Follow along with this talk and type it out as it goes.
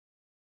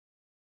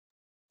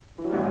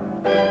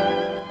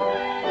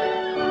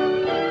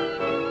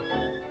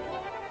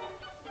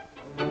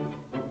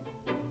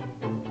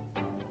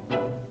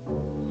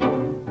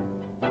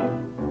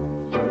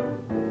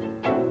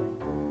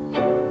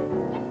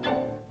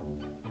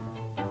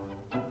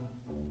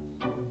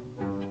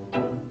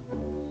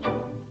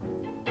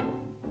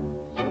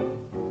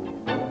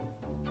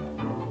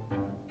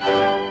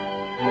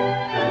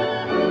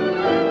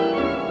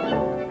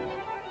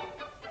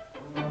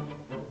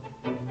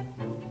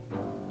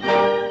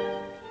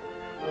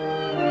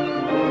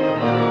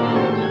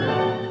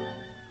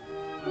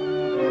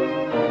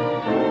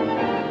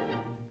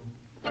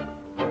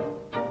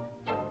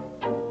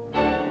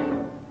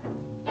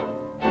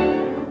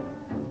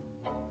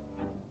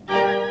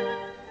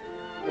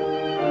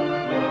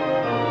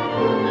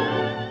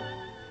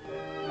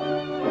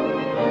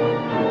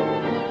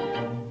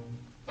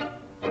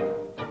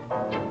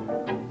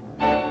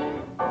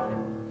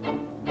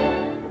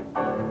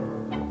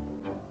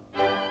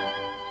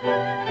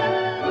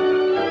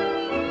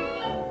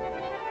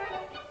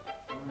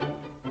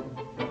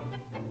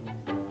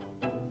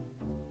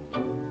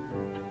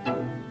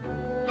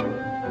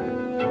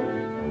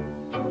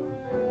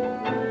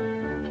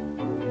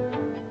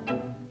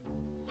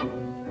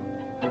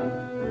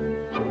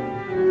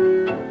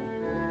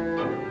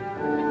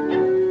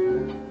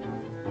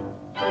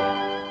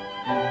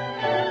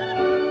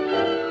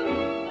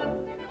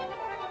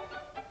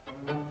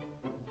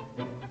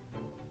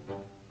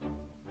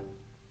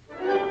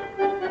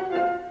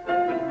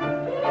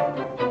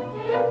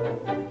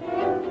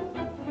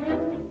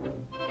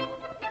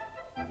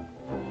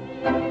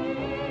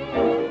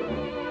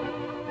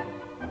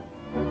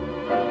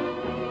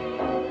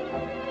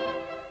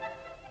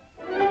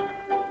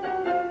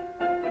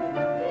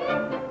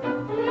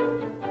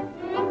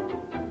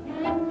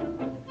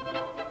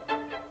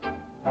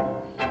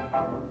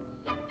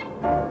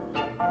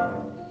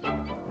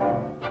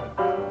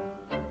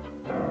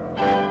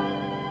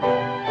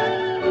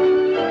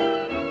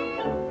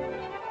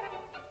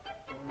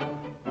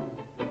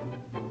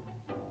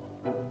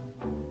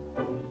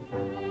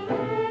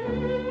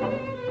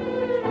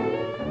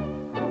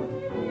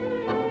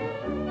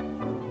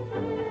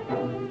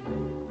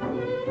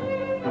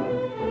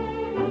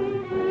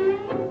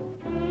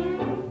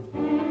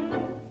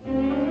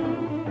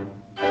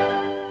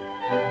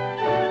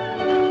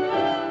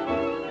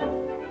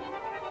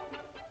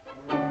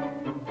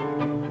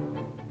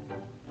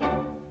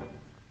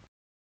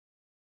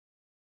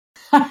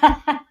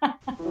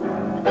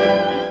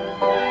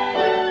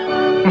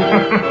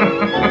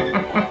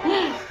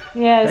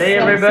Yes, Hey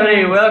everybody,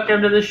 excellent.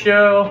 welcome to the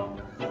show.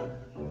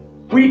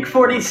 Week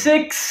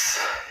 46.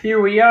 Here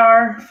we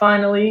are,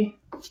 finally.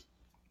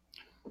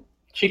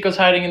 Chico's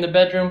hiding in the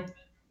bedroom.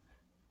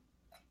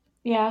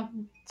 Yeah,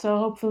 so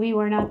hopefully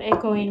we're not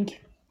echoing.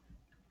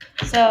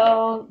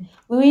 So,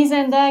 Louise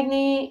and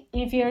Dagny,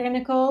 if you're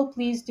gonna call,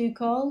 please do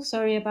call.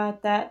 Sorry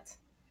about that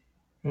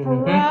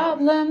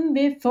problem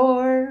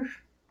before.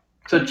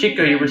 So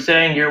Chico, you were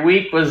saying your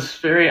week was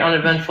very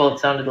uneventful, it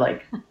sounded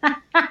like.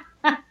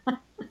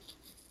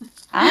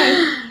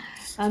 Hi.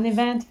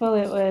 Uneventful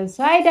it was.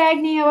 Hi,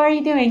 Dagny, how are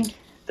you doing?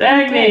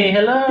 Dagny,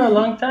 hello,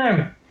 long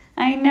time.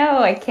 I know.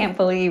 I can't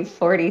believe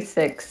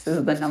 46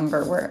 is the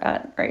number we're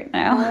at right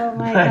now. Oh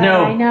my I god,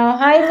 know. I know.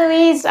 Hi,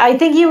 Louise. I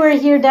think you were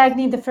here,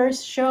 Dagny, the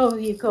first show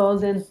you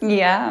called in,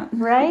 Yeah.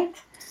 right?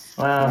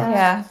 Wow.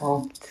 Yeah.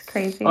 Well, It's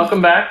crazy.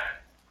 welcome back.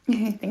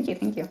 Thank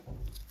you.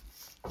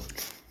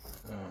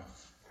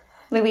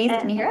 Louise,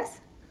 can you hear us?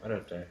 What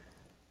up there?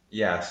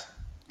 Yes.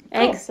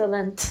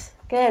 Excellent.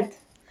 Good.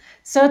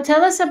 So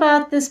tell us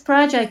about this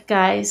project,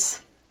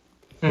 guys.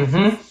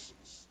 We're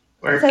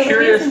So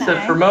curious Louise and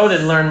to I- promote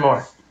and learn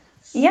more.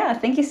 Yeah,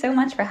 thank you so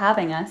much for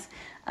having us.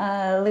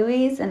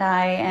 Louise and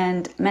I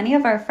and many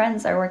of our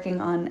friends are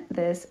working on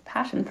this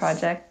passion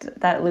project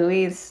that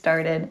Louise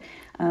started.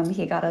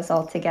 He got us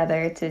all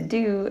together to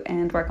do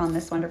and work on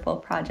this wonderful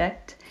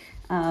project.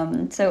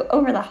 So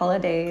over the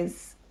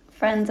holidays,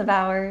 friends of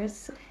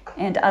ours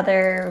and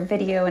other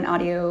video and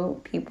audio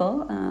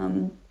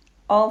people,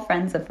 all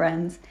friends of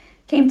friends,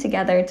 came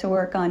together to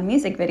work on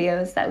music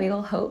videos that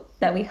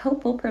we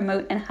hope will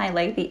promote and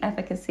highlight the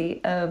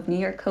efficacy of New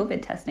York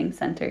COVID testing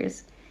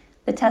centers.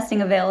 The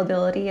testing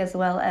availability as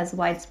well as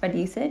widespread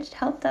usage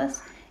helped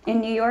us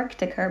in New York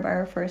to curb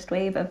our first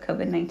wave of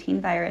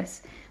COVID-19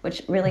 virus,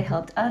 which really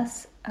helped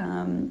us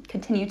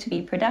continue to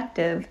be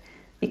productive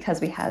because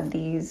we had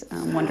these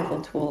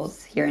wonderful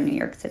tools here in New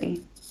York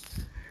City.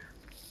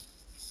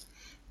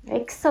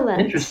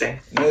 Excellent. Interesting.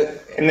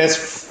 In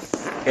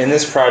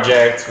this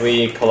project,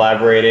 we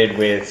collaborated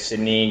with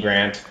Sydney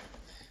Grant,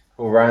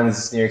 who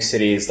runs New York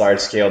City's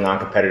large-scale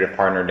non-competitive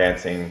partner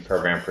dancing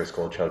program for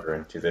school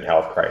children to the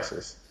health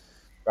crisis.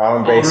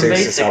 Ballroom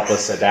Basics has helped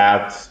us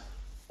adapt.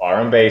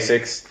 Ballroom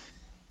Basics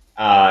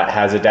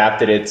has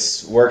adapted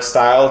its work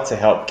style to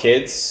help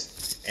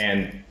kids,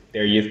 and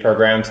their youth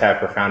programs have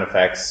profound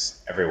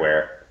effects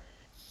everywhere.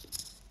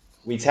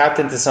 We tapped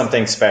into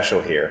something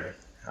special here.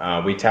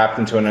 We tapped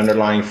into an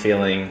underlying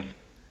feeling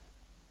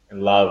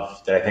and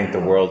love that I think the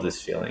world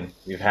is feeling.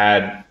 We've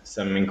had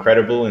some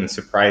incredible and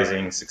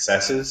surprising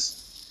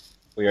successes.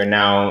 We are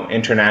now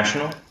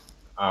international.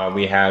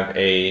 We have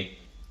a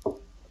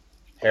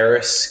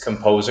Paris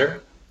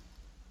composer.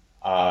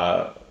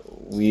 Our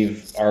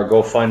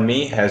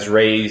GoFundMe has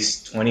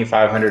raised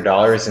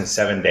 $2,500 in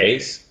 7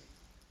 days.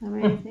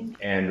 Amazing.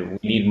 And we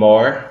need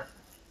more.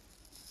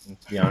 To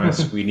be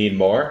honest, we need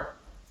more.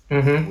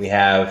 We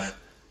have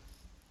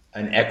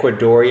an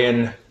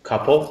Ecuadorian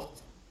couple,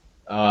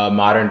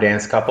 modern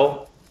dance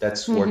couple,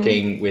 that's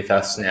working with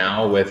us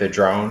now with a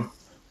drone.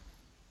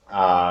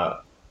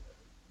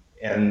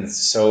 And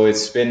so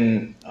it's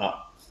been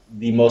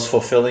the most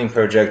fulfilling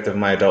project of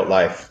my adult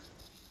life.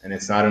 And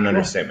it's not an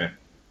understatement.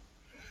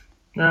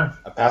 Yeah.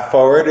 A Path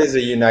Forward is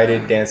a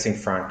united dancing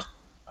front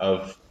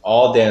of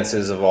all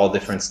dances of all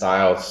different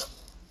styles,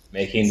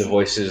 making the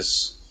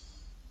voices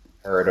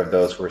heard of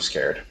those who are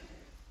scared.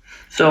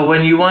 So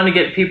when you want to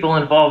get people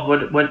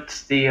involved,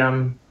 what's the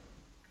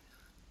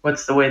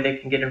way they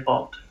can get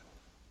involved?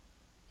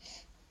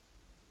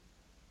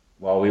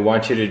 Well, we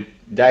want you to,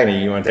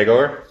 Dagny, you want to take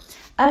over?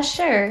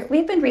 Sure.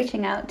 We've been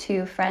reaching out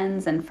to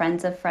friends and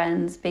friends of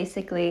friends,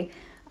 basically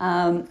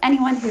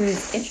anyone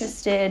who's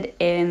interested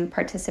in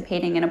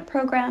participating in a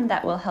program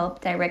that will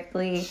help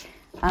directly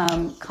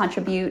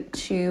contribute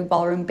to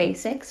Ballroom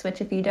Basics,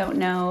 which if you don't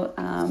know,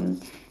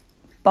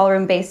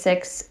 Ballroom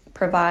Basics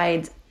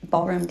provides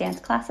ballroom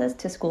dance classes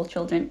to school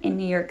children in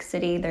New York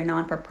City. They're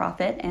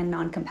non-for-profit and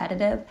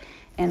non-competitive.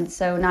 And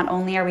so not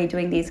only are we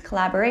doing these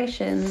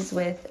collaborations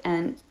with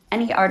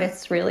any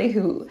artists really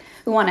who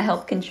want to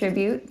help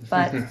contribute,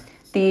 but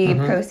the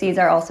proceeds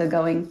are also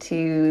going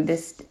to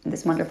this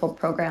wonderful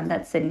program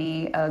that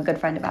Sydney, a good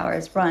friend of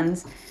ours,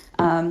 runs.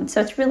 So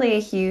it's really a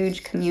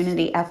huge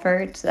community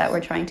effort that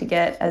we're trying to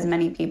get as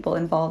many people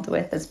involved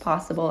with as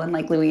possible. And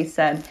like Louise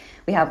said,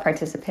 we have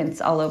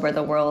participants all over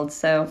the world.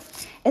 So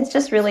it's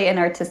just really an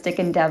artistic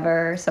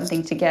endeavor,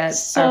 something to get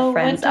our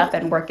friends up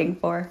and working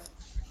for.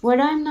 What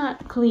I'm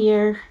not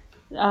clear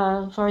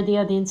for the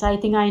audience, I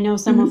think I know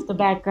some of the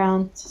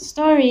background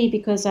story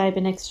because I've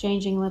been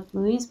exchanging with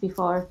Louise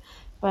before,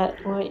 but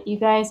what you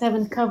guys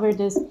haven't covered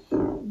is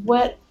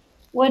what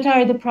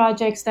are the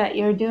projects that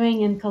you're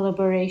doing in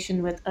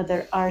collaboration with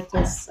other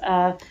artists?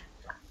 I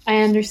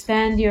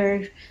understand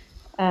you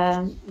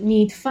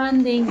need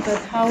funding,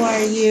 but how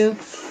are you?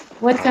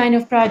 What kind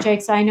of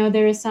projects? I know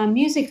there is some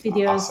music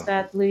videos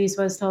that Louise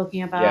was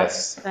talking about.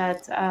 Yes.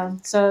 That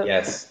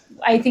Yes.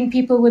 I think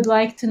people would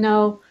like to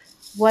know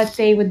what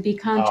they would be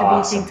contributing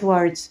Awesome.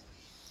 towards.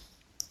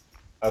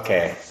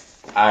 Okay,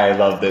 I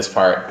love this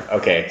part.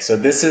 Okay, so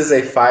this is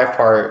a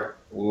 5-part.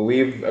 What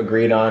we've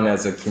agreed on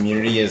as a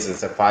community is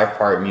it's a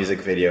 5-part music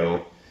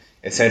video,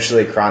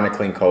 essentially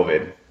chronicling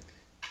COVID.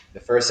 The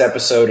first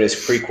episode is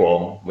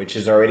prequel, which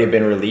has already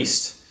been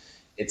released.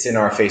 It's in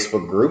our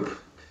Facebook group.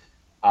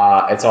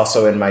 It's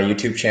also in my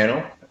YouTube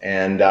channel,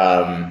 and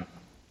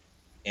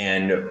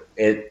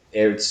it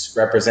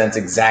represents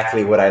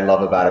exactly what I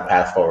love about A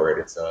Path Forward.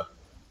 It's a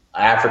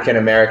African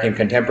American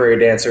contemporary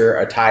dancer,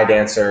 a Thai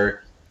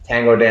dancer,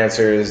 tango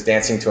dancers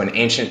dancing to an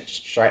ancient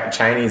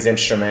Chinese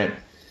instrument,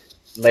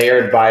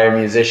 layered by a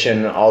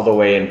musician all the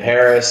way in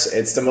Paris.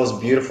 It's the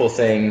most beautiful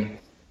thing,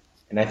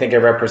 and I think it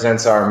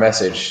represents our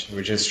message,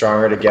 which is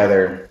stronger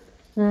together.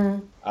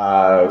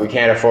 We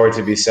can't afford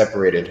to be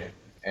separated.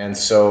 And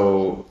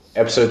so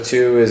episode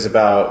 2 is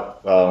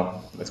about,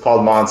 well, it's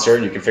called Monster.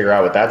 You can figure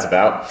out what that's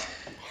about.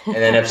 And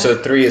then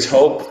episode 3 is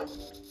Hope.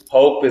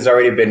 Hope has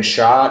already been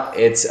shot.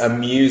 It's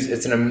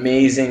an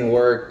amazing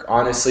work.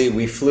 Honestly,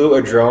 we flew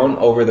a drone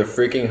over the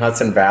freaking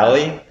Hudson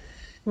Valley,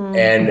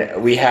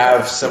 and we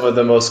have some of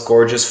the most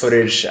gorgeous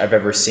footage I've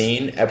ever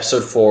seen.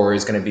 Episode 4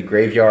 is going to be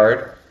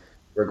Graveyard.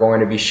 We're going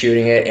to be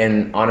shooting it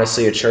in,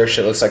 honestly, a church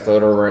that looks like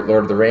Lord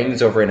of the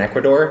Rings over in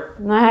Ecuador.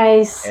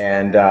 Nice.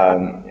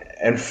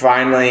 And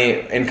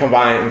finally, in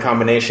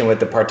combination with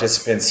the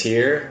participants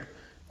here,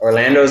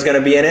 Orlando is going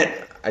to be in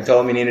it. I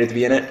told him he needed to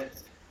be in it.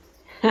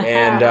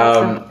 And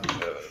Awesome.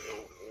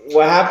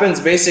 what happens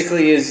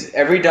basically is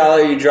every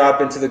dollar you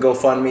drop into the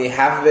GoFundMe,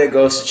 half of it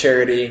goes to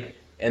charity,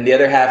 and the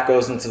other half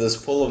goes into this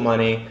pool of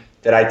money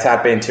that I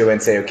tap into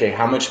and say, okay,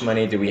 how much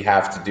money do we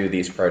have to do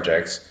these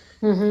projects?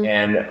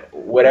 And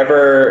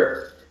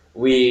whatever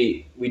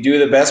we do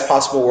the best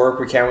possible work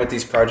we can with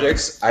these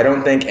projects. I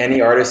don't think any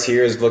artist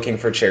here is looking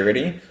for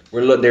charity.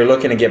 They're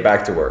looking to get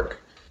back to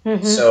work.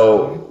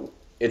 So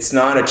it's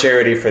not a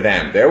charity for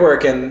them. They're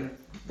working.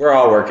 We're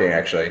all working,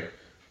 actually.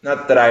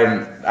 Not that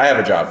I have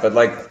a job, but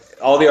like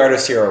all the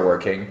artists here are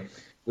working.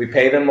 We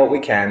pay them what we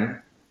can,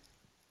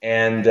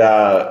 and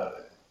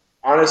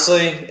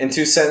honestly, in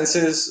 2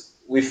 sentences,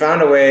 we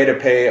found a way to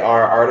pay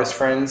our artist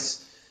friends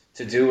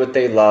to do what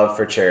they love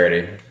for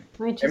charity.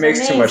 Which It is makes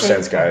too much amazing.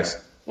 sense,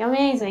 guys.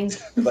 Amazing.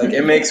 Like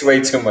it makes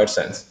way too much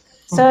sense.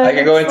 So I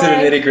could go it's into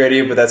the like- nitty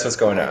gritty, but that's what's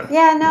going on.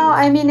 Yeah, no,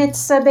 I mean,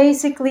 it's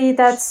basically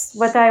that's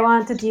what I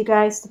wanted you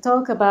guys to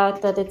talk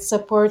about, that it's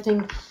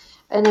supporting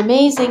an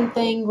amazing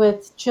thing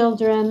with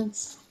children,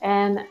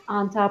 and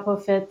on top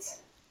of it,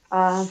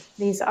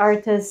 these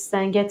artists,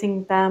 and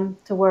getting them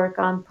to work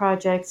on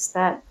projects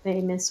that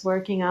they miss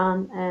working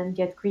on and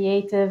get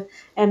creative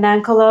and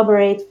then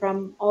collaborate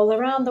from all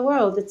around the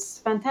world. It's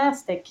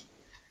fantastic.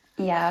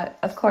 Yeah,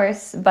 of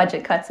course,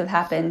 budget cuts have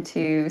happened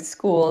to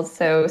schools.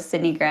 So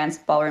Sydney Grant's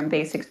Ballroom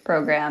Basics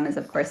program is,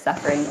 of course,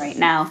 suffering right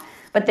now.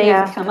 But they've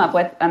Yeah. come up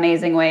with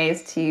amazing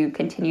ways to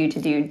continue to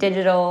do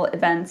digital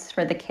events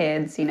for the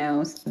kids, you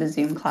know, the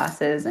Zoom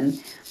classes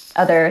and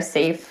other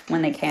safe,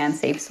 when they can,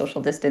 safe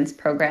social distance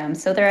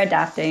programs. So they're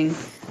adapting,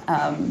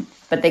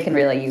 but they can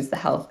really use the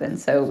help. And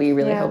so we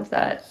really Yeah. hope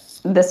that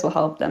this will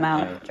help them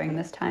out Yeah. during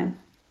this time.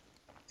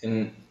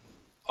 And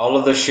all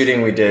of the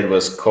shooting we did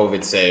was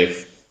COVID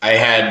safe. I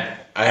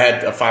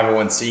had a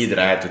 501c that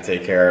I had to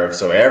take care of,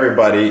 so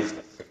everybody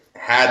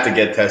had to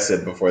get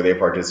tested before they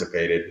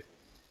participated.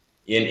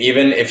 And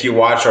even if you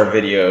watch our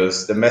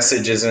videos, the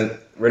message isn't,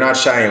 we're not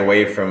shying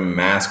away from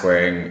mask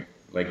wearing.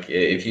 Like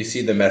if you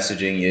see the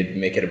messaging, you'd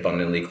make it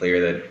abundantly clear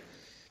that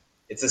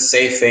it's a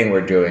safe thing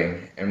we're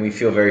doing, and we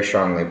feel very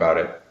strongly about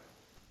it.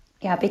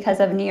 Yeah, because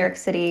of New York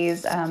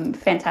City's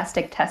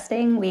fantastic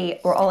testing, we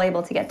were all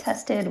able to get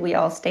tested. We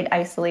all stayed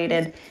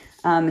isolated,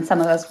 and some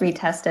of us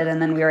retested,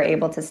 and then we were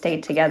able to stay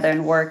together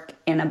and work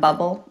in a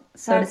bubble,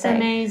 so That's to say.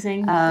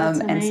 amazing. That's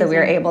And so we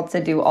were amazing. able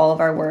to do all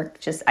of our work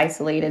just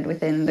isolated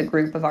within the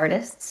group of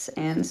artists,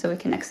 and so we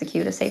can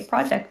execute a safe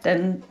project.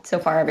 And so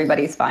far,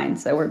 everybody's fine,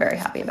 so we're very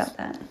happy about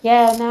that.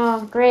 Yeah,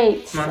 no,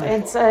 great. Wonderful.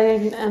 It's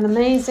an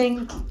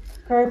amazing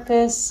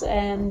purpose,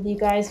 and you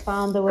guys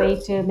found a way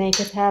to make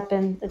it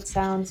happen. It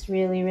sounds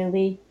really,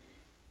 really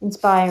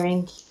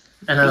inspiring.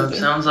 And Thank you.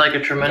 sounds like a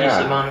tremendous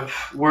Yeah. amount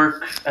of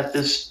work at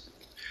this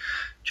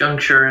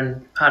juncture,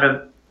 and how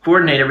to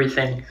coordinate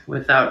everything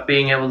without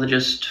being able to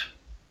just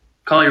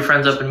call your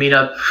friends up and meet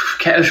up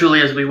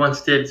casually as we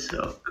once did.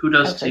 So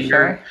kudos Oh, for to your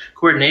sure.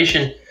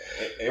 coordination.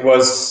 It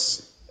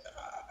was,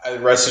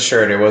 rest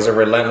assured, it was a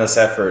relentless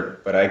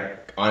effort, but I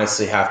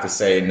honestly have to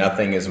say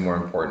nothing is more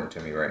important to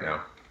me right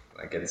now.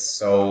 Like it's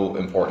so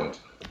important.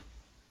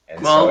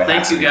 And Well, so it thank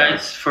has to you be done.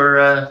 guys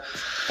for.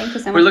 Thank you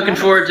so much. We're for looking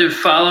having forward us. to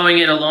following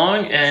it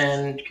along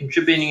and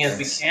contributing as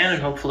we can,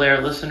 and hopefully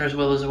our listeners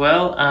will as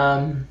well.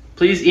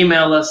 Please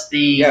email us the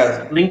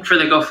Yeah. link for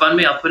the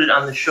GoFundMe. I'll put it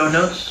on the show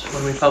notes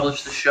when we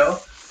publish the show.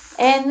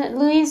 And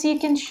Louise, you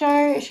can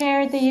share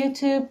the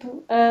YouTube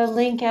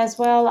link as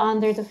well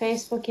under the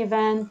Facebook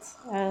event,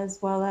 as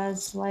well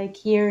as like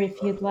here if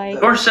you'd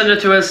like. Or send it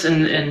to us,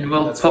 and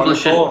we'll That's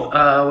publish wonderful.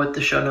 it with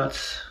the show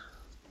notes.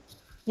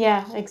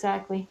 Yeah,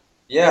 exactly.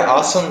 Yeah,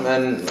 awesome.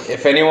 And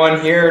if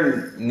anyone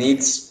here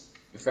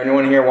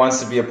wants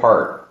to be a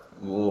part,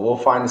 we'll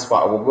find the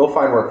spot. We'll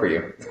find work for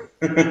you.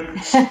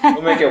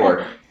 We'll make it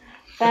work.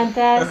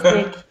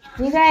 Fantastic.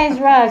 You guys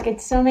rock.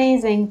 It's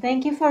amazing.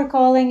 Thank you for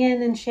calling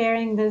in and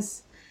sharing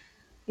this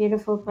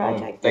beautiful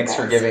project with us.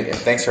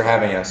 Thanks for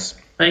having us.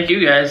 Thank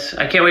you guys.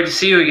 I can't wait to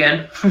see you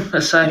again.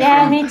 Aside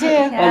Yeah, from me too.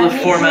 all the Me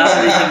too.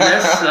 formalities of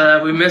this,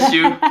 we miss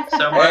you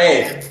so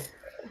much.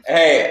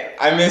 Hey,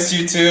 I miss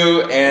you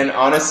too. And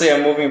honestly,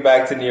 I'm moving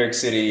back to New York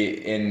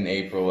City in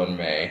April and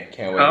May.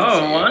 Can't wait to see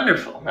Oh, you.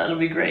 wonderful. That'll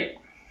be great.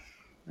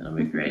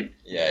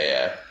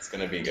 Yeah, it's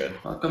gonna be good.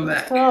 Welcome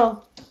back.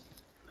 Cool.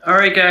 All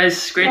right,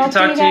 guys. Great Talk to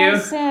talk to you to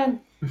guys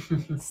soon.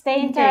 Stay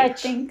in Great,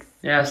 touch. thanks.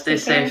 Yeah, stay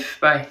Take care. safe.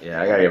 Bye.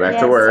 Yeah, I gotta get back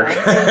to Yes. work.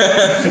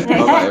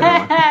 Bye-bye,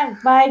 everyone.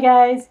 Bye,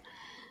 guys.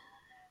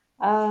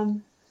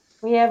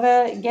 We have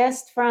a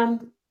guest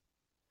from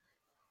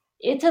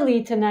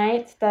Italy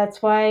tonight.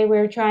 That's why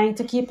we're trying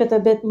to keep it a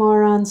bit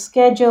more on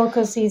schedule,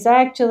 because he's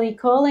actually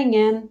calling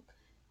in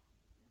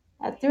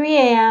at 3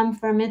 a.m.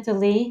 from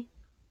Italy.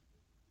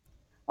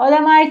 Hola,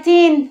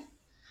 Martin.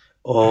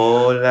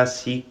 Hola,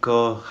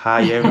 Zico.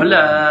 Hi, everyone.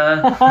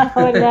 Hola.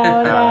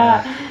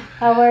 Hola.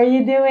 How are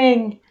you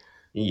doing?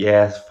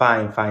 Yes,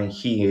 fine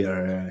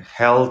here.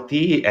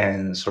 Healthy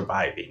and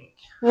surviving.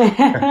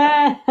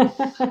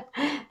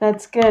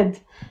 That's good.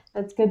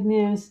 That's good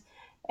news.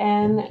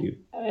 And Thank you.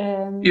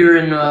 You're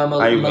in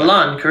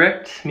Milan,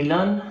 correct?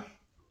 Milan?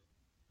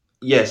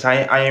 Yes,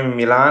 I am in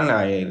Milan.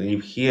 I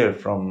live here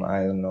from,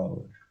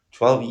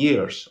 12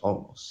 years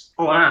almost.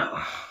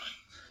 Wow.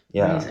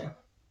 Yeah. Amazing.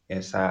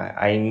 Yes,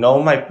 I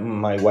know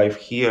my wife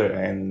here,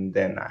 and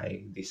then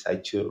I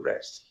decide to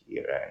rest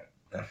here.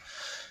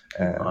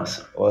 And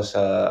Awesome. It was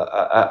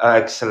a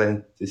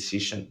excellent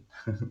decision.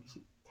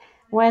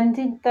 when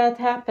did that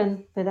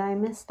happen? Did I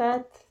miss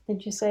that?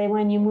 Did you say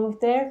when you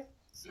moved there?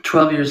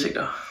 12 years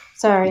ago.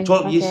 Sorry.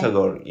 12 years okay.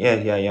 ago.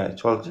 Yeah.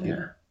 12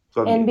 Yeah.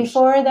 12 And years.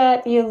 before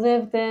that, you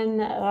lived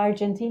in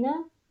Argentina?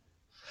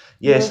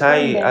 Yes, You were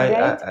from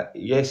there, right?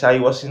 yes, I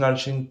was in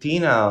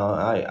Argentina.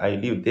 I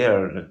lived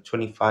there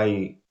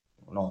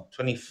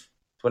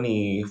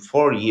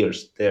 24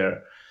 years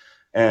there.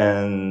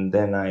 And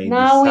then I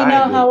Now we know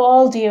decided. how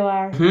old you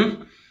are.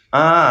 Hmm?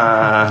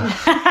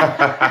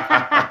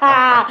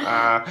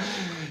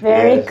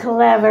 Very Yes.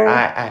 clever.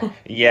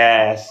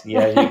 Yes, you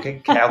can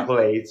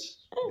calculate.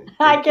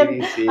 I Take can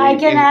it easy. I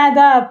can add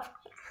up.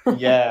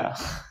 Yeah.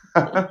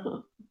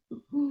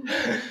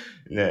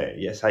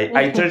 Yes,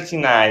 I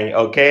 39,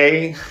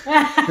 okay?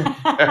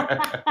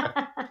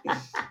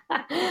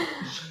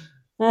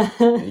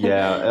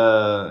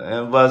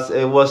 Yeah, it was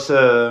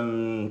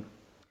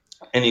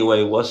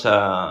anyway, it was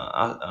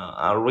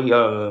a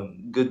real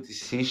good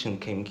decision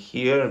came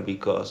here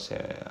because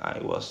I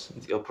was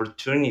the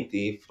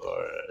opportunity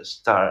for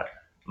start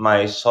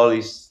my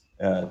solist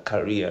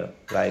career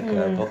like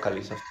a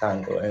vocalist of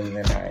tango, and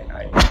then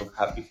I'm so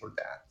happy for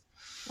that.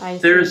 I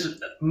see.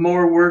 There's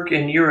more work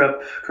in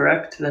Europe,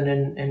 correct, than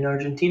in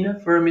Argentina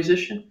for a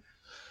musician?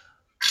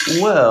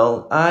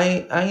 Well,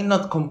 I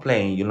not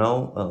complain,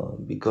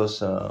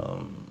 because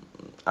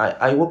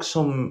I work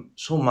so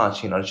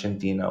much in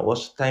Argentina.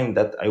 Was time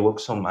that I work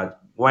so much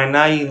when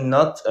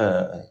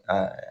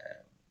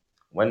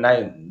when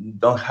I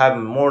don't have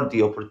more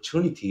the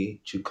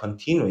opportunity to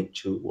continue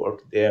to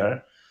work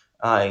there.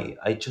 I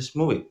just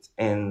move it,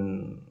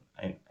 and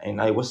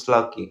I was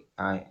lucky.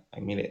 I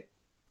mean it.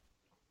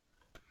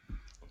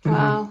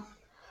 Wow.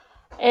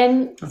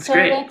 And That's so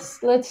great.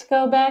 let's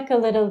go back a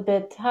little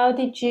bit.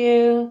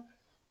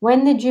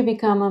 When did you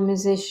become a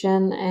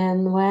musician,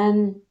 and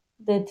when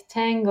did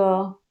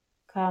tango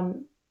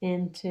come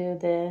into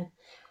the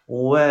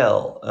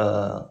Well,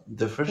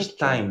 the first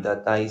picture? time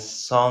that I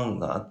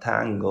sung a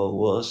tango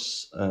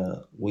was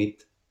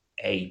with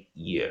 8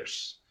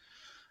 years.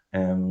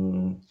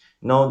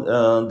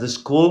 No, the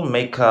school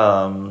make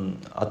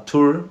a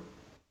tour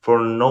for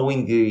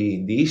knowing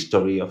the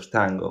history of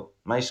tango.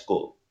 My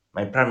school,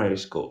 my primary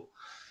school,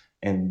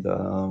 and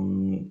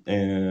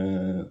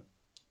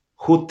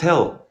who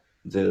tell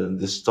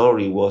the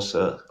story was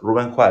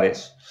Ruben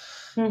Juarez.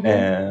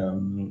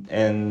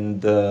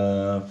 And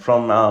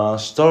from a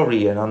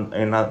story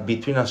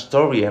between a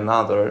story and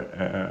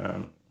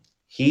another,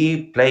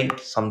 he played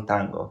some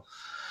tango.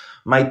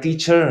 My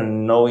teacher,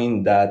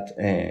 knowing that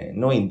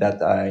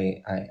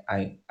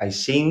I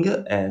sing,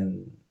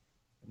 and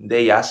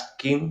they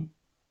asked him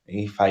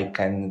if I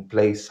can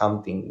play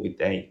something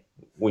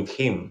with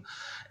him,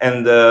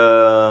 and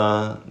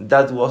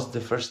that was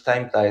the first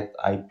time that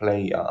I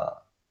play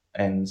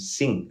and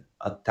sing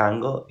a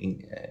tango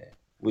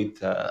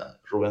with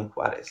Ruben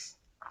Juarez.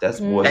 That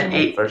was At my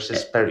eight, first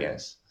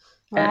experience.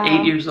 at Wow.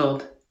 8 years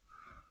old.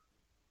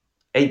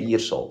 8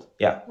 years old,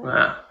 yeah.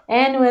 Wow.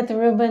 And with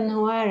Ruben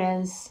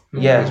Juarez.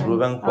 Yes, And-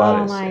 Ruben Oh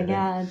Juarez. my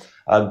God.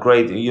 A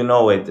great, you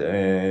know it.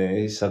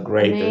 He's a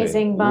great,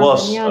 Amazing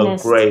was a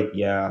bandoneonist. great,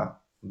 yeah,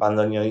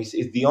 bandoneon.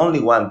 Is the only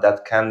one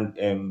that can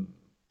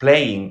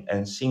playing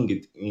and sing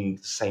it in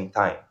the same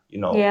time.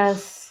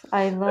 Yes,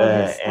 I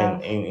love his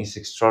stuff. And it's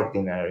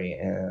extraordinary.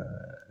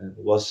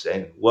 Was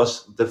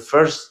the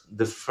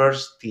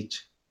first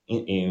teach.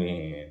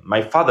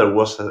 My father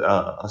was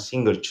a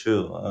singer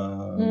too.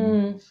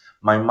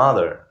 My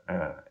mother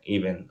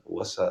even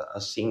was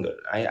a singer.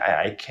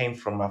 I came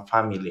from a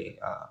family,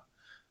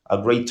 a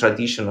great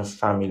tradition of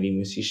family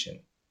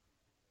musician.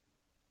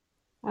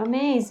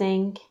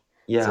 Amazing.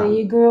 So Yeah.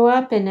 you grew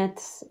up in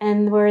it,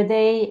 and were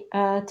they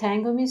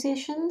tango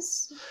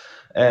musicians?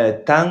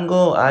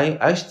 Tango,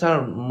 I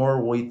start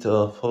more with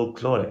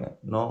folklore,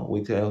 no,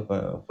 with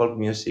folk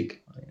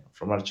music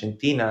from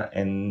Argentina,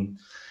 and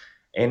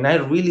I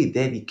really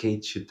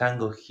dedicate to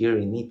tango here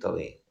in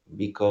Italy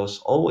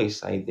because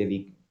always I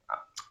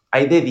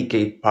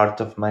dedicate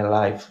part of my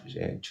life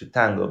to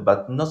tango,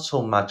 but not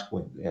so much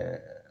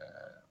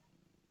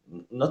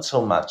not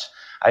so much.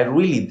 I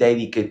really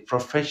dedicate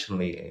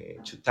professionally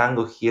to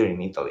tango here in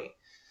Italy.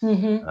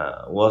 Mm-hmm.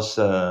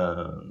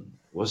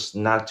 Was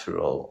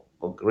natural.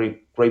 A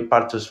great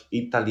part of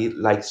Italy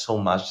like so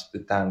much the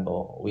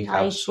tango. We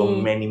I have so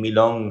see. many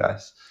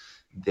milongas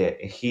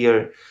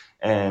here,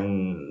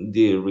 and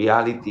the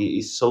reality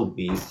is so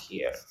big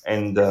here,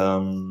 and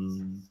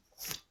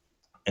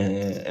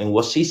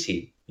was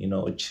easy,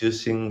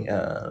 choosing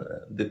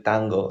the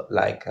tango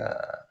like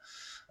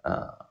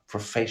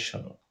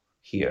professional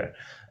here.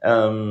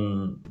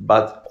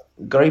 But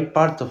great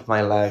part of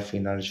my life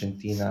in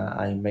Argentina,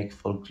 I make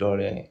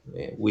folklore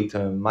with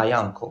my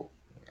uncle,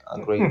 a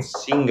great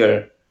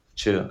singer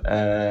too.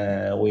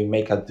 We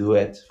make a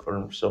duet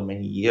for so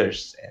many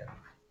years, and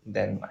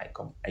then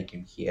I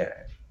came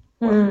here.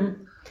 And, well,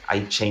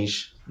 I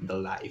changed the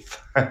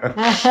life.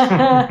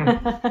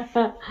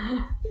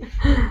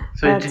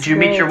 So did you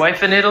meet your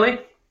wife in Italy?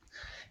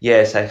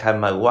 Yes, I have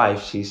my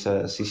wife. She's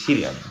a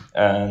Sicilian,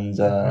 and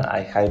I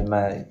have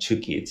my 2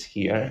 kids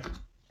here,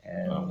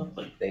 and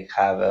they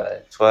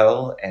have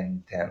 12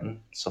 and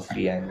 10,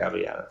 Sofia and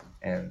Gabriel.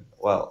 And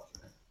well,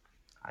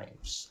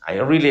 I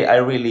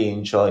really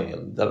enjoy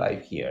the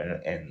life here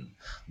and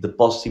the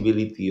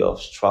possibility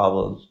of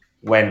travel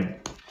when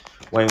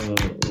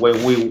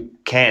we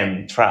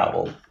can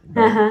travel.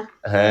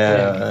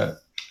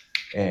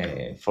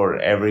 For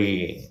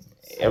every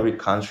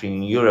country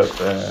in Europe.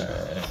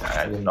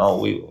 I don't know.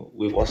 We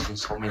was in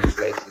so many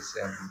places,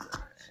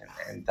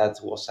 and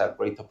that was a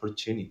great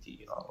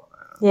opportunity.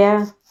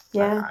 Yeah.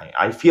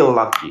 I feel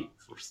lucky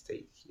for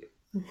staying here.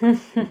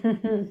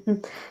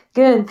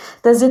 Good.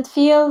 Does it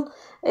feel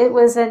it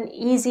was an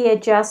easy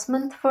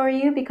adjustment for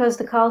you because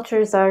the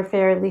cultures are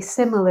fairly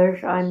similar?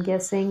 I'm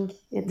guessing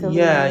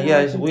Italy and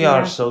Yes, we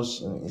are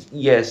Argentina.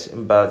 yes,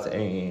 but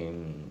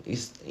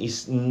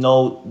it's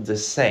not the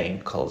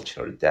same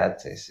culture.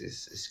 That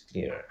is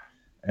clear.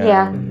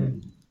 Yeah.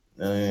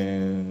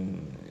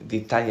 The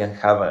Italian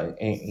have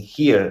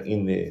here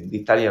in the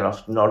Italian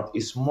of North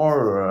is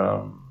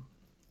more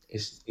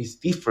is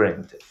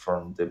different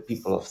from the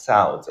people of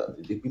South.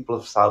 The people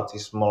of South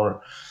is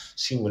more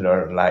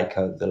similar like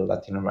the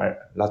Latin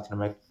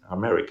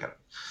American.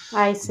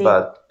 I see.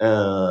 But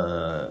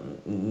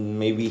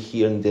maybe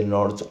here in the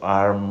north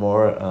are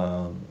more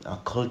a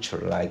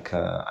culture like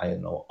I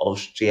don't know,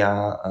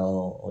 Austria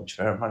or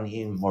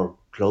Germany, more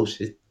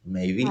closest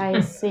maybe.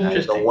 I see. I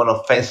don't want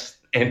to offend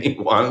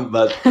anyone,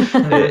 but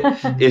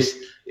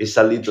it's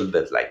a little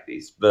bit like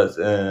this. But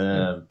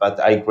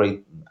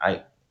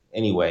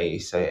anyway,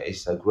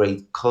 it's a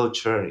great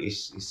culture.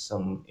 It's a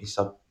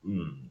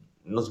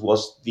not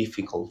was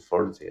difficult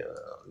for the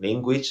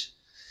language,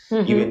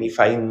 even if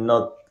I'm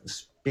not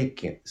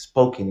spoken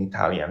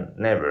Italian,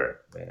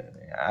 never.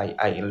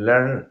 I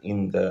learn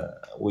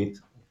with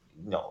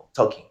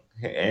talking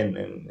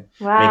and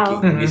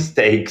Wow. making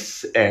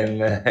mistakes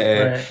and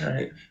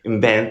Right.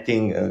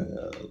 inventing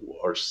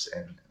words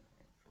and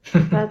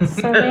That's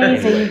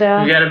amazing,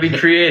 though. You got to be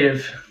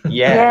creative.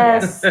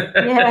 Yes. And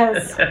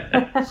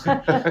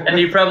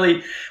you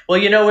probably,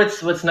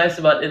 what's nice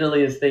about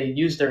Italy is they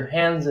use their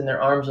hands and their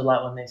arms a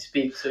lot when they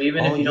speak. So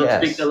even if you don't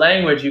speak the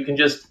language, you can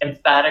just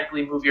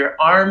emphatically move your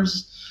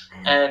arms,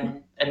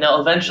 and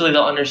they'll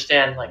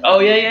understand. Like, oh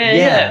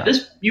yeah.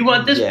 This you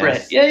want this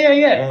bread?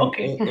 Yeah.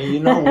 Okay. And we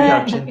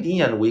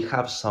Argentinian, we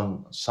have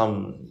some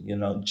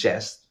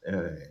jest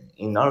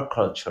in our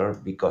culture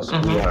because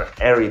we are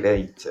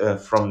heritage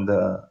from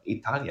the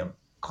Italian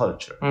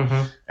culture,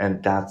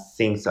 and that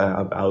things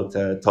about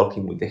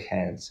talking with the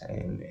hands,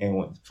 and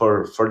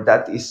for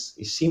that is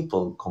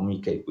simple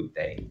communicate with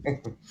them.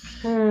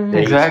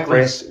 They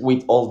express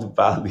with all the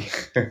body.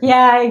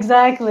 Yeah,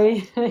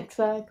 exactly.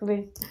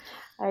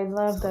 I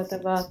love that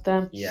about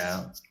them.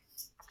 Yeah.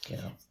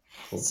 Cool.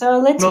 So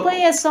let's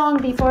play a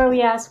song before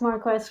we ask more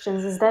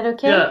questions. Is that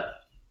okay? Yeah.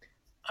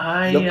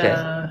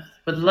 I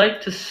would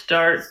like to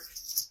start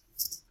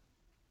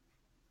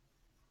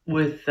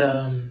with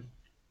the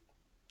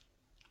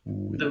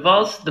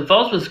vals. The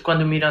vals was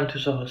Cuando miran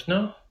tus ojos,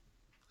 no?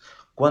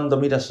 Cuando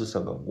miras tus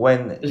ojos.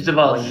 When it's the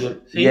vals.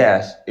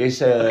 Yes,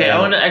 it's okay. I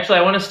want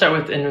to start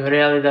with En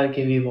Realidad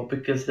Que Vivo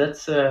because that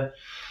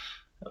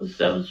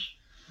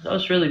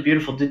was really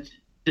beautiful.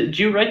 Did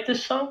you write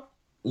this song?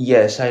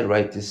 Yes, I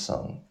write this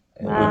song.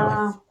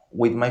 Wow.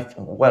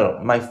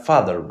 My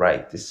father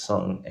write this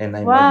song, and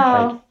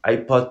Wow. I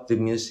put the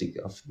music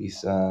of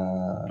this.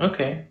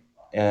 Okay.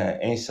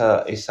 It's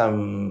a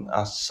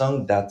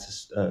song that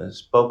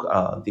spoke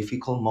a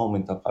difficult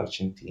moment of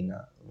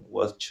Argentina. It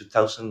was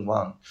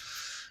 2001,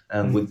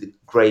 and with the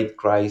great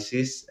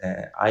crisis,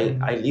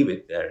 I live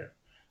it there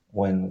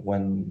when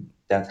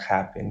that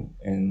happened,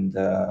 and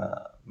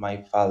my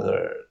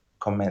father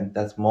comment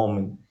that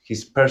moment,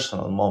 his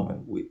personal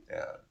moment with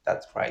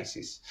that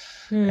crisis,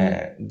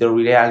 the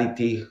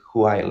reality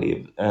who I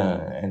live,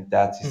 and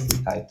that is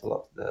the title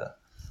of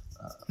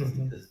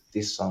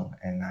this song,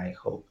 and I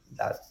hope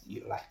that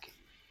you like it.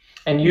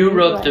 And you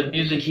wrote the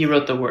music, he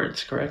wrote the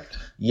words, correct?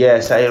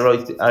 Yes, I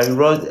wrote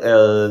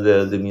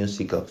the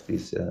music of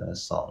this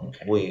song.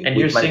 Okay. And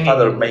with my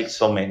father make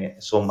so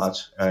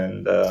much,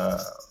 and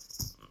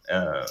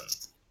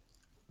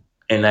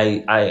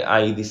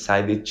I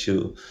decided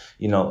to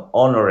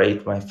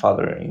honorate my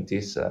father in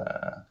this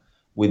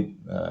with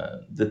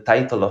the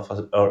title of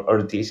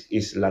our disc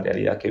is La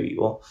Realidad que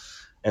Vivo,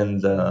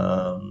 and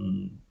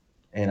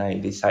I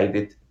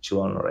decided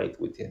to honor it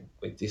with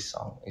this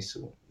song. It's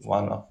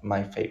one of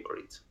my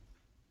favorites.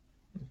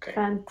 Okay.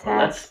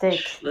 Fantastic.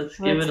 Well, let's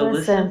give it a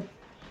listen.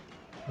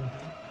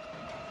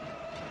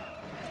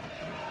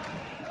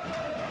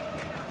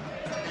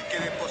 El que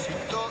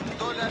depositó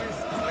dólares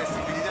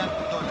recibirá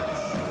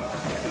dólares.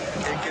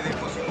 El que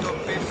depositó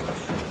pesos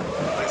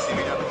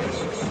recibirá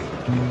pesos.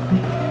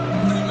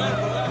 En primer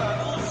lugar,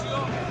 anuncio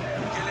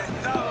que el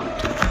Estado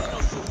argentino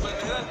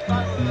suspenderá el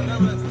pago de la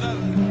deuda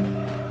externa.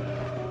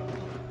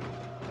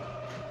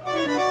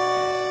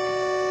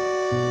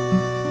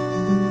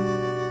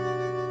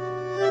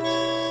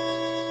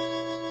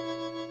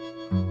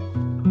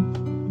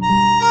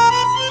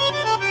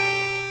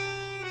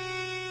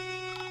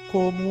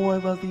 ¿Cómo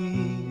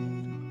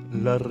evadir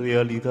la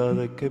realidad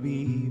de que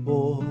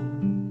vivo?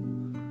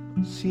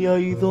 Si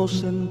hay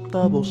 2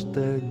 centavos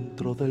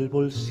dentro del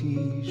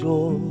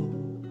bolsillo,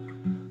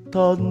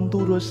 tan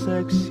duro es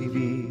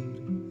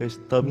exhibir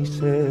esta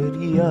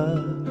miseria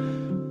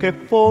que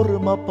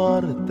forma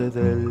parte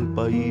del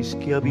país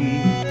que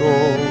habito.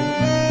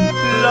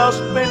 Las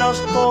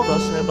penas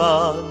todas se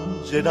van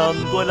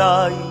llenando el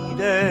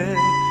aire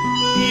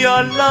y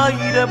al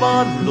aire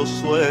van los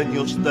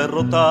sueños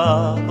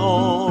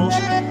derrotados.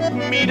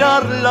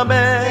 Mirar la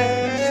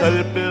mesa,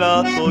 el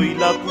plato y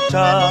la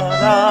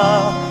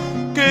cuchara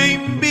que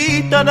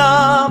invitan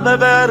a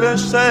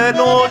beberse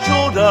lo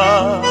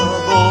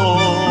llorado.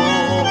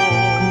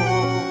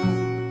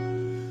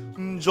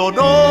 Yo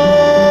no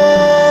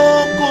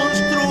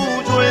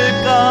construyo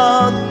el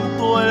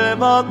canto,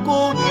 el va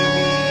conmigo,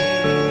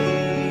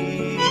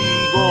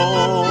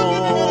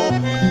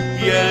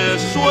 y el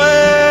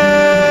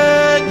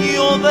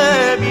sueño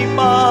de mi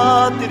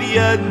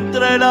patria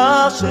entre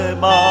las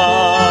manos,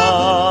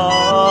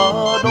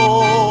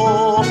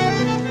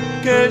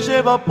 que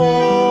lleva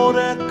por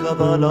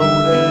cada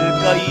laurel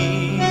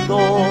caído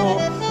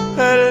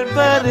el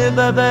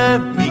verde de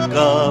mi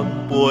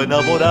campo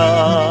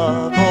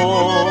enamorado,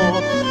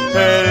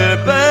 el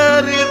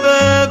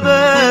verde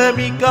de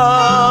mi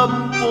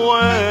campo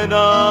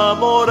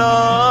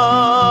enamorado.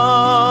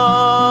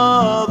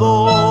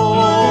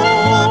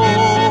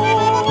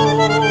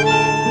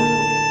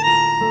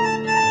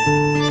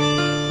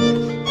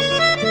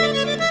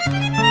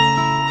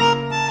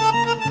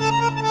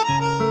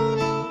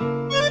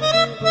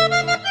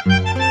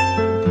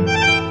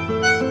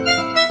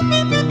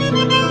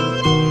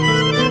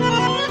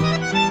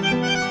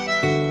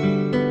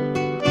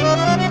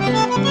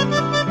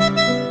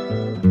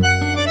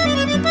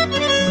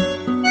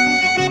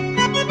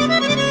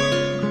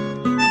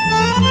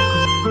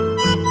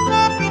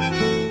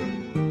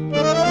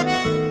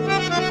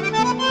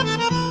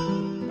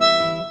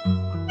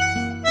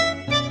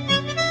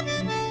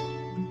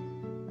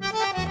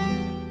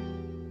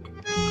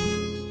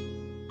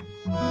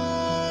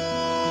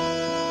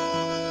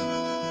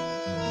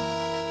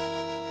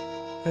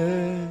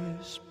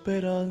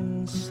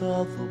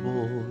 Esperanzado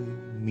voy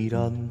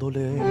mirando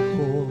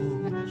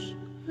lejos,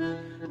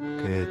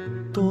 que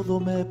todo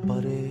me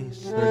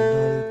parece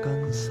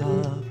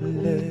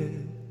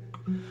inalcanzable,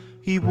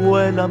 y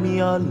vuela mi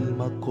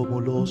alma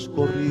como los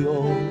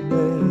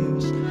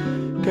gorriones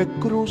que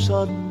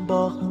cruzan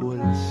bajo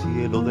el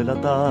cielo de la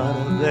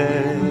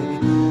tarde.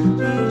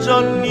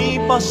 Ya ni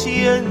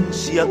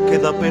paciencia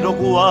queda, pero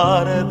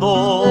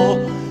guardo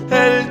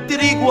el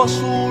trigo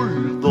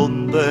azul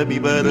donde mi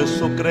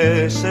verso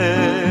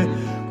crece,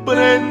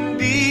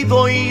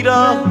 prendido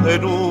irá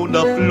en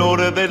una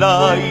flor del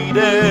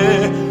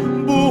aire,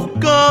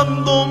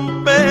 buscando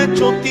un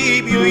pecho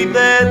tibio y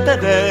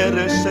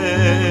detenerse.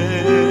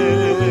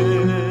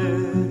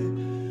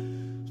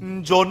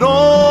 Yo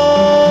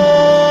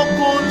no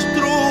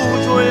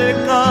construyo el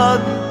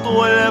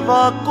canto, él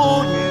va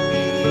conmigo,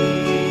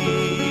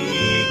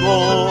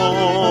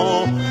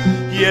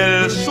 y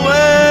el sueño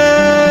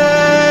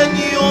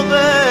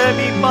de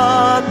mi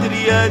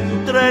patria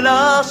entre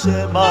las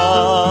manos,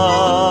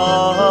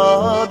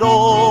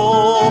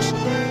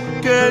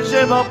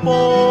 queda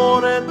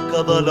por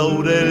cada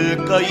laurel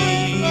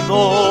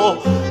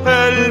caído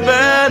el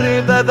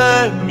verde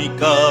de mi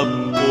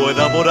campo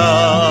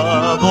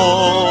enamorado,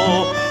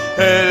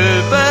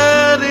 el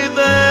verde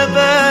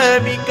de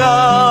mi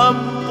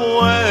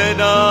campo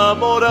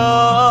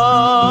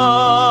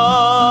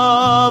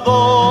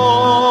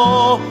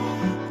enamorado,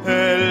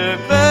 el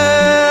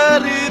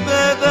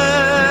verde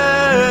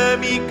de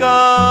mi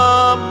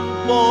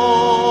campo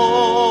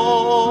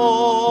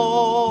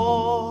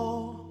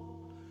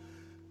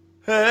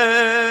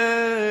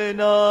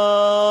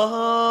enamorado.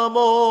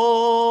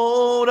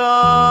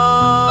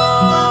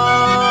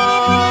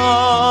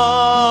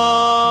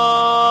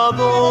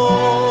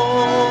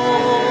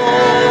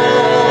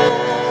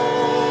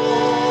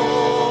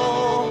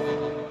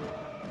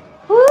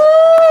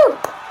 Woo!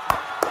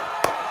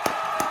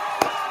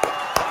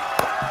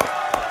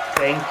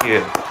 Thank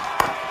you.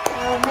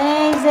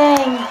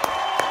 Amazing.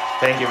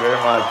 Thank you very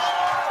much.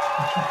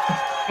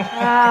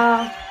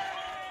 Wow.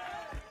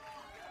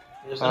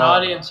 There's an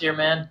audience here,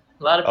 man.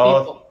 A lot of people.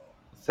 Oh,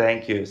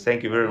 thank you.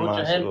 Thank you very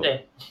Mucha much.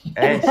 gente.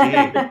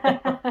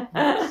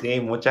 Sí,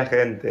 mucha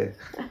gente.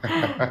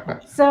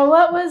 So,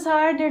 what was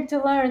harder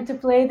to learn, to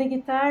play the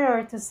guitar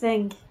or to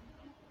sing?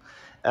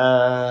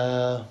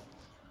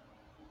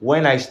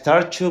 When I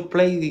start to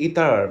play the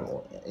guitar,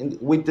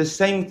 with the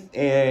same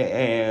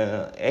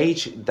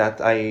age that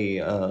I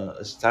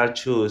start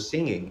to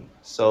singing,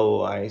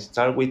 so I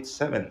start with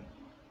 7,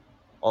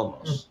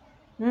 almost,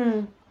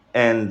 Mm.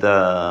 and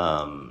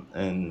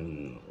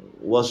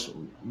was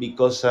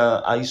because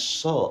I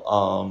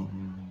saw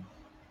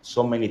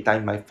so many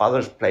times my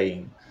father's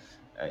playing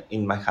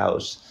in my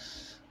house.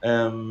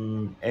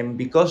 And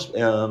because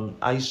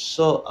I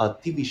saw a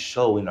TV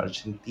show in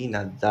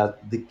Argentina that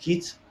the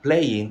kids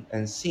playing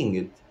and sing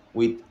it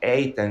with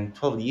 8 and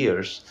 12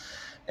 years,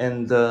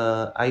 and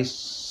I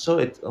saw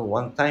it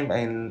one time,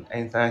 and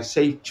I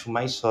say to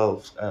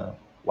myself,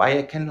 why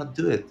I cannot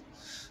do it?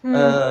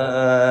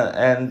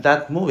 And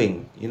that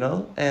moving,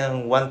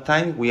 And one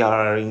time we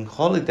are in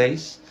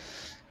holidays,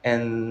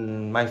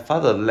 and my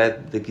father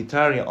led the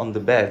guitar on the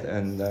bed,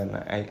 and then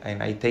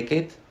I take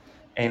it,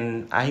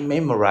 and I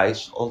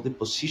memorize all the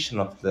position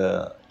of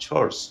the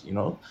chords,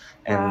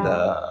 And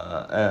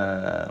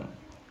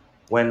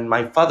when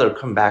my father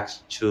come back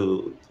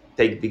to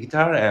take the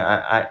guitar,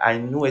 I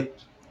knew it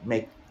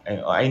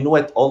I knew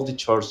it all the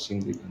chords in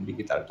the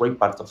guitar, great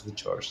part of the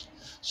chords.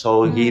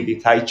 So he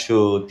decided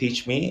to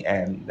teach me,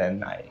 and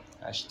then I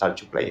start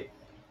to play it.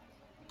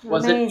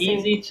 Was it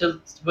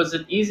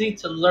easy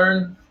to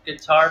learn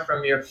guitar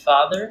from your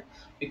father?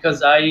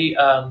 Because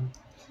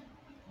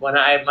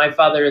my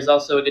father is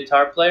also a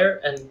guitar player,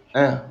 and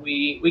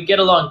we get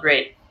along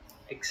great,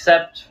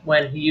 except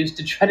when he used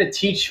to try to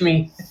teach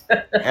me.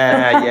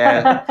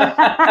 Yeah.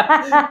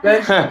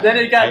 then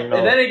it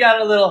got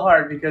a little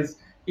hard, because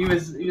he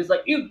was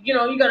like, you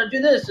got to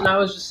do this, and I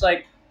was just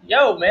like,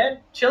 yo, man,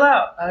 chill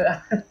out.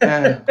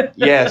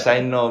 Yes,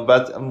 I know,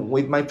 but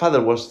with my father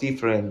was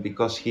different,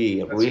 because he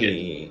That's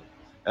really,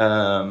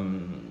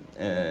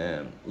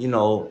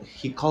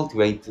 he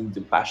cultivated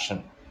the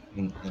passion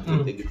in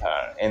the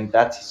guitar, and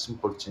that is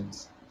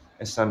important.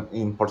 Some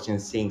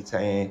important things.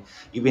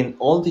 Even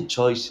all the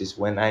choices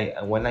when I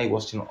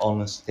was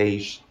on a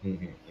stage,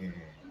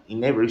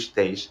 in every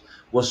stage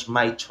was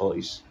my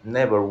choice.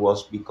 Never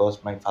was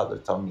because my father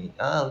told me,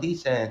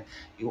 listen,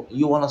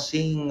 you want to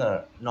sing?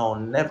 No,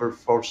 never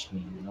force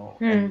me,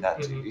 And that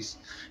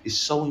is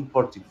so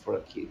important for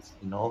a kid,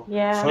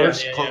 Yeah.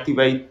 First, Yeah.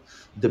 cultivate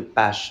the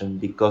passion,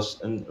 because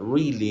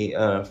really,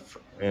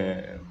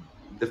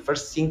 the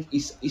first thing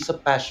is a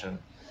passion.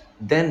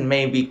 Then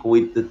maybe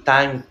with the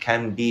time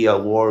can be a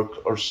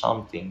work or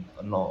something,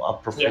 a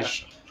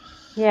profession.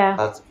 Yeah.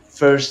 But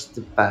first,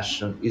 the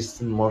passion is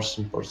the most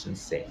important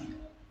thing.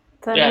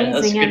 It's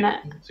amazing.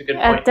 That's a good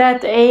point. At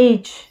that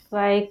age,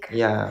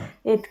 Yeah,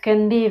 it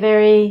can be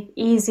very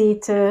easy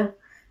to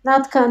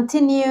not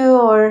continue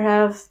or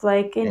have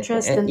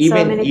interest in so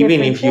many even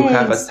different if you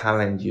have a things.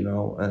 talent,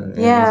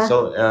 Yeah.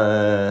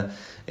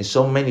 and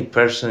so many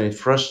persons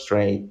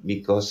frustrate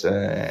because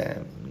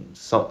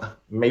so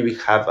maybe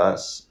have a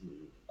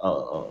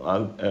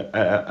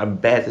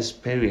bad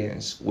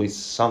experience with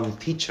some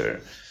teacher.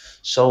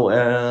 So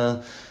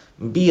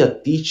be a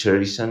teacher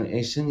is an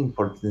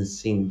important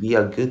thing. Be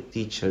a good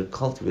teacher.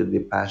 Cultivate the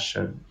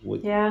passion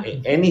with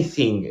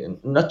anything,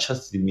 not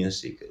just the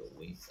music,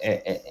 with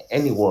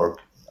any work.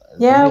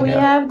 Yeah, we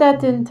have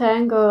that in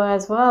tango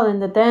as well, in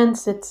the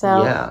dance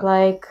itself. Yeah.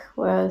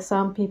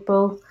 Some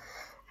people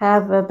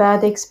have a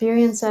bad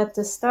experience at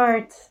the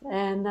start,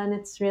 and then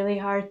it's really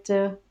hard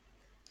to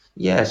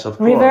Yes, of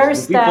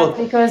reverse course. The people, that,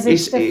 because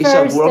it's the it's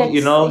first a word,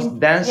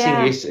 dancing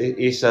yeah.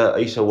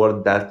 is a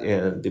word that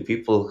the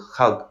people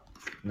hug,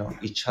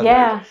 each other.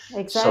 Yeah,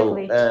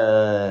 exactly. So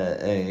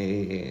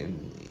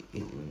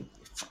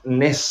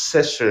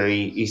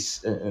necessary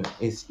is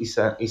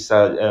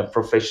a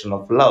profession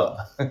of love.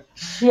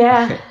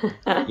 Yeah.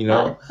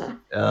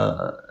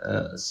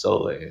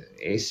 So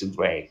it's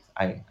great.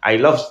 I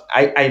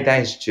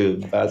dance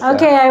too, but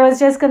Okay, I was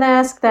just gonna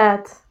ask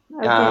that.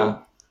 Okay.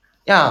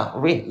 Yeah,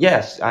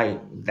 yes, I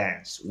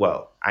dance.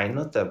 Well, I'm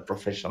not a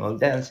professional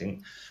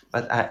dancing,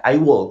 but I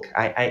walk.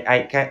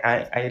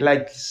 I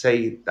like to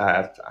say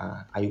that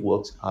I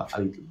walk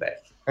a little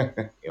bit.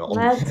 You know?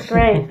 That's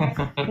great.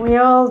 We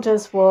all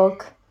just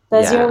walk.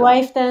 Does your Yeah.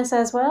 wife dance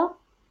as well?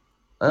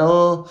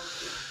 Uh,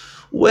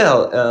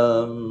 well,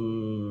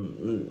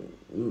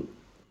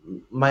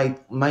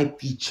 my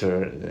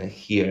teacher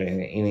here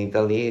in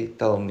Italy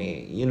told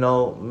me,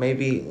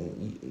 maybe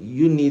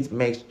you need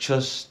make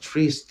just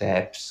 3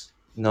 steps,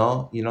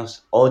 no?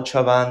 Ocho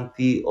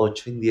avanti,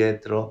 ocho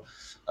indietro,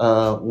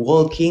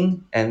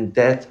 walking, and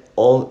that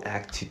all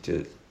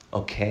attitude,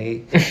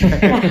 okay?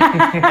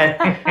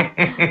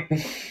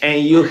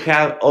 And you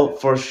have, oh,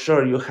 for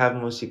sure, you have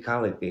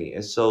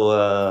musicality. So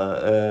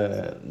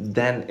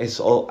then it's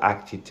all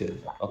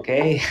attitude,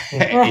 okay?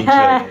 Enjoy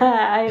it.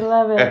 I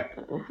love it.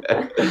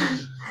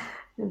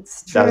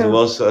 It's That true.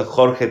 was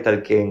Jorge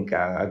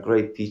Talquenca, a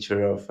great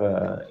teacher of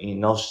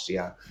in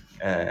Austria,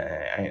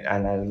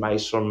 and I admire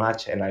so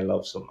much, and I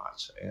love so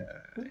much.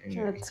 And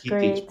That's he teach me.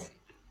 great.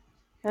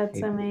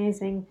 That's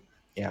amazing.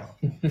 Yeah.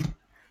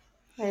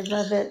 I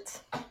love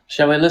it.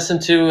 Shall we listen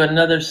to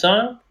another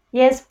song?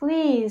 Yes,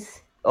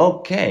 please.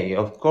 Okay,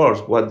 of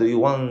course. What do you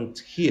want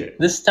here?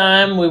 This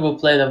time we will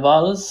play the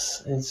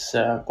vals. It's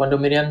Cuando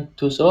miran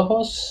tus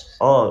ojos.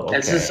 Oh, okay.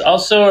 Is this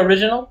also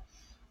original?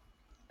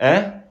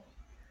 Eh?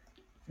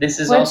 This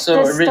is What's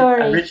also the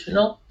story?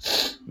 original?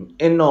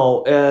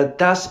 No,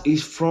 that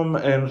is from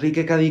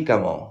Enrique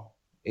Cadícamo.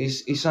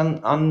 It's an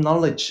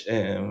unknowledge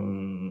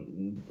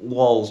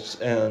waltz.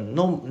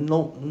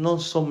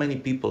 Not so many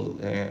people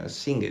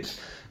sing it.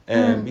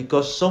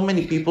 Because so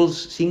many people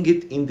sing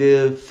it in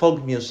the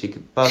folk music,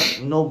 but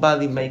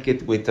nobody make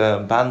it with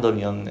a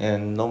bandoneon,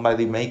 and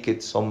nobody make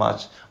it so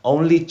much.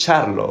 Only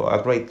Charlo,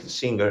 a great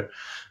singer,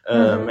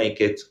 make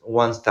it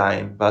one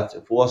time, but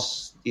it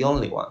was the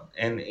only one,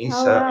 and it's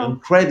wow.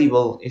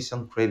 incredible. It's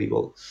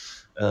incredible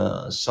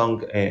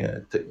song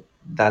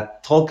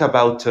that talk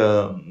about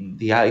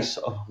the eyes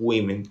of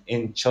women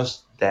and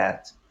just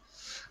that.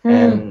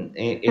 And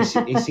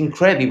it's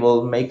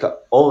incredible make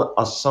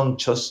a song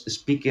just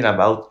speaking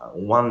about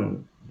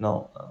one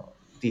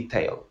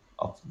detail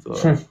of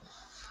the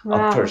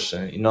Wow. a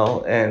person,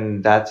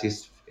 and that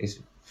is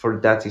for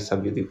that is a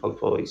beautiful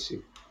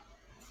poesy.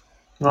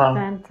 Wow.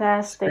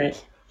 Fantastic.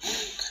 Great.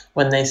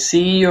 When they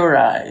see your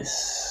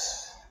eyes.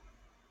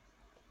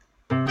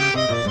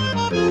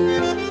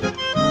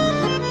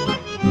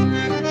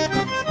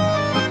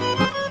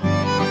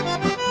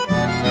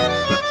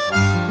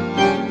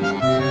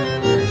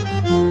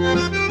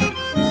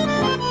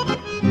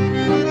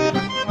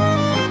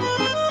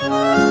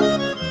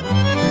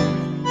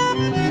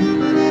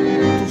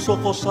 Tus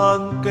ojos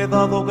han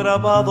quedado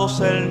grabados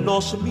en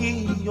los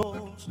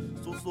míos,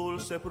 sus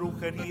dulces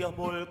brujerías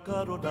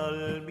volcaron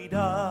al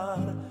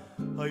mirar.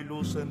 Hay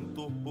luz en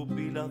tus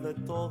pupilas de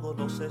todos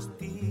los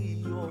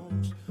estíos,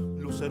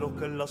 luceros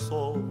que en las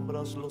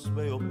sombras los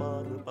veo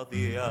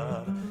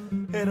parpadear.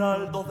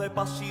 Heraldos de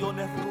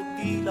pasiones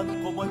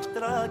rutilan como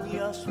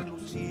extrañas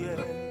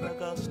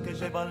luciérnagas que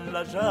llevan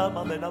la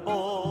llama del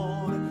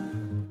amor.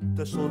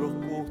 Tesoros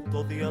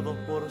custodiados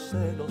por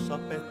celosas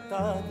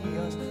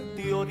pestañas,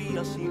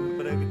 teorías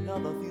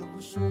impregnadas de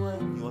un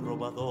sueño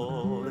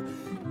robador.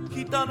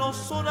 Gitanos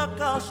son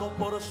acaso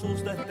por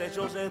sus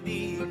destellos de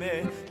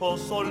dime, o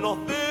son los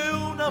de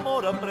un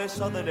amor a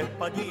presa del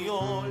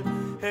español.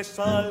 Es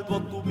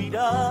algo tu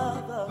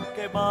mirada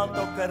que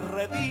mata o que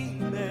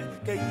redime,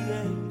 que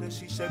hiere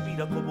si se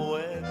mira como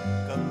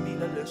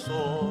encandila el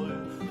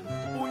sol.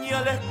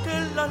 Puñales que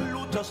en las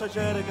luchas se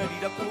yerguen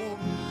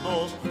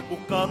iracundos,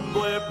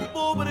 buscando el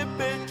pobre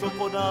pecho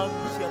con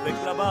ansia de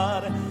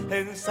clavar.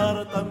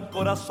 Ensartan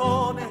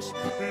corazones,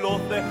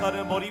 los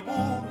dejan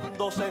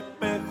moribundos,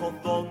 espejos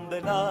donde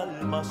el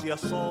alma se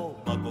asoma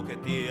a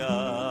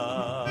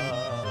coquetear.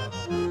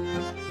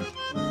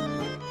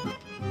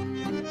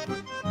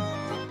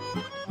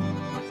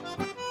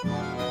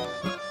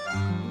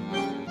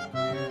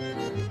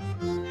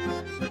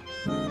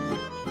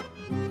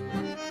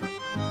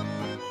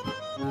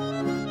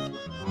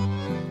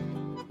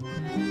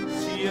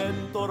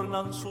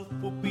 Entornan sus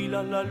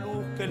pupilas la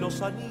luz que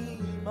los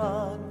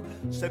animan,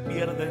 se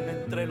pierden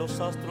entre los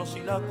astros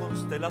y la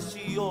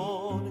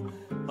constelación,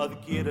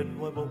 adquieren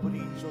nuevos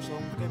brillos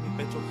aunque mi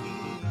pecho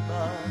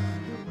gima,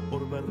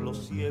 por verlo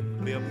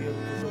siempre abierto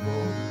yo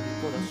doy mi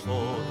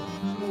corazón,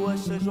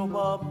 pues ellos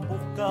van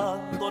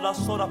buscando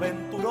las horas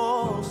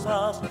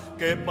venturosas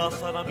que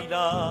pasan a mi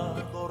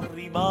lado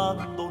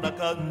rimando una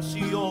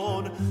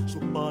canción.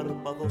 Sus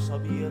párpados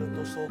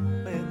abiertos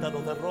son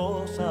pétalos de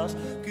rosas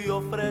que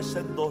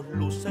ofrecen dos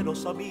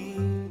luceros a mi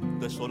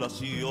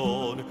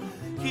desolación.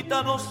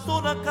 Gitanos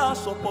son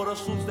acaso por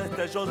sus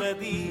destellos de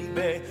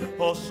dime,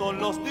 o son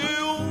los de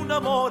un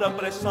amor a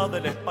presa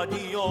del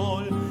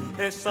español.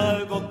 Es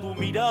algo tu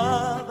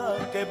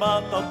mirada que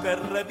mata o que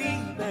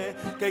revive,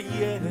 que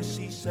hiere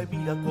si se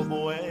mira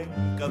como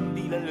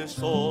encandila el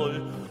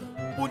sol.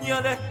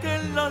 Puñales que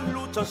en las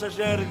luchas se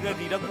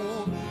yerguen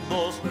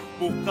iracundos,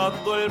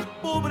 buscando el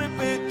pobre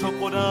pecho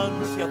con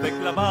ansias de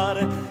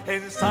clamar,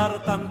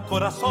 ensartan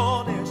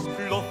corazones,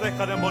 los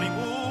dejan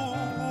moribundos,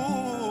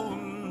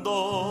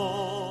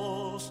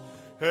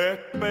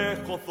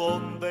 espejos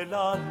donde el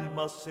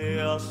alma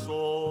se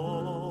asoma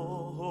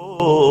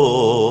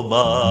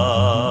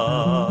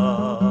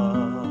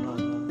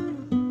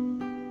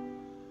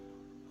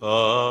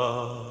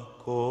a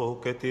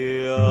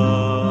coquetear.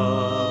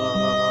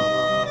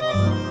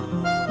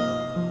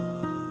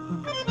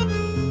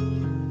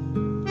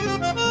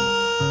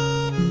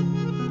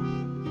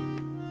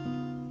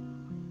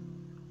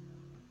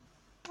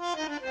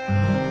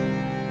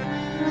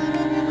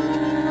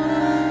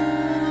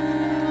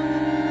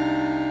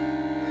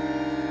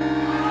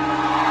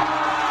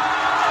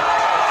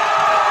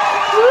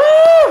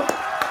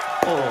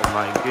 Oh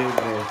my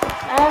goodness.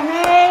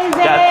 Amazing!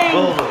 That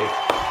public.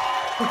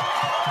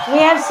 We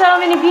have so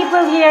many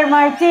people here,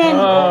 Martin.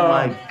 Oh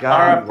my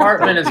God. Our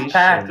apartment what a is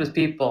packed vision. with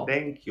people.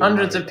 Thank you.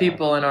 Hundreds my of God.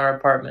 people in our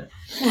apartment.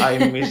 I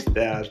miss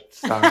that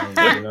sound,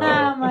 you Oh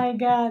know. my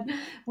God,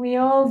 we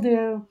all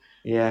do.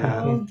 We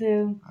Yeah, all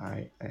do.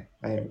 I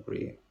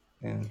agree.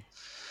 And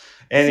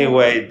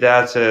anyway,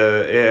 that's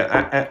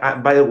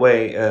by the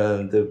way,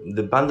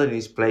 the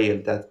bandolinist player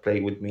that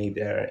played with me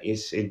there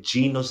is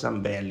Gino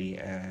Zambelli,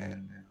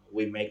 and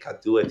we make a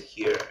duet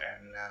here,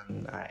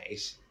 and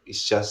it's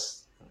just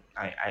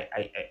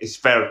it's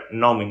fair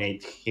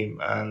nominate him,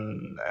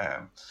 and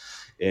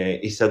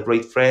he's a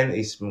great friend.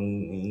 He's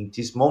in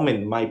this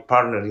moment my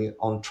partner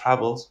on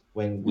travels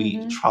when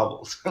we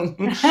travel.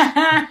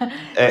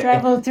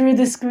 Travel through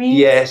the screens.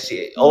 Yes,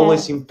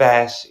 always Yeah. in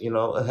past, you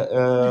know.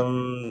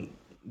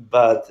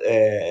 But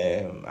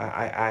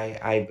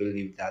I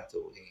believe that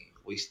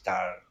we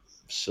start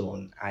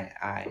soon. I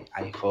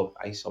hope.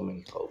 I so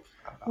many hope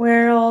about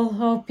We're that. all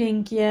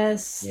hoping,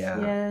 yes, Yeah.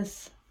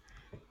 yes.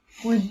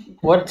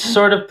 What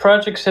sort of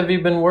projects have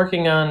you been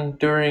working on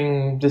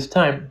during this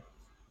time?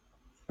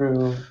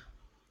 Through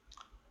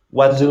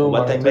What Zoom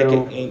what or I make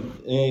through it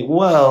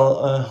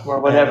well or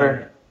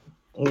whatever.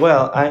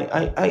 well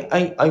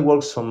I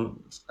work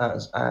some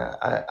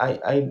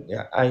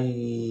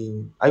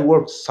I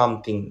work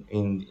something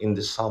in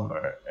the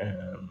summer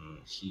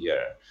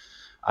here.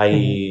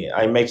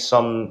 I make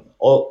some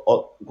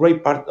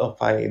great part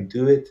of I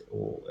do it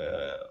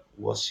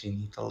was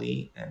in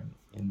Italy and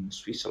in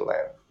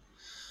Switzerland.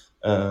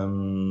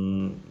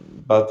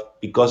 But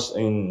because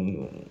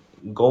in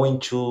going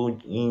to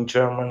in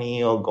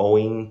Germany or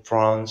going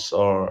France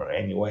or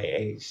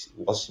anyway it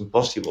was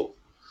impossible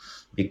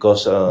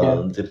because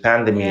Yeah. the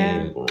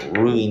pandemic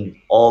ruined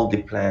all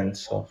the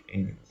plans of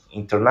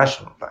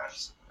international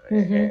plans.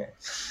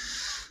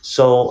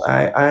 So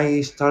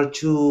I start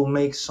to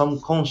make some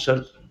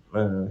concert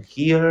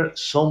here,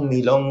 some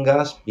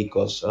milongas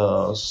because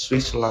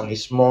Switzerland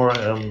is more,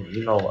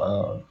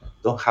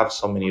 don't have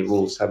so many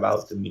rules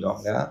about the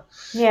milonga.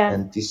 Yeah.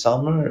 And this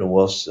summer it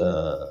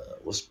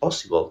was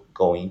possible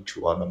going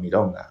to a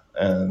milonga.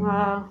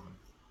 Wow.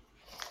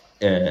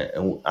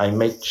 I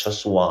make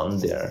just one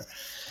there,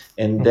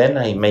 and then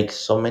I make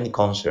so many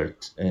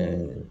concerts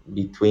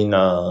between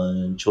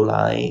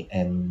July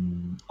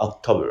and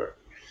October.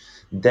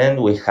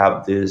 Then we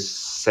have this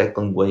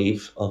second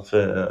wave of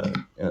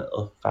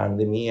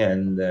pandemic,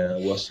 and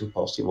was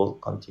impossible to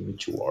continue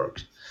to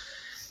work.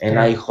 And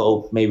I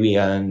hope maybe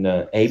in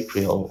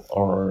April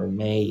or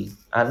May.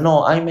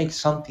 No, I make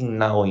something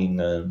now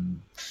in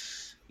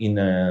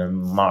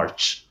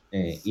March.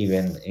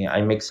 Even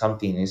I make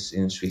something is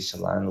in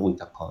Switzerland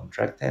with a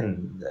contract,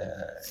 and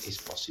it's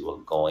possible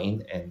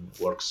going and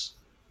works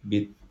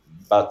bit,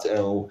 but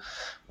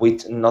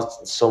with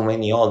not so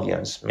many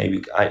audience.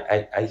 Maybe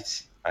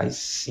I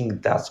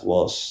think that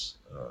was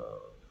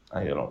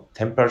I don't know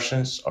 10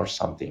 persons or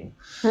something.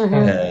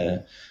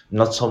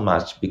 Not so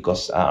much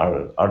because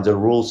are the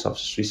rules of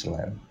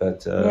Switzerland,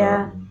 but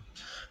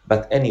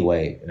but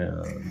anyway,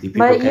 the people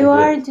But can you do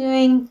are it.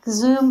 doing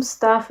Zoom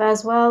stuff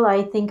as well,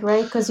 I think,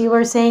 right? Because you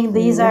were saying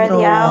these are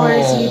the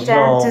hours you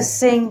tend to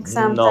sing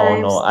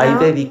sometimes. No. I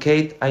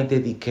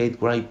dedicate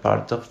great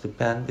part of the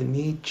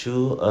pandemic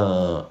to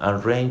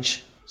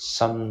arrange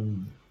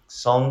some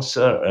songs,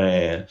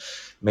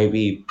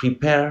 maybe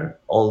prepare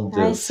all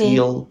the I see.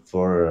 field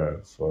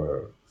for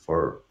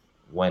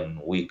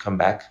when we come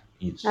back.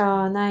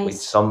 Oh, With nice.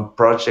 some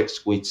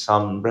projects, with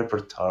some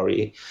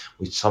repertory,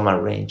 with some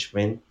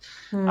arrangement.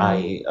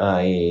 I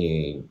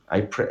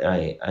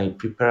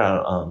prepare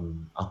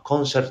a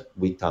concert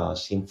with a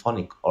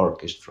symphonic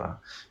orchestra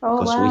Oh,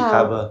 because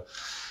wow.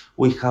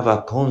 we have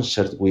a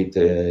concert with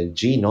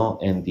Gino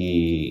and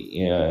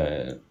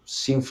the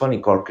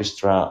symphonic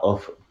orchestra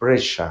of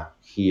Brescia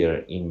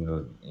here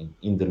in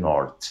the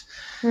north,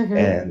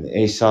 and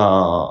it's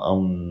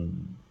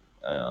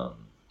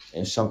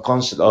a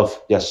concert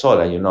of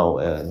Piazzolla. You know,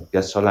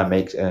 Piazzolla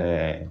makes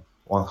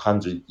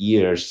 100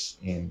 years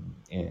in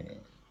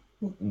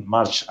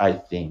March, I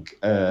think.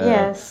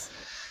 Yes.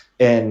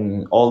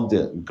 And all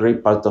the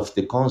great part of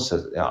the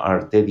concert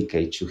are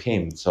dedicated to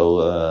him.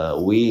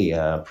 So we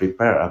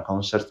prepare a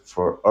concert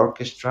for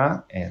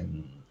orchestra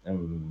and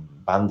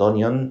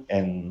bandoneon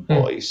and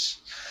voice.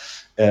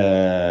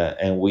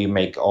 And we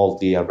make all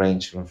the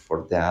arrangement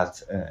for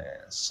that.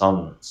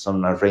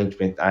 Some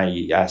arrangement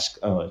I ask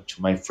to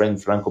my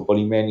friend Franco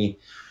Polimeni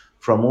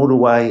from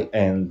Uruguay,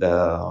 and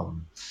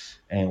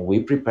we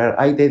prepare.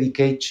 I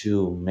dedicate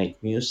to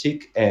make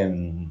music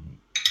and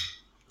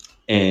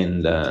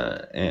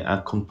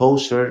a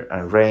composer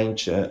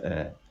arrange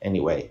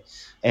anyway,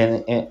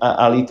 and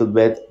a little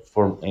bit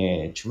for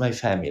to my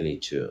family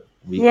too,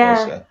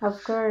 because Yeah,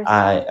 of course.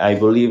 I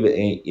believe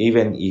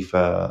even if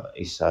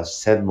it's a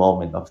sad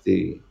moment of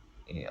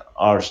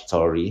our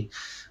story,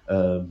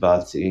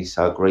 but it's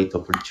a great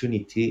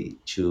opportunity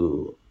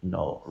to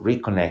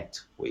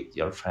reconnect with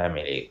your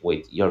family,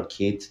 with your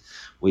kids,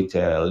 with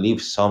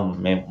live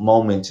some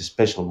moment,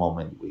 special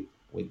moment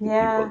with the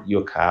people Yeah.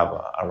 you have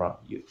around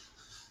you.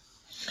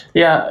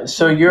 Yeah,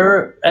 so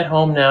you're at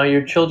home now.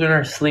 Your children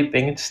are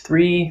sleeping. It's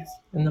 3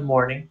 in the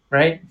morning,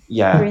 right?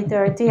 Yeah,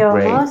 3:30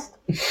 great. almost.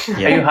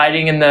 Are you Yeah,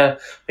 hiding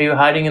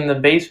in the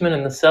basement,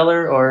 in the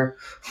cellar, or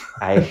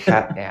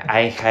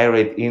I hire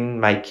it in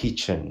my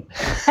kitchen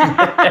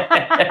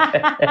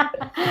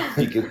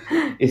because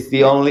it's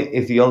the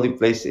only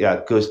place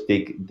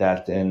acoustic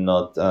that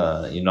not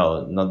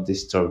not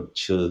disturb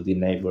to the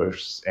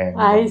neighbors and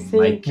I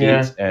my see.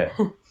 kids. yeah?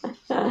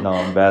 No,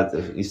 but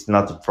it's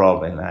not a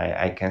problem.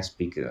 I can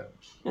speak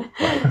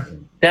quite.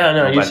 Yeah,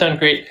 no, you But sound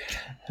great.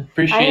 I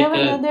Appreciate have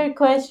the. another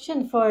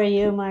question for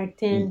you,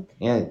 Martin.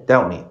 yeah,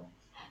 tell me.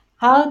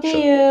 How do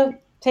Sure. you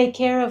take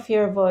care of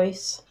your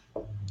voice?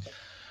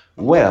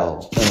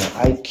 Well,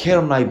 I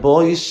care my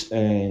voice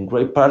in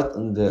great part.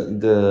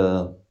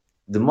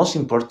 The most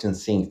important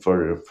thing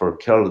for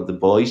care of the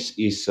voice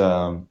is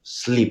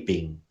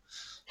sleeping.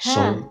 Huh.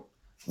 So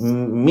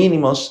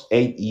minimum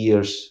 8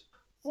 years,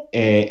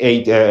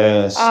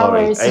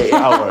 sorry, Hours. 8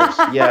 hours.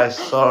 Yes,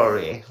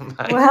 sorry,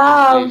 my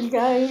Wow,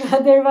 English.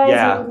 otherwise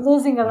Yeah, you're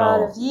losing a lot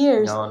of no,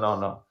 years.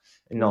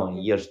 no,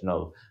 years,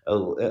 no,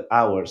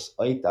 hours,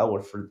 8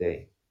 hours per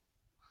day.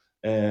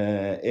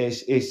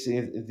 Is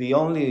the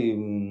only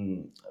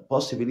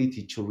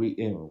possibility to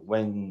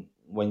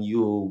when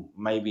you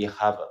maybe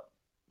have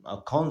a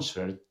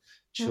concert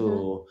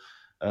to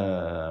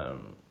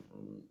um,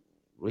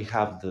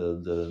 rehab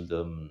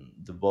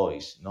the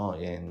voice, no,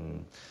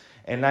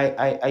 and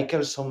I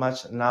care so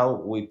much now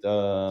with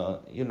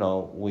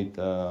with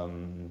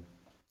um,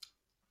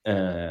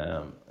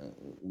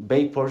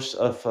 vapors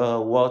of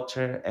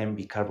water and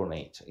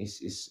bicarbonate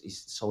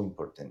is so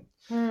important.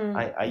 Hmm.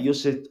 I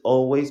use it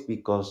always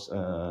because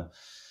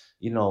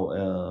you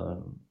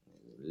know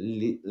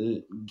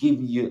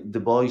give you the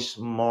voice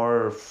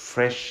more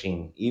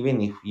freshing.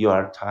 Even if you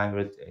are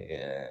tired,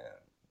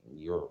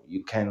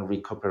 you can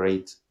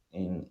recuperate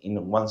in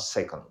 1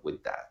 second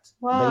with that.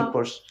 Wow.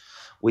 Vapors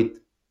with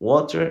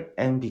water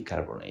and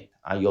bicarbonate.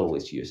 I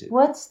always use it.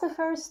 What's the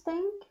first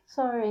thing?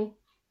 Sorry.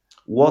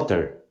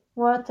 Water.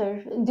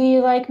 Water. Do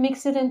you like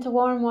mix it into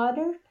warm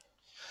water?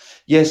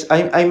 Yes,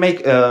 I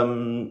make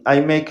I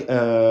make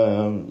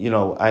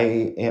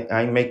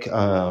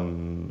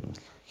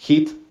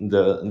heat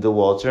the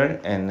water,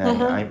 and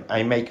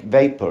I make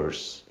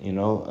vapors,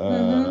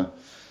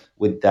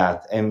 with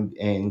that, and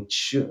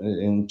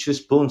 2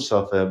 spoons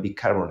of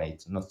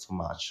bicarbonate, not so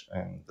much,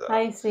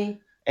 I see.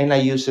 and I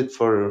use it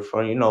for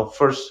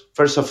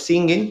first of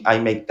singing. I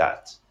make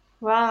that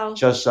Wow.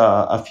 just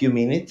a few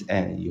minutes,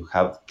 and you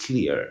have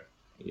clear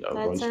your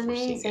That's voice for singing.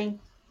 amazing.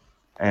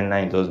 And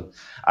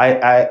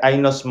I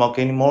not smoke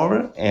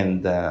anymore,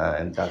 and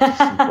that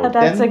is important.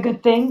 That's a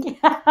good thing.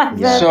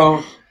 Yeah.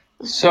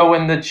 So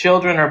when the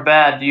children are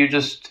bad, do you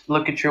just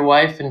look at your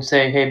wife and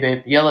say, "Hey,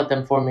 babe, yell at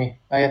them for me.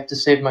 I have to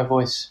save my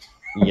voice."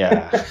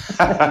 Yeah.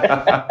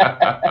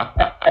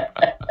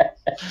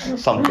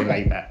 Something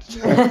like that.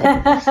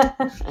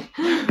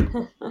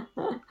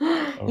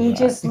 He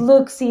just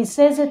looks, he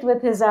says it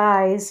with his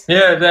eyes.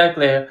 Yeah,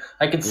 exactly.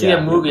 I could see a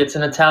Yeah. movie. It's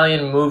an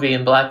Italian movie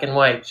in black and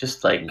white,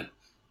 just like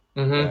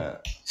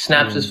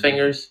snaps his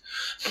fingers.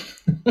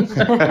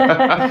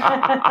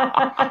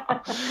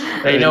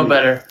 They know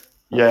better.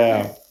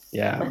 Yeah.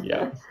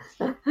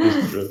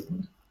 It's true.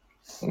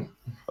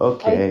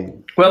 Okay.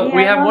 Well,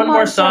 we Yeah, have one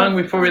more song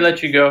song. before we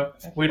let you go.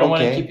 We don't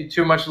want to Okay. keep you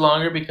too much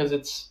longer because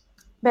it's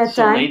Bedtime.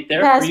 so late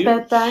there Past for you.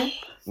 bedtime.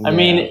 I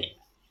mean,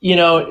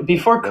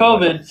 before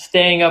COVID,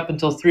 staying up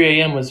until 3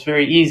 a.m. was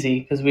very easy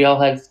because we all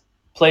had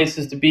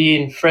places to be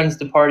and friends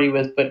to party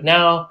with. But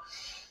now,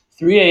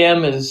 3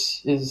 a.m.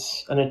 is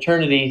an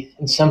eternity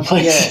in some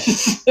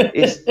places.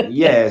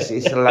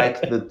 It's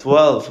like the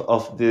 12th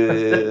of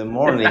the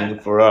morning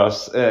for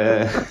us.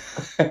 And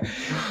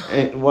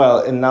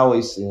now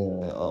it's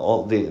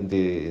all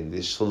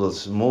the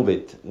schools move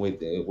it with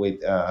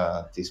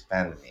this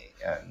pandemic,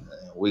 and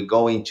we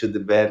go into the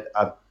bed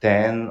at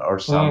 10 or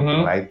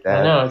something like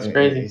that. I know, it's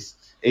crazy.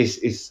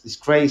 It's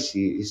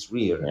crazy. It's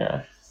weird.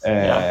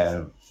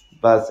 Yeah.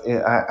 But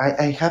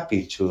I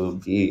happy to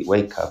be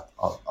wake up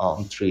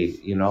on 3.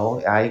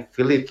 I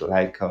feel it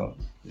like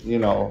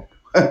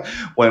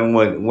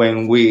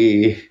when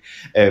we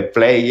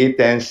play it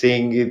and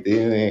sing it,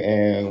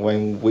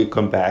 when we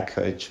come back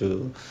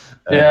to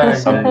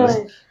some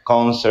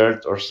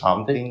concert or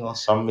something, or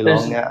some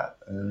milonga.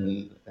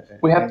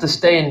 We have to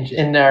stay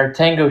in our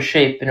tango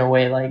shape in a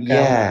way, like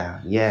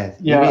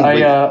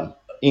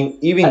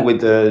even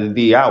with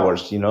the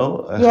hours,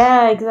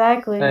 Yeah,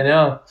 exactly. I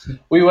know.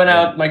 We went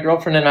out. My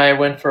girlfriend and I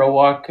went for a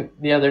walk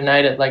the other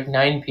night at like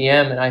 9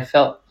 p.m. and I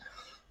felt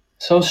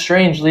so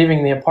strange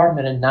leaving the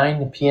apartment at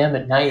 9 p.m.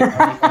 at night.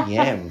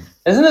 Yeah.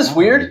 Isn't this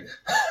weird?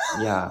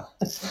 Yeah.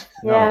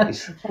 Yeah.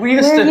 We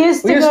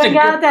used to going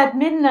out at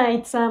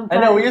midnight sometimes.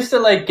 I know. We used to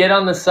like get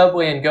on the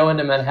subway and go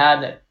into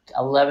Manhattan at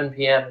 11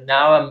 p.m.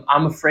 Now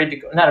I'm afraid to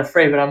go. Not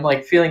afraid, but I'm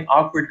like feeling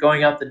awkward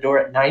going out the door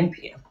at 9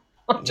 p.m.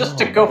 just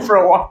to go for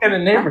a walk in a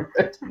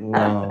neighborhood.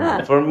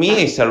 No, for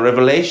me it's a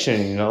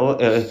revelation.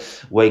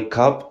 Wake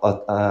up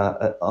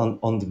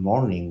on the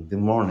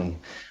morning.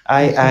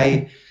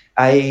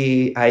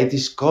 I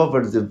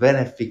discovered the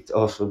benefit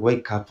of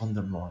wake up on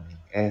the morning.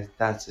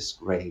 That's just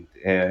great.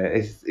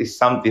 It's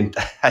something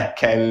that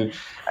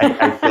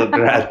I feel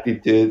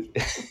gratitude.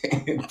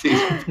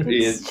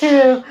 It's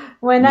true.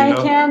 When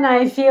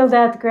I feel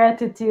that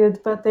gratitude,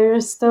 but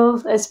there's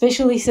still,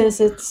 especially since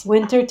it's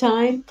winter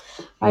time,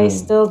 I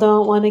still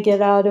don't want to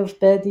get out of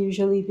bed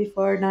usually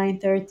before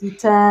 9:30,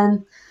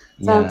 10,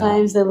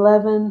 sometimes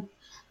 11.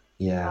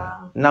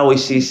 Yeah. Now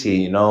it's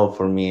easy,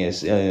 for me.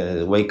 It's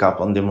wake up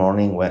on the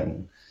morning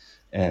when,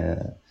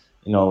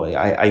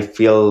 I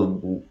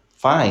feel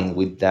fine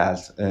with that.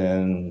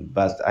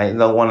 But I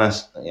don't want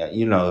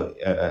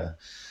to,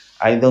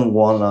 I don't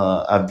want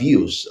to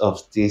abuse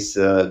of this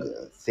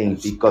thing,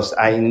 because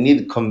I need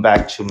to come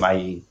back to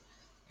my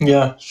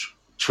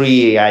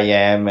 3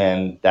 a.m.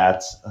 and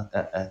that's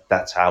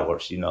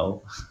hours,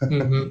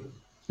 Mm-hmm.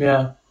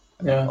 Yeah.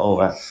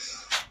 Over.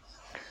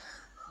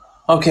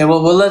 Okay,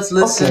 well, let's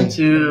listen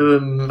to.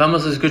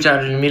 Vamos a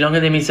escuchar Milonga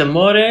de mis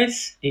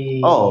amores.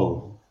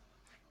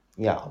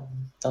 Yeah.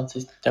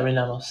 Entonces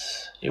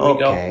terminamos. Here we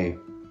go. Here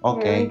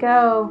we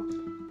go.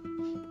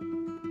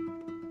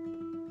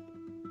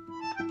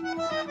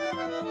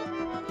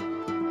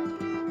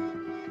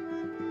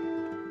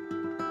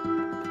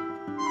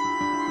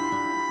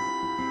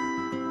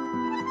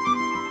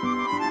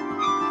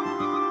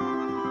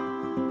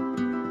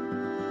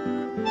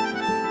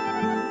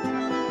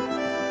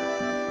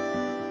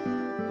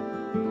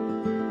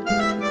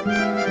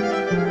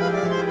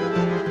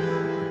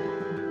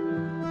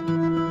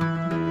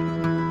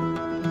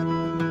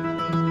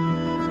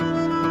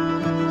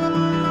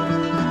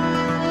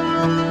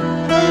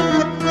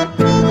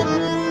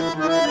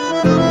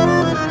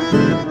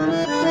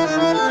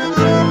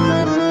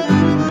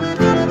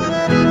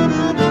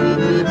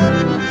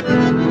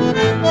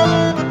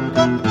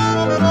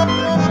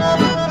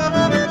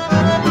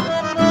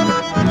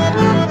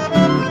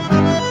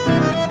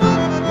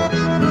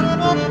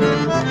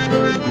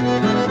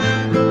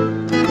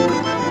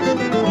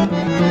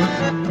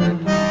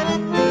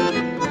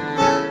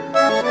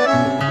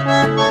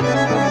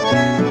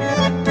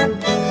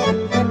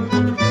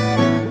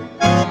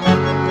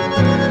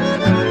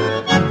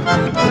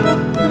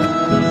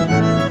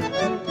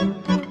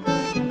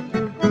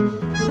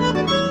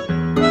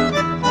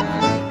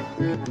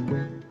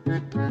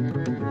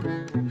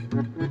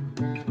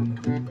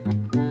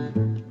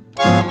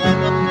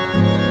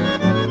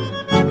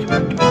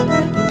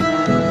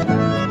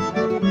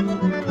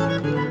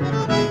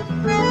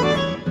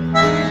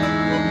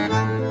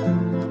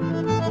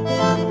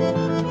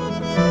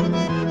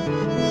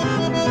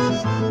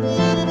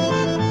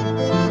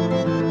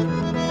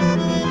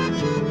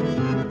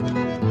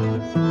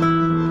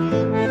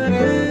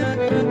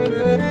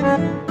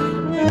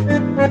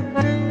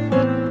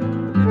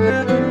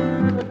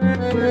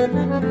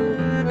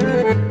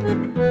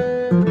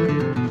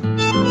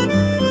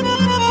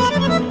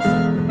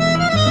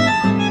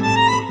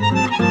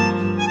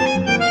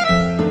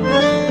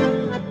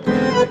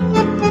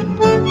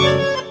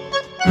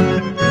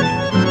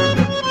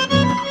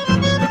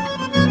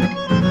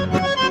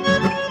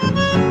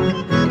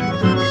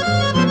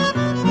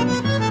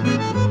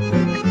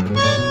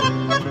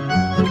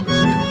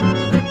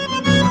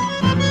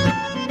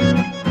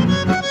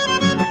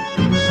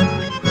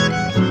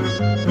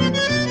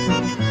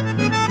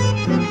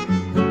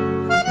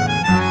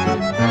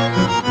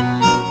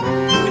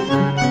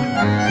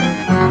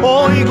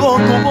 Oigo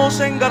tu voz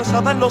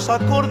engarzada en los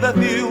acordes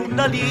de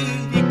una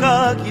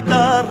lírica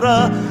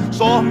guitarra.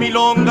 Sos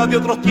milonga de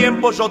otros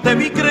tiempos, yo te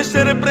vi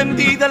crecer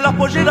prendida en las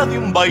polleras de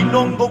un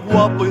bailongo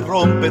guapo y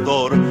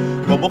rompedor.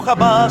 Como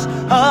jamás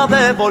ha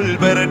de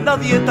volver,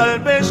 nadie tal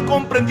vez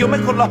comprendió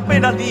mejor las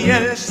penas ni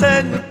el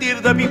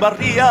sentir de mi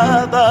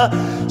barriada.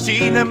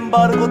 Sin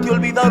embargo te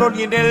olvidaron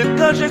y en el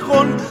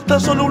callejón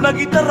tan solo una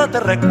guitarra te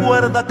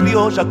recuerda,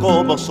 criolla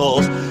como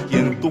sos, y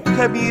en tu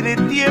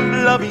gemir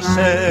tiembla mi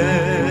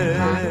ser.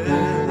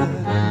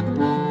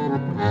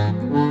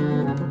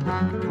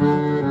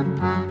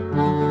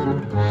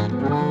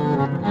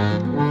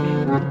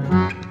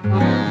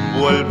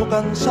 Vuelvo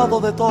cansado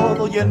de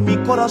todo y en mi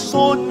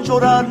corazón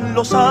lloran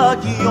los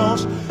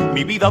años.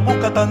 Mi vida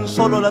busca tan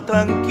solo la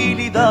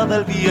tranquilidad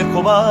del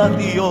viejo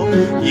barrio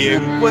y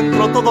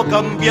encuentro todo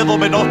cambiado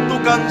menos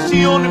tu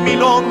canción,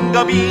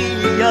 milonga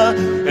mía.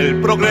 El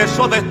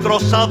progreso ha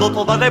destrozado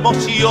toda la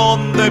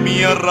emoción de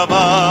mi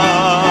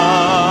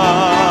arrabal.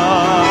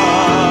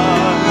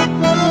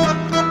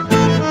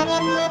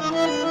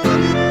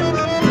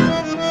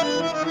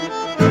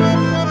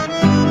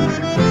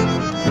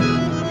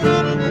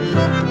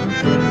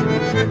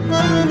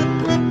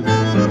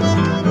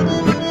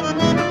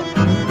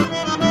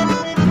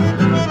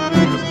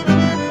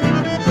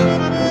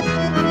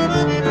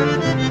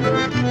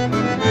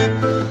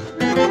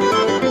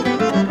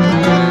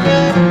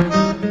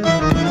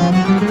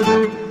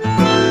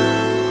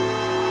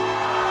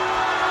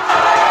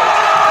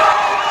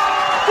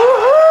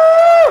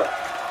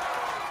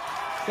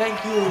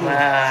 Thank you.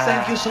 Wow.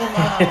 Thank you so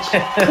much.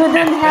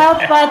 Couldn't help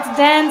but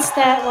dance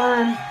that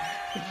one.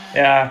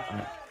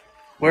 Yeah.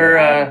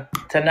 We're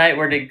tonight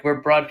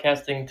we're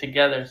broadcasting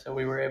together, so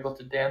we were able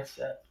to dance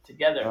that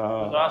together. It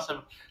was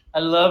awesome. I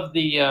love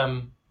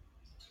the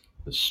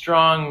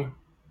strong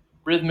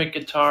rhythmic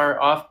guitar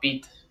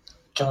offbeat.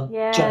 Chun,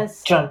 Yes. chun,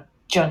 chun,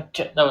 chun,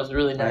 chun. That was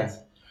really nice.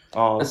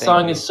 Oh, The thank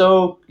song you. is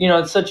so,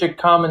 it's such a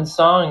common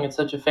song. It's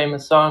such a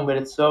famous song, but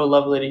it's so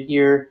lovely to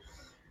hear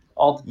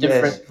all the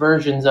different Yes.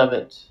 versions of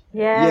it.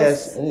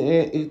 Yes.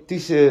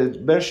 This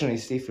version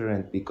is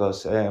different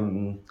because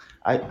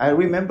I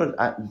remember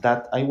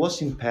that I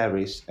was in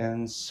Paris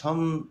and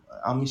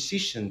a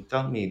musician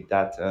told me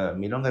that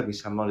Milonga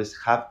Mis Amores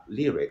have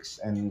lyrics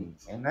and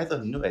I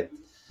don't know it.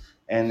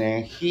 And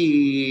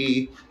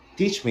he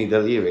teach me the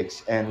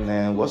lyrics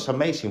and was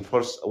amazing.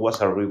 First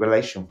was a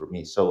revelation for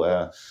me. So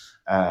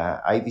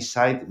I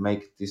decided to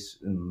make this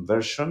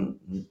version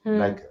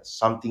like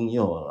something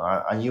new,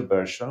 a new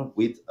version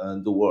with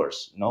the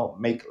words. No,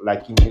 make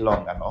like in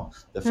Milonga. No,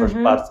 the first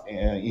part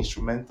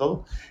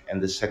instrumental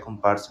and the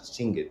second part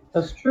sing it.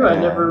 That's true. I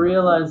never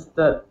realized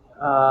that.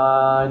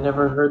 I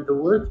never heard the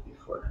words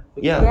before.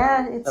 Yeah.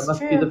 Yeah, it's That must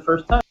true. be the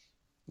first time.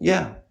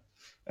 Yeah.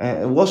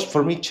 It was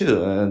for me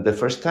too the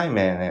first time,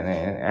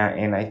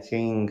 and I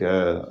think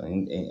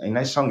and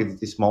I sung it at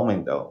this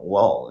moment.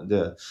 Wow,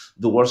 the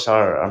words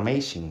are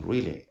amazing,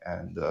 really,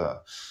 and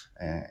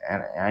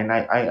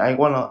I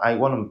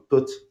wanna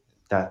put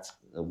that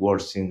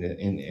words in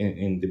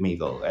the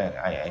middle, and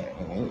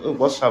it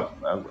was a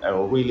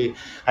really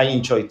I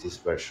enjoyed this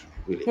version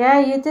really. Yeah,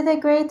 you did a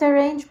great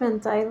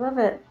arrangement. I love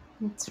it.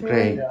 It's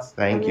really Great,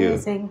 thank you,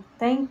 amazing.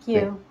 Thank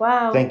you.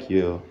 Wow. thank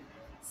you.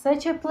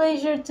 Such a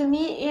pleasure to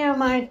meet you,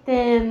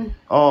 Martin.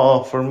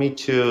 Oh, for me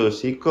too,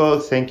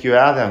 Zico. Thank you,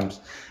 Adams,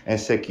 and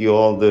thank you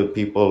all the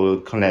people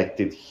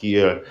connected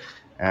here.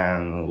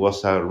 And it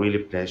was a really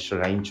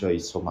pleasure. I enjoyed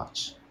it so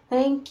much.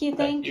 Thank you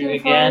you for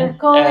again,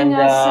 calling and,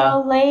 us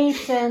so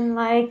late and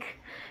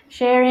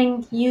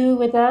sharing you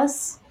with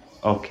us.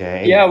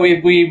 Okay. Yeah,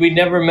 we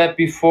never met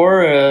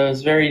before. It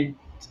was very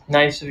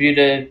nice of you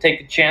to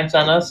take a chance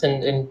on us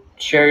and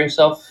share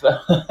yourself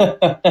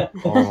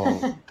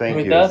Oh, thank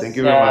with you. us. Thank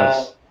you very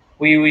much.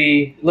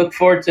 We look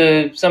forward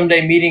to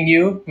someday meeting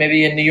you,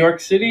 maybe in New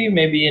York City,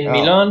 maybe in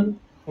Milan.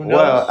 Who knows?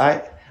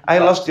 Well, I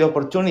lost the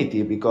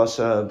opportunity because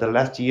the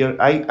last year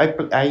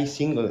I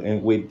sing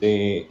with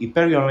the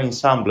Imperial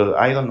Ensemble.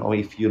 I don't know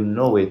if you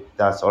know it.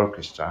 That's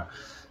orchestra.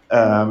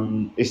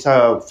 It's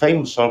a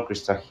famous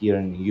orchestra here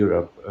in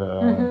Europe,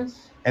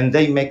 and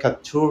they make a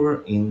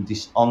tour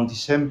on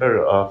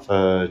December of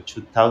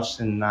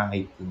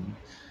 2019.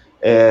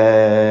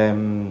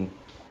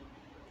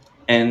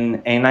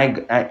 And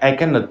I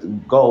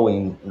cannot go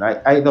in.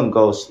 I don't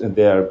go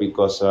there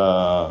because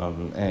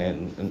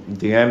and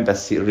the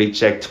embassy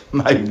reject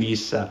my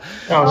visa.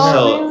 Oh, Oh,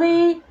 no.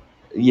 really?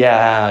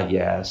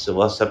 Yeah. So it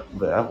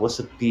was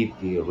a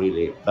pity,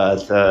 really.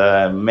 But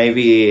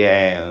maybe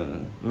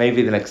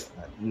the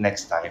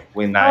next time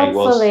when I was.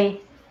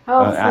 Hopefully.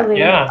 Hopefully.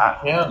 Yeah.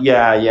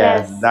 Yes.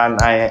 Yes. Then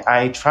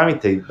I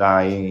tramited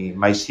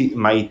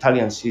my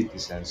Italian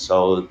citizen.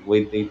 So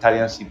with the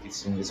Italian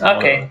citizen, it's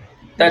Okay.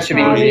 That should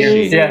be Probably easier.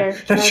 easier. Yeah,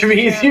 that should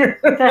be easier.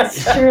 That's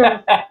true.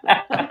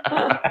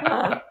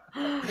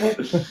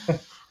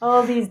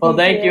 All these Well,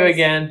 thank you details.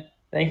 again.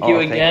 Thank you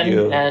Thank again.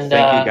 you. And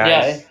Thank you, guys.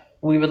 yeah,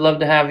 we would love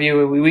to have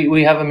you.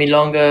 We have a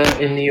milonga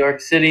in New York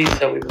City,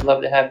 so we would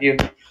love to have you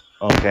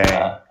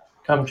Okay.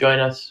 come join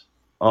us.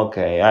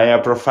 Okay. I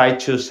provide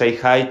to say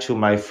hi to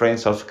my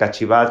friends of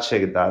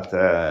Cachivache that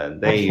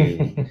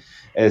they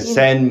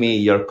send me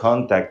your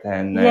contact,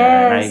 and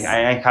Yes.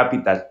 I'm happy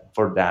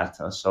for that.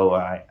 So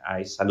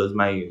I salute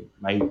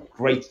my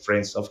great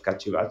friends of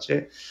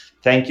Cachivache.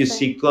 Thank you,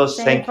 Sikos.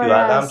 same Thank for you,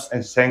 Adams, us.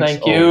 and thanks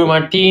Thank you,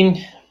 Martin.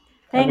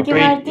 Thank Have a you,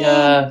 great,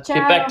 Martin.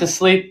 get back to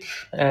sleep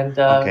and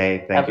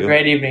Okay, thank have you. a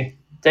great evening.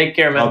 Take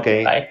care, man.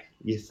 Okay. Bye.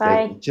 Yes,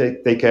 Bye.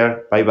 take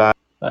care. Bye bye.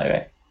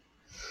 Bye.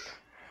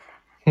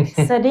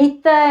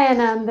 Sarita and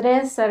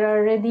Andres are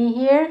already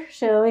here.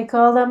 Shall we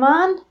call them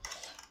on?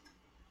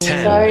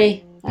 10,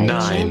 Sorry, I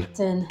 9, jumped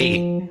in.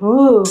 8,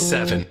 Ooh.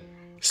 7,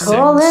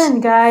 Call 6,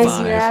 in, guys.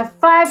 5, You have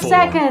 5 4,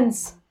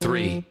 seconds.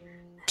 3,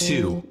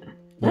 2,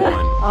 1.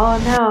 Oh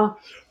no.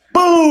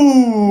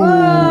 Boom!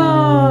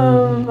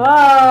 Boom!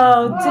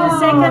 Oh, 2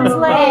 seconds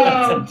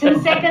late.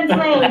 2 seconds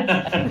late.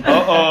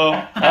 Uh-oh.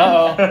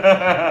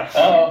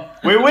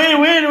 We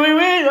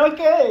win.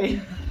 Okay.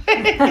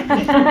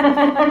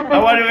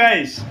 How are you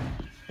guys?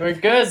 We're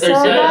good. So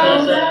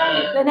There's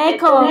an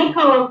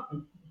echo.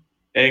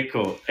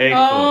 Echo.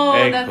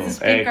 That's the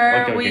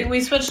speaker. Okay. We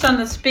switched on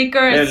the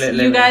speaker.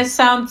 You guys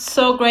sound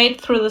so great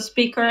through the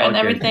speaker and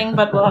everything,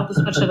 but we'll have to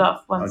switch it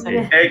off one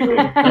second. Echo.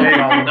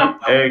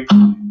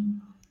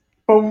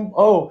 Boom.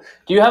 Oh,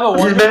 do you have a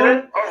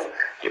wonderful?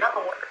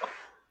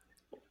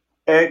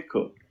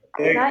 Echo.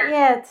 Not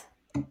yet.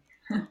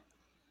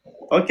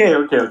 Okay.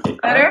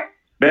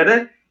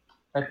 Better?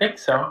 I think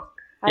so.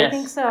 I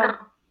think so.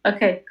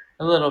 Okay.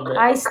 A little bit.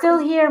 I still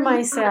hear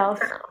myself.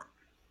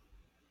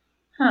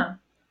 Huh.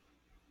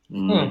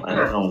 I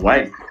don't know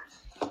why.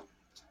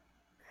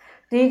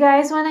 Do you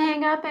guys want to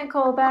hang up and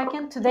call back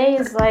in? Today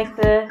is like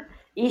the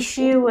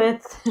issue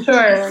with...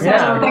 Sure.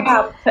 Yeah. Pick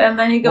up, and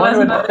then you go One as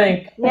would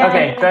think. Yeah.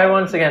 Okay, try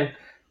once again.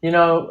 You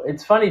know,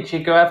 it's funny,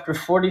 Chico, after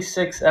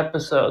 46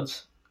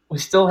 episodes, we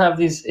still have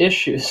these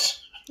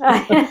issues.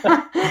 But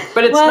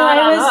it's not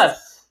on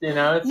us. You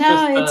know, it's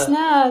it's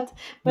not.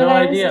 But no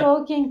I idea. was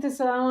talking to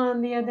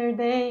someone the other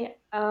day.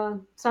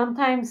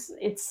 Sometimes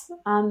it's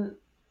on,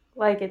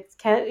 like it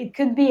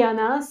could be on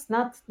us,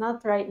 not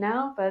right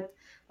now, but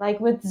like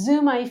with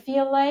Zoom, I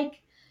feel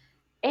like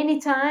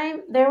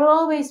anytime there will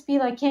always be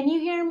like, can you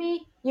hear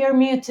me? You're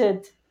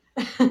muted.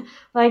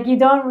 Like you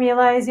don't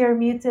realize you're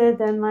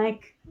muted, and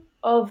like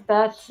all of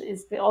that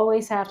is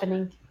always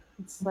happening.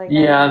 It's like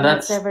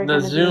that's ever the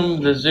gonna Zoom.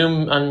 be. The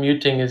Zoom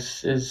unmuting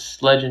is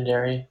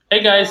legendary.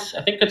 Hey guys,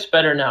 I think it's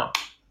better now.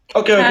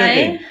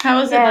 Okay.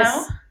 How is it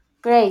now?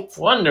 Great.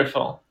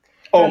 Wonderful.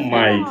 Oh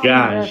my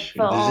gosh,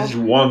 Wonderful. this is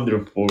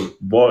wonderful,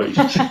 boys.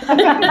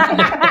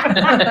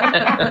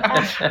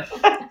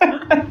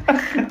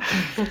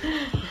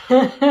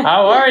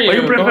 How are you?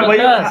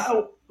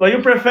 What you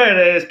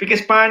prefer? Speak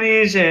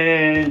Spanish,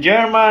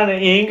 German,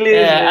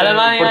 English,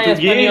 Alemania y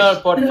Portuguese?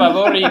 español, por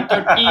favor, y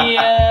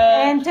Turquía.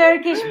 And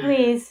Turkish,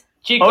 please.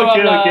 Chico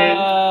Okay,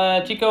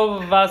 habla,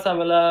 Chico vas a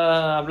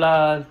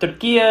hablar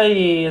Turquía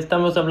y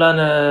estamos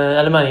hablando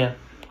Alemania.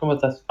 ¿Cómo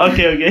estás?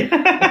 Okay.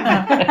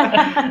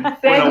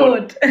 Sehr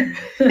gut.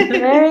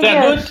 Very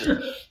good.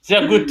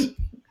 Sehr gut.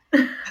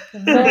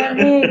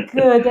 Very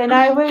good. And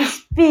I will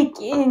speak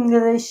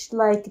English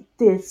like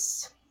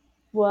this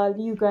while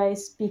you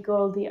guys speak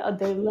all the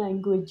other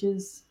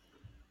languages.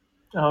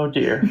 Oh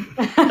dear.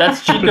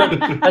 That's Chico.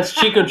 That's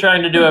Chico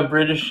trying to do a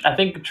British. I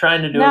think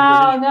trying to do a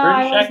British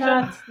I was accent.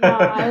 not. No,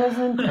 I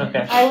wasn't.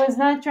 Okay. I was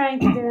not trying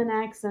to do an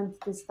accent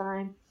this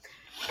time.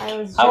 I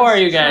was. How are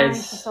just you trying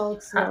guys? to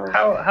talk slow.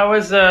 How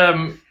is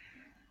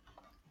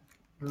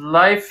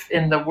life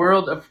in the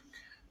world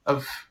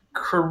of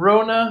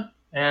Corona,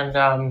 and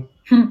how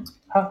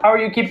are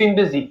you keeping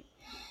busy?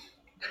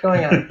 What's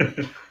going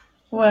on?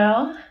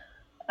 Well,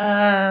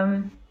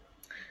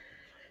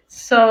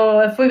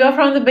 so if we go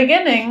from the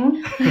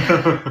beginning,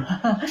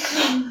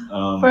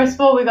 first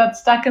of all, we got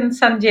stuck in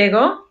San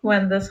Diego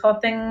when this whole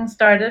thing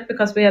started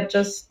because we had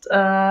just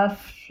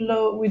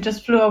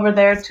flew over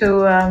there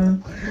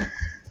to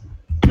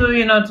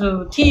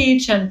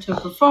teach and to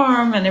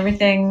perform and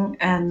everything,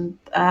 and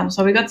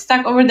so we got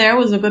stuck over there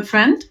with a good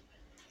friend.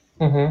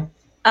 Mm-hmm.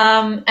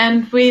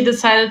 And we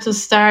decided to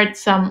start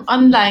some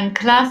online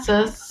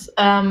classes,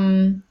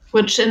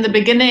 which in the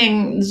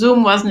beginning,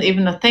 Zoom wasn't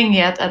even a thing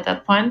yet at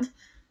that point.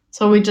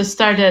 So we just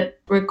started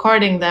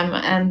recording them,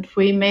 and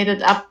we made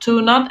it up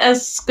to not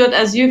as good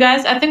as you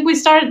guys. I think we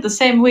started the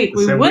same week.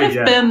 We would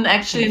have been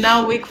actually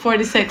now week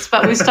 46,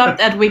 but we stopped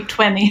at week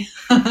 20.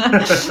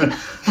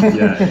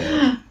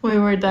 We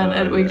were done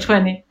at week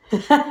 20.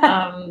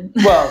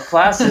 Well,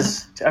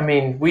 classes, I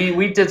mean,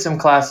 we did some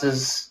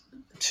classes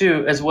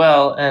too as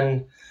well,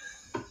 and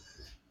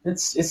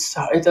it's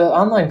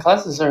online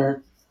classes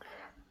they're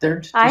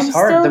just I'm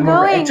hard. still The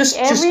more- going just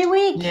every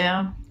week.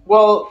 Yeah.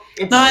 Well,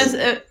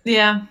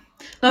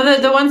 No,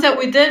 the ones that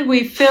we did,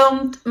 we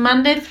filmed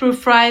Monday through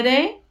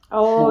Friday.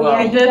 Oh Wow. yeah,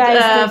 We you did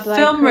guys did like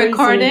film crazy.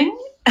 recording.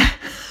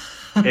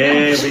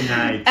 Every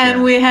night.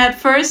 And we had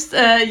first,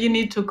 you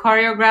need to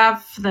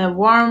choreograph the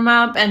warm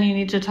up, and you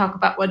need to talk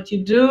about what you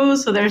do.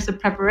 So there's a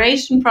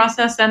preparation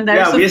process, and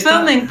there's a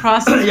filming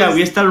process. Yeah,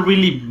 we start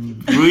really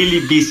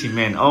busy,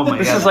 man. Oh my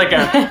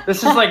god.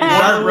 This is like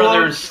Warner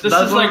Brothers. This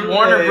is like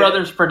Warner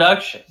Brothers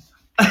production.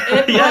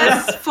 It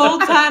was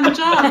full-time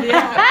job.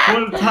 Yeah.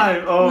 Full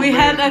time. Oh, We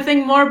had, I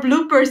think, more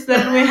bloopers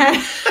than we had.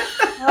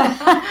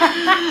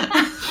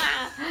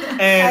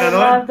 And I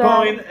love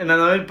that.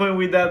 another point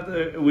with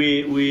that,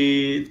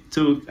 we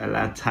took a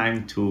lot of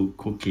time to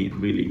cooking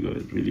really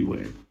good, really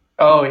well.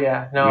 Oh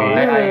yeah, no,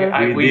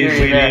 we did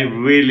hear you there.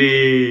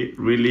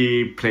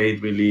 really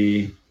played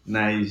really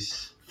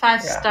nice.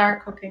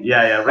 5-star cooking.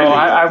 Yeah, really.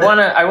 Oh, good.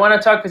 I wanna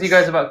talk with you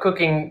guys about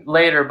cooking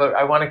later, but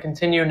I want to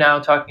continue now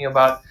talking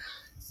about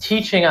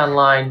teaching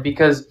online,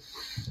 because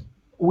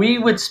we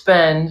would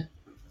spend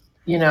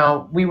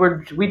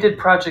we did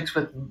projects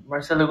with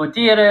Marcelo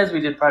Gutierrez, we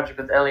did projects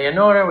with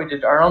Eleonora, we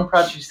did our own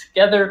projects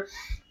together,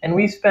 and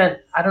we spent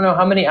I don't know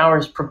how many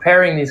hours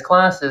preparing these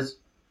classes.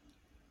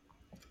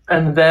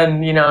 And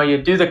then,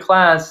 you do the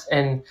class,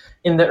 and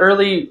in the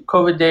early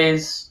COVID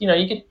days, you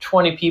get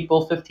 20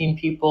 people, 15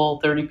 people,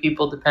 30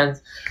 people,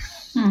 depends.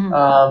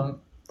 Mm-hmm.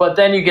 But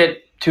then you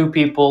get 2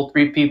 people,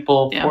 3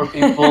 people, 4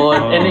 people,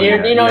 and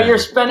you're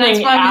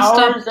spending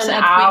hours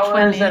and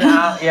hours and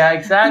hours. Yeah,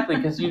 exactly,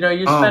 because you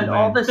spend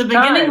all this time. The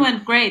beginning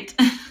went great.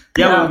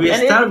 Yeah,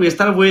 when we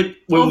start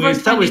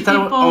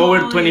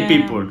over 20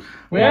 people.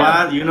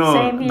 Yeah.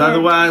 But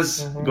that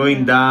was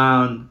going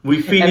down.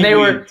 We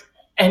finished.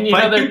 And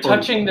they're people.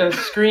 Touching the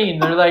screen.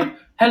 They're like,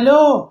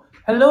 hello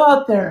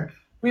out there.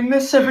 We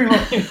miss everyone.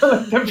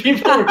 The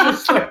people were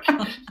just like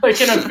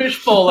in a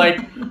fishbowl, like,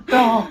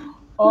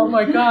 oh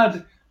my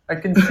God, I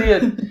can see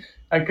it.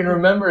 I can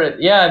remember it.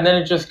 Yeah, and then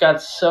it just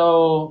got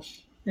so.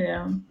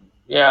 Yeah.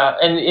 Yeah,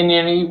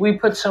 and we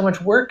put so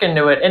much work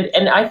into it,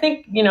 and I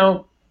think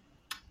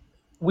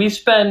we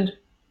spend.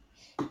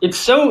 It's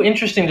so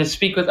interesting to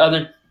speak with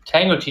other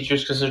tango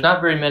teachers because there's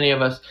not very many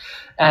of us,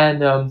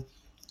 and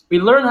we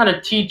learn how to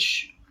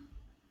teach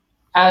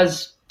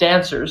as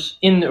dancers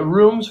in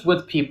rooms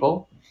with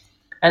people,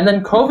 and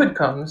then COVID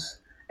comes,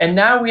 and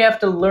now we have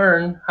to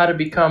learn how to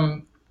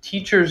become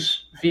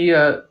teachers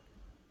via,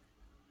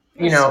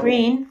 a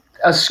screen.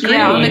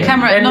 Yeah, on the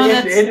camera. And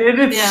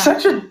it's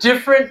such a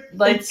different,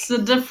 it's a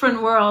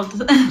different world.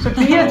 To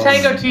be a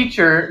tango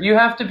teacher, you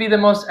have to be the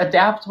most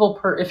adaptable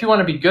if you want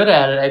to be good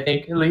at it, I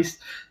think, at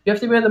least, you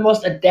have to be the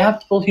most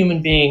adaptable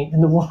human being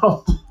in the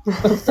world.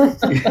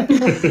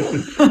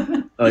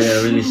 Oh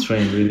yeah, really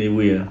strange, really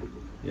weird.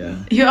 Yeah.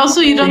 You don't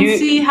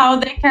see how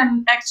they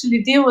can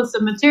actually deal with the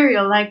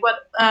material, like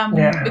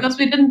because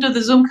we didn't do the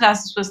Zoom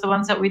classes with the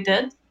ones that we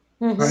did.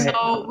 Mm-hmm.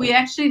 So we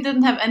actually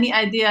didn't have any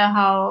idea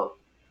how,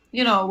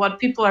 what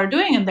people are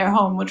doing in their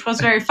home, which was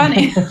very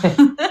funny.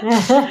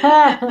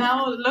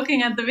 Now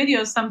looking at the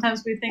videos,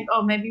 sometimes we think,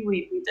 oh, maybe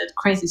we did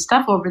crazy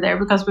stuff over there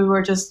because we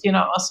were just,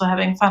 also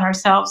having fun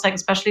ourselves, like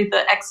especially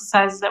the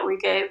exercises that we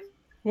gave.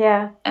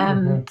 Yeah.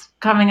 And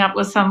coming up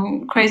with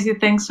some crazy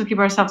things to keep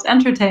ourselves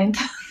entertained.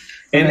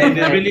 And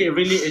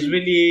it's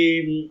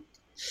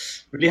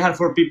really hard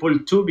for people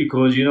too,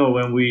 because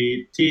when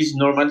we teach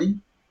normally,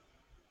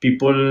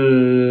 people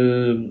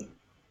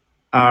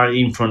are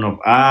in front of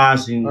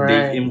us,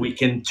 and we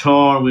can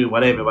turn with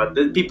whatever. But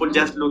then people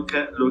just look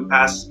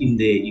us in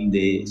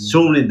the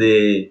Zoom, in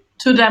the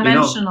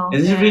 2-dimensional.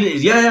 And it's really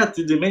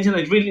 2-dimensional.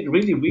 It's really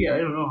really weird. I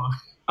don't know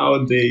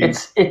how they.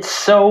 It's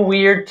so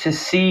weird to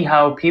see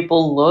how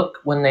people look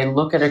when they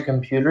look at a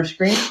computer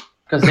screen,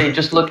 because they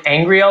just look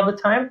angry all the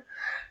time.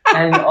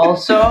 And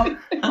also,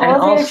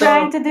 all they're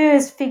trying to do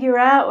is figure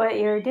out what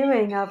you're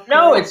doing up there.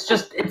 No, it's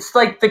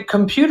like the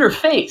computer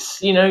face.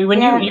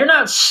 When you're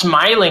not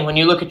smiling when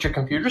you look at your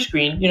computer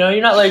screen.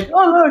 You're not like,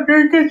 oh look,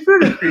 there's a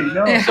computer screen.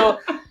 No. So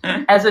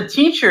as a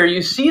teacher,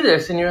 you see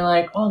this and you're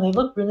like, oh, they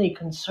look really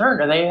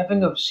concerned. Are they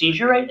having a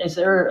seizure? Right? Is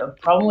there a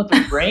problem with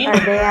their brain?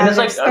 And it's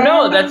like,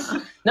 oh,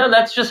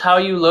 that's just how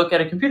you look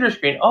at a computer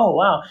screen. Oh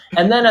wow.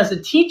 And then as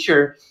a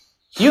teacher,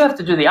 you have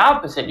to do the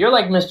opposite. You're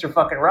like Mr.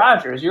 fucking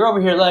Rogers. You're over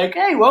here like,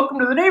 hey, welcome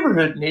to the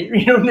neighborhood,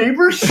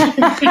 neighbors.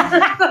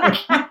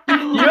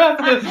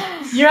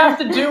 You have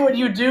to do what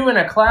you do in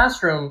a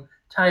classroom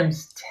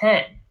times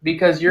 10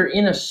 because you're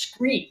in a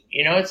screen.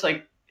 It's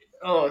like,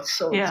 oh, it's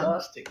so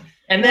exhausting.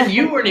 And then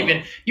you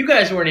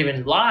guys weren't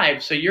even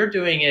live, so you're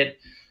doing it.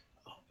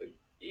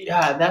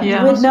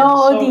 With no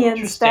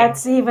audience,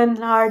 that's even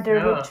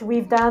harder, which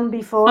we've done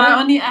before.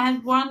 I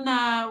had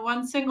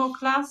one single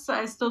class.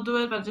 I still do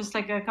it, but just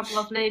like a couple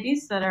of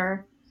ladies that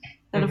have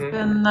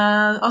been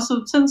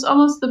also since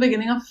almost the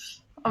beginning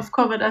of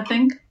COVID, I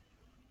think.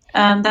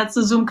 And that's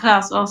a Zoom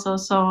class also.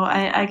 So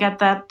I get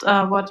that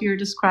what you're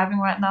describing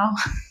right now.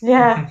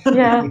 Yeah.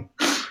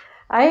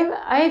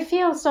 I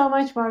feel so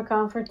much more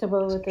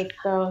comfortable with it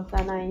though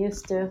than I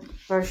used to,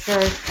 for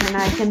sure, and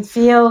I can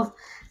feel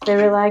the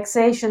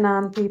relaxation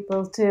on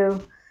people too.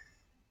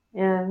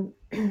 And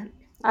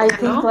I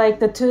think like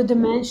the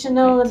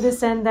 2-dimensional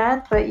this and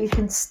that, but you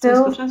can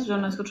still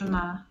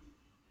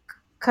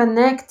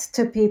connect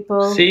to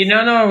people. See,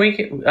 no, we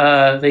can,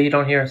 you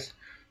don't hear us.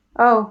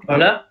 Oh.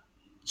 Hola?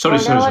 Sorry.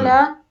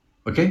 Hola.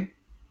 Okay.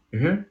 You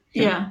hear?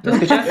 Yeah.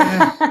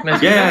 Yeah.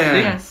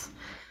 Yes.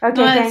 Okay,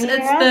 no,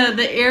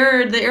 it's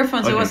the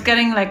earphones. Okay. It was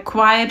getting like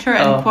quieter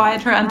and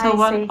quieter until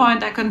one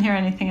point I couldn't hear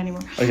anything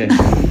anymore. Okay.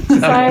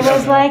 So I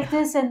was like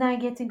this, and now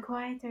getting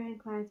quieter and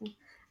quieter.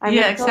 I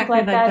exactly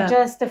like that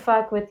just to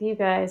fuck with you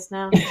guys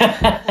now.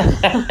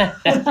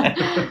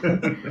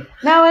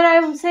 Now what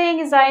I'm saying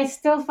is I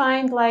still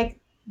find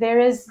like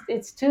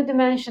it's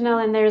 2-dimensional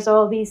and there's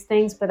all these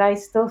things, but I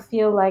still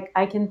feel like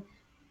I can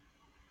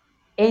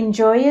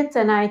enjoy it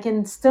and I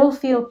can still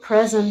feel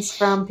presence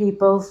from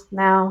people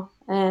now.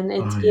 And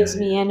it gives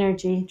me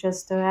energy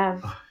just to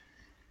have.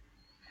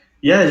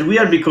 Yeah, it's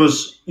weird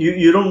because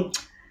you don't.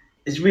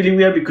 It's really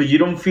weird because you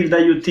don't feel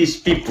that you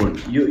teach people.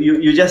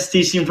 You just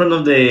teach in front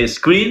of the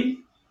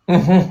screen,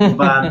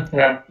 but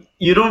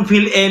you don't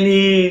feel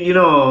any,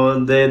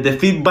 the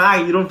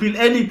feedback. You don't feel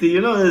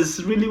anything. It's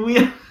really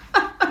weird.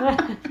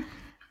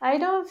 I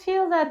don't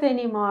feel that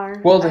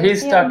anymore. Well, I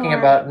he's feel talking more-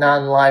 about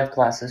non-live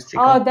classes,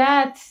 Chico. Oh,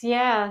 that's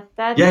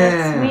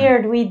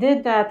weird. We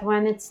did that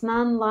when it's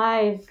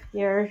non-live.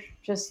 You're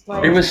just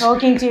like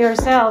talking to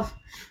yourself.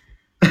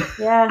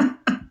 Yeah.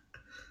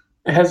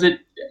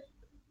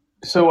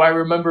 So I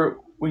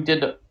remember we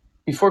did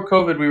before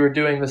COVID. We were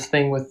doing this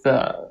thing with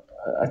a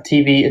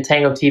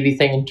Tango TV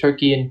thing in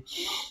Turkey, and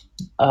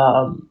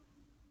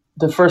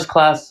the first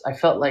class I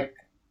felt like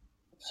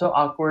so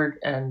awkward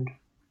and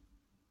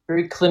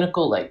very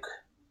clinical, like,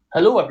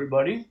 hello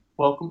everybody,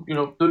 welcome,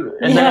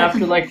 and then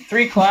after like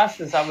 3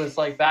 classes I was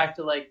like back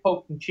to like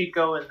poking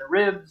Chico in the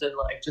ribs and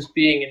like just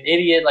being an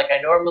idiot like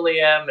I normally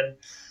am, and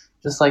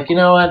just like, you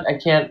know what, I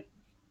can't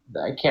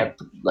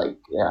like,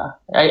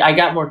 I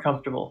got more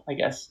comfortable, I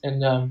guess.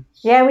 And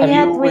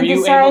we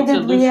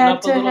decided we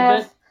had to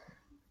have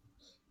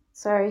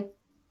sorry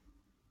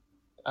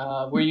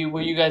were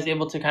you guys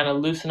able to kind of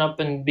loosen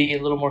up and be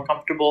a little more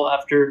comfortable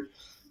after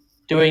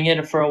doing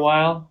it for a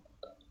while?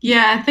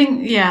 Yeah, I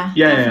think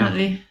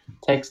definitely.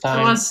 Takes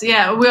time.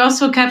 We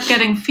also kept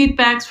getting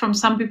feedbacks from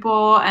some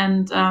people,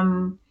 and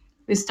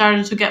we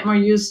started to get more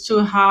used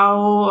to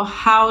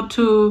how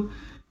to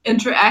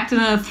interact in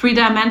a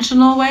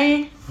 3-dimensional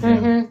way,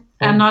 and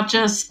not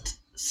just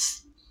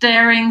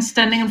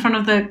standing in front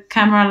of the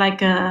camera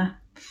like a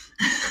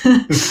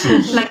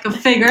like a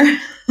figure.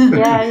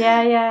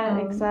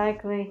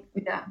 Exactly.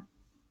 Yeah.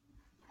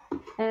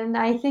 And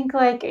I think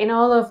like in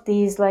all of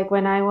these, like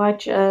when I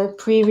watch a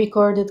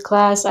pre-recorded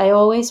class, I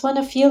always want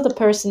to feel the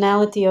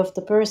personality of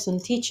the person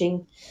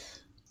teaching.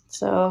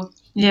 So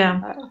it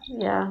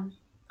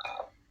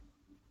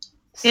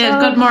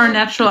got more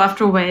natural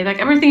after a way. Like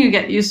everything you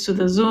get used to,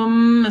 the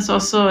Zoom is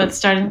also, it's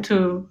starting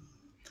to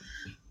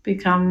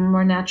become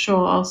more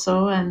natural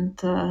also. And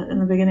in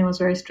the beginning it was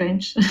very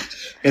strange.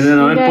 And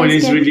another point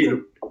is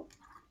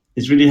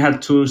it's really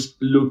hard to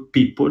look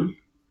people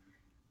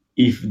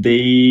if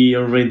they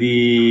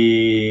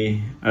already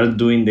are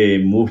doing the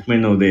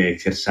movement or the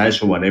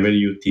exercise or whatever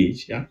you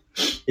teach. Yeah,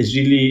 it's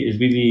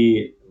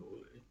really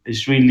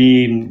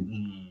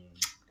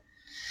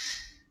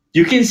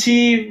you can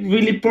see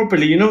really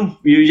properly,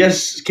 you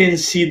just can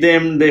see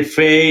them, the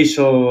face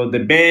or the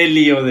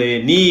belly or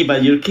the knee,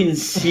 but you can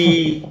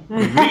see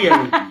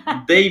real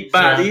their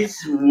bodies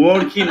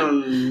working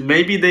on,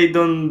 maybe they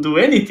don't do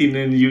anything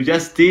and you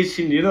just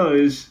teaching,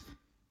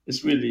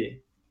 it's really...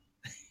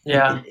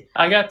 Yeah,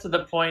 I got to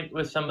the point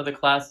with some of the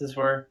classes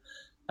where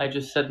I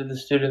just said to the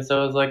students,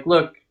 I was like,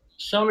 look,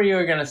 some of you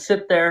are going to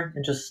sit there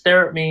and just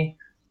stare at me.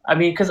 I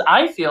mean, because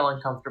I feel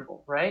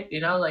uncomfortable, right?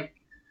 Like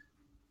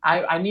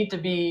I need to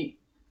be,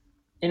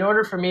 in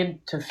order for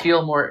me to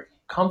feel more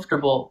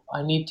comfortable,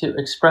 I need to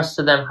express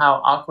to them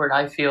how awkward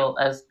I feel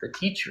as the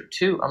teacher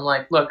too. I'm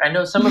like, look, I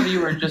know some of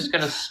you are just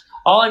going to,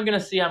 all I'm going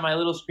to see on my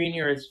little screen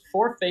here is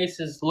 4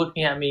 faces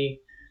looking at me,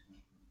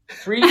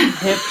 3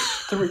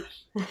 hips,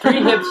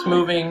 3 hips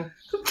moving,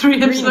 3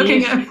 hips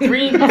looking at me,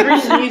 3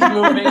 knees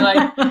moving,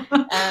 like,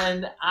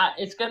 and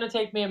it's going to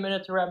take me a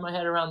minute to wrap my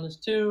head around this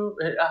too.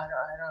 I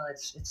know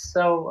it's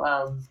so,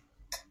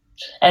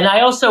 and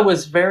I also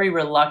was very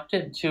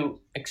reluctant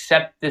to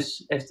accept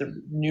this as the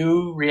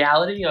new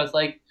reality. I was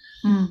like,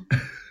 I'm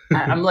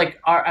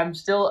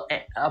still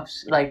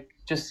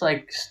just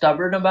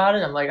stubborn about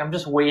it. I'm like, I'm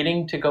just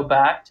waiting to go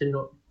back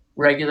to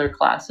regular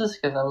classes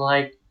because I'm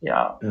like,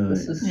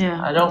 this is.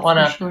 I don't want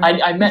to. Sure.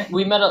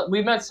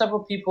 We met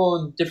several people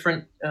in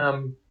different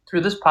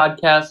through this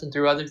podcast and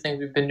through other things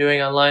we've been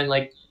doing online.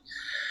 Like,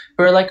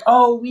 we're like,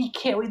 oh, we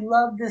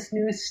love this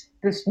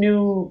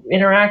new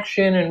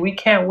interaction, and we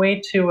can't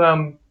wait to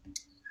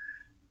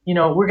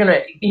we're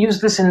gonna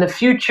use this in the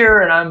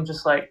future. And I'm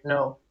just like,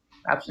 no,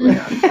 absolutely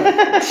not.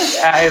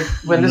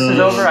 When this is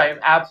over, I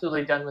am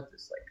absolutely done with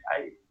this.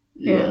 Like,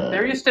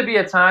 there used to be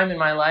a time in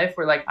my life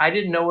where like I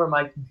didn't know where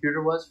my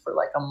computer was for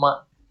like a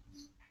month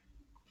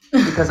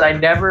because I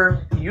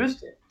never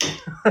used it.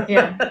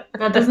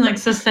 That doesn't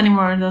exist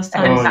anymore those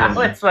times. And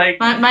now it's like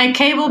my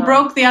cable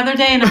broke the other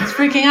day and I was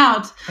freaking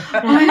out.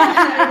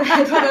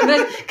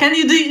 Can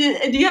you do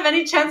you have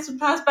any chance to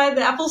pass by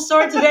the Apple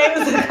store today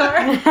with the car?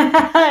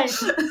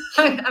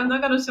 I'm not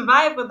going to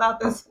survive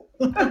without this.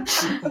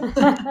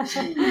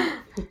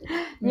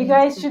 You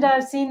guys should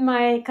have seen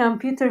my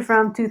computer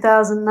from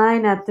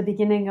 2009 at the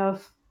beginning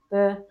of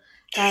the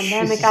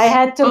pandemic. I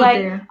had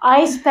to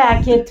ice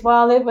pack it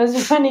while it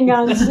was running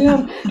on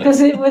Zoom because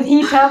it would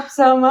heat up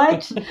so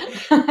much.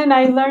 And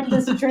I learned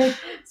this trick,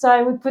 so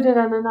I would put it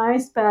on an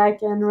ice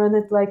pack and run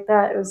it like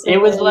that.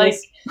 It was like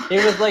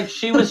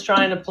she was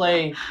trying to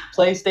play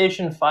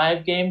PlayStation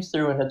 5 games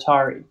through an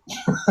Atari.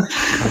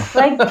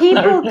 Like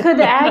people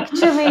could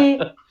actually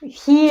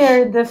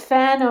hear the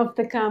fan of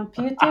the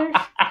computer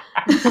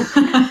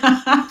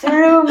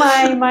through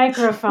my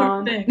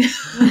microphone.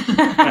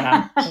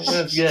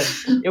 That's good.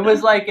 It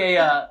was like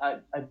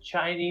a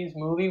Chinese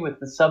movie with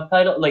the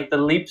subtitle, like the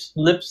lip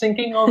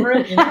syncing over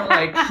it.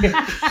 Like.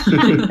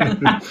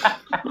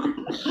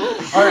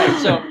 All right,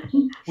 so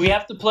We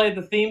have to play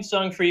the theme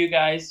song for you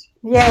guys.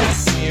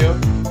 Yes. You.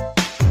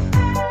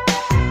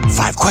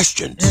 5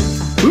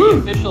 questions.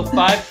 The official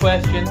 5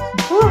 questions.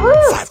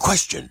 Woohoo! 5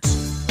 questions.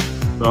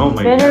 Oh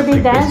my Better God, be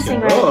the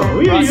dancing question. right now.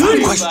 Uy, uy, 5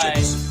 uy.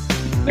 questions.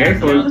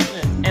 Careful.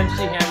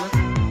 MC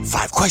Hammer.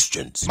 5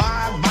 questions.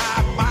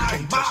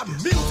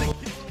 Music.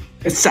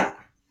 Esa.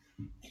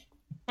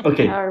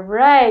 Okay. All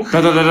right. So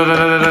I guess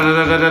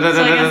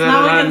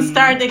now we can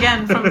start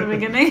again from the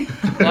beginning.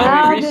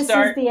 Now we this is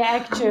restart. the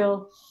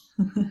actual.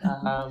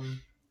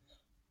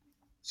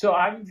 So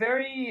I'm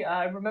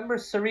I remember,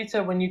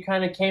 Sarita, when you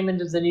kind of came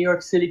into the New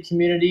York City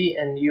community,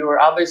 and you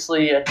were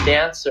obviously a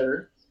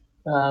dancer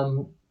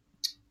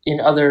in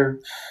other,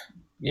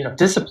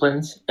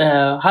 disciplines.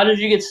 How did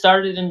you get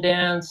started in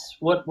dance?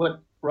 What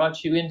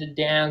brought you into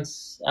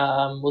dance?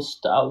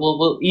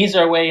 We'll ease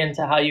our way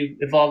into how you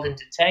evolved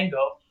into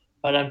tango,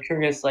 but I'm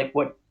curious, like,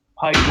 what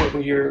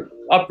was your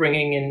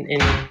upbringing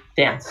in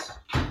dance?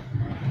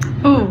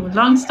 Ooh,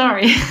 long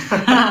story.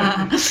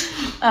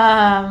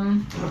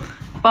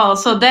 Well,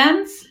 so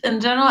dance in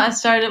general, I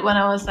started when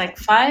I was like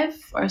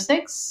 5 or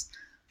 6.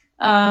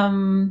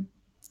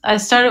 I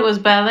started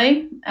with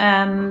ballet,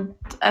 and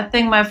I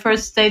think my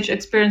first stage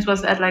experience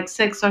was at like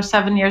 6 or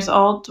 7 years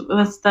old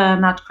with the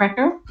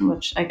Nutcracker,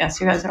 which I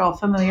guess you guys are all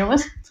familiar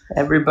with.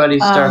 Everybody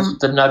starts with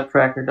the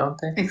Nutcracker, don't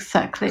they?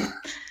 Exactly.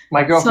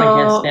 My girlfriend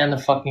can't stand the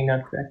fucking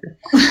Nutcracker.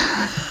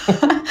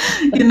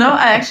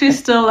 I actually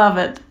still love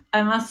it.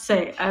 I must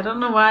say, I don't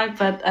know why,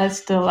 but I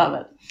still love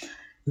it.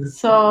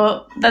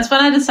 So that's when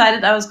I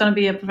decided I was going to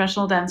be a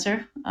professional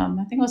dancer. I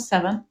think it was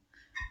 7,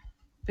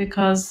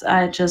 because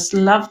I just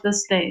loved the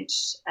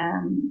stage,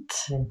 and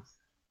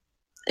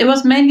it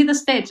was mainly the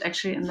stage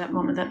actually in that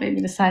moment that made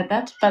me decide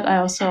that. But I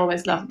also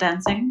always loved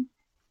dancing.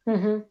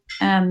 Mm-hmm.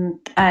 And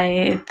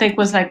I think it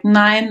was like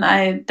 9,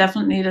 I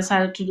definitely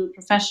decided to do it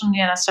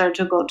professionally, and I started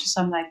to go to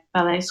some like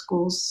ballet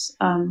schools,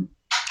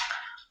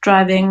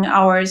 driving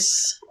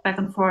hours back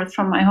and forth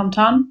from my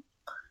hometown.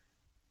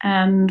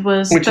 And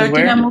was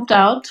 13, I moved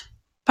out.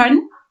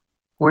 Pardon?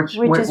 Which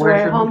is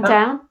where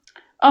hometown?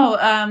 Oh,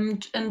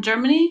 in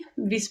Germany,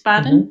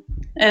 Wiesbaden.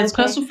 It's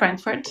close to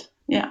Frankfurt.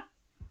 Yeah.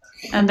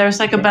 And there's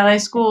like a ballet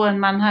school in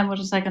Mannheim,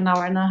 which is like an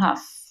hour and a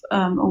half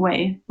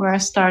away where I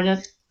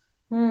started.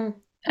 Mm.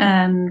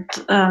 And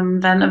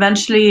then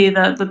eventually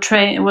the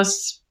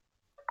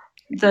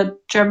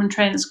German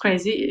train is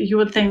crazy. You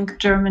would think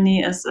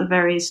Germany is a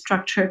very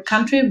structured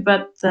country,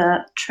 but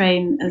the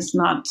train is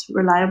not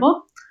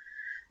reliable.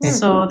 Mm-hmm.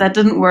 So that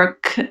didn't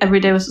work every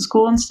day with the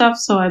school and stuff.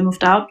 So I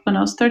moved out when I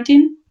was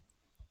 13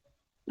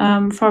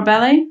 for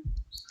ballet.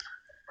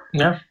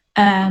 Yeah.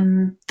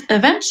 And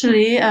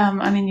eventually,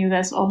 you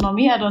guys all know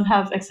me. I don't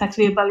have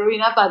exactly a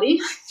ballerina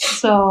body.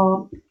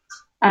 So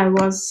I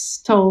was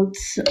told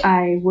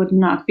I would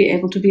not be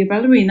able to be a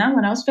ballerina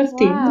when I was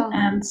 15. Wow.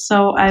 And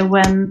so I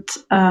went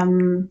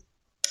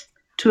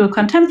to a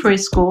contemporary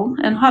school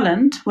in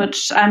Holland,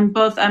 which I'm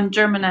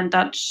German and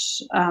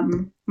Dutch.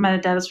 My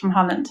dad is from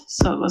Holland.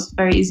 So it was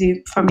very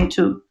easy for me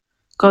to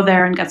go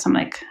there and get some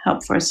like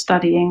help for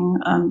studying,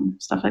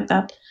 stuff like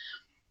that.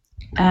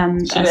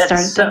 And so I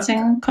started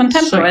dancing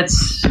contemporary.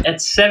 So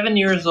at 7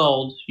 years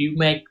old, you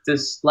make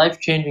this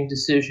life-changing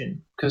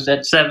decision, because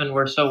at 7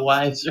 we're so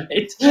wise,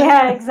 right?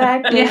 Yeah,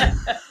 exactly. Yeah.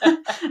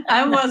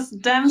 I was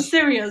damn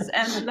serious,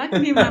 and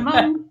luckily my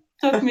mom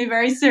took me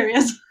very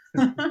serious.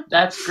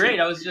 That's great.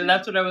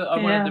 That's what I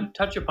wanted to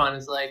touch upon.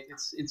 Is like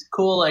it's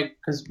cool, like,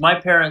 because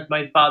my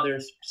father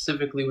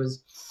specifically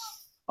was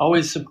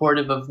always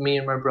supportive of me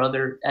and my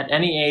brother. At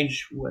any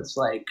age, was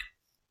like,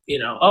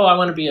 I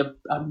want to be a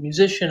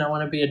musician. I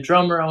want to be a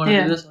drummer. I want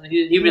to do this.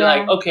 He'd be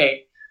like,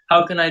 okay,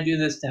 how can I do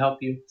this to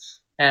help you?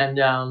 And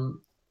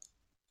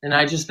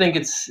I just think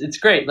it's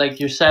great. Like,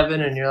 you're 7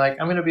 and you're like,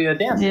 I'm going to be a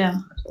dancer. Yeah.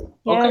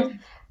 Okay.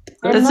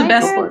 And that's my the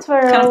best parents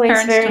were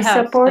always very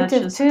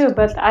supportive too,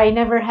 but I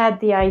never had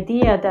the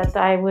idea that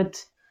I would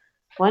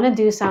want to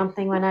do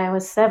something when I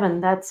was 7.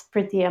 That's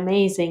pretty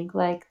amazing.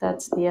 Like,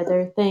 that's the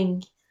other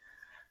thing.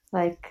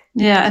 Like,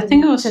 I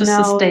think it was just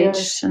the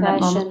stage in that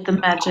moment, the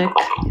magic.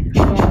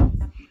 Yeah.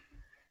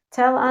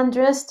 Tell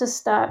Andres to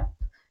start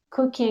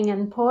cooking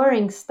and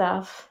pouring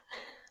stuff.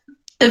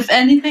 If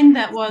anything,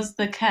 that was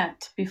the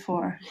cat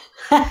before.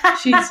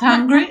 She's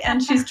hungry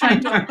and she's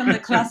trying to open the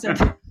closet.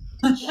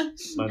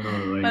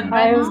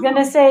 I was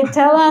gonna say,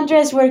 tell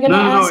Andres we're gonna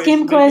ask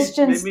him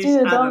questions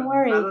too. Don't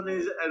worry.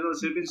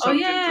 Oh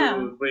yeah,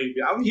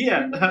 I'm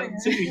here. I'm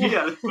sitting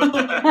here.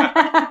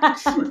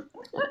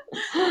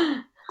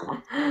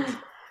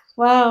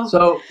 Wow.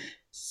 So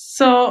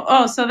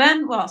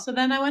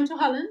then I went to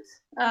Holland.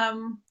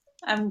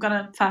 I'm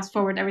gonna fast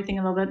forward everything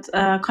a little bit.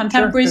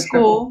 Contemporary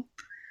school.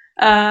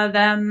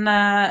 Then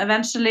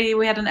eventually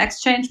we had an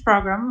exchange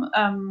program.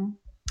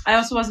 I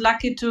also was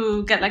lucky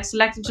to get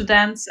selected to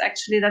dance.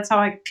 Actually, that's how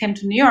I came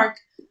to New York.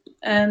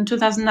 In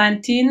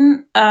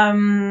 2019,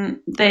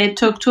 they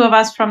took 2 of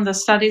us from the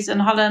studies in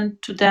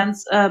Holland to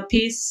dance a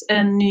piece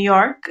in New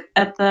York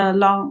at the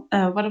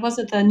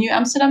the New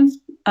Amsterdam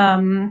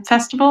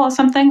Festival or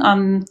something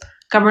on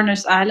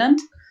Governor's Island.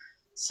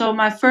 So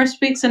my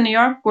first weeks in New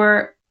York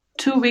were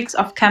 2 weeks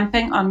of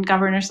camping on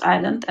Governor's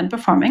Island and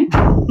performing.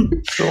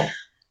 Cool.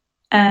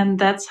 And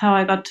that's how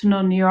I got to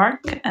know New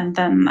York. And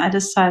then I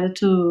decided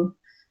to,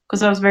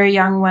 because I was very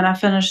young when I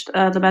finished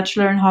the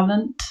bachelor in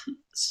Holland.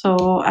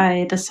 So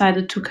I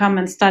decided to come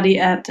and study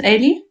at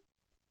Ailey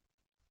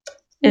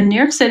in New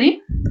York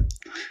City.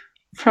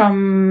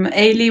 From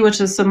Ailey,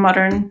 which is a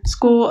modern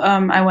school,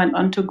 I went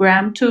on to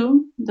Graham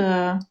too,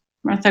 the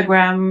Martha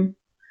Graham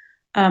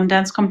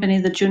dance company,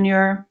 the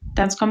junior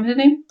dance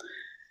company.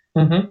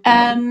 Mm-hmm.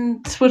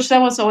 And which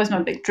that was always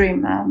my big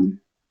dream.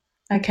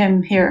 I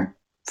came here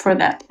for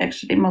that,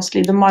 actually,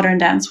 mostly the modern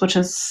dance, which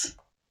is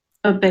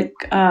a big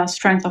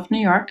strength of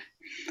New York.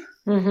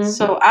 Mm-hmm.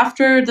 So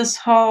after this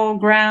whole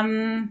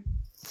Graham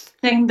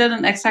thing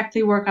didn't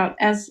exactly work out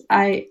as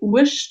I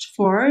wished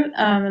for,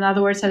 in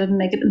other words, I didn't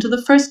make it into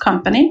the first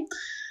company,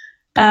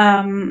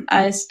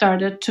 I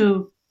started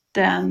to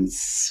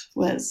dance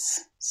with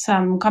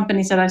some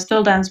companies that I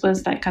still dance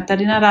with, like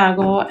Catarina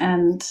Rago,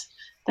 and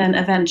then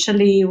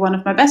eventually one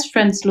of my best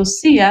friends,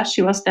 Lucia,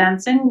 she was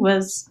dancing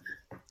with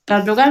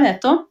Claudio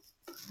Galetto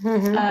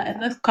in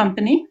the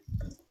company.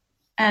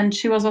 And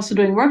she was also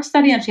doing work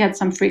study, and she had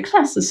some free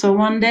classes. So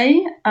one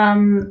day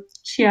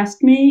she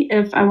asked me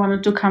if I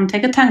wanted to come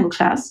take a tango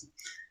class,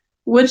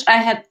 which I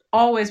had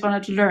always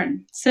wanted to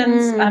learn.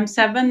 Since I'm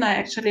 7, I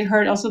actually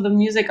heard also the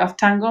music of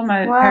tango.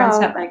 My parents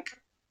had like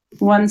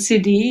one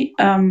CD,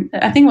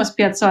 I think it was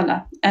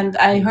Piazzolla. And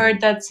I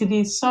heard that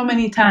CD so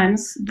many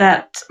times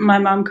that my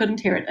mom couldn't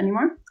hear it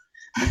anymore.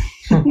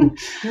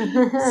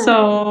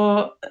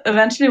 So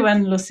eventually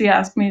when Lucia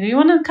asked me, do you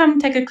want to come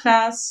take a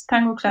class,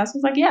 tango class? I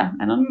was like, yeah,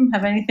 I don't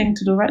have anything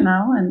to do right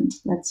now, and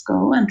let's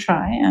go and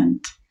try.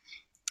 And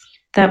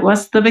that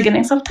was the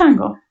beginnings of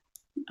tango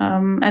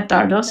at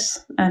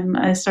Dardos. And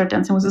I started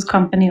dancing with this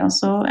company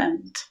also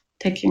and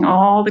taking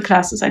all the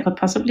classes I could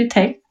possibly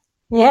take.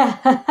 Yeah,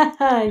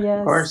 yes.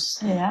 Of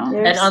course. Yeah.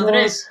 And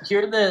Andres,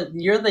 you're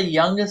the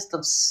youngest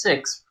of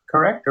 6,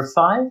 correct? Or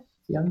 5?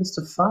 Youngest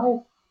of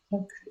 5?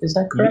 Is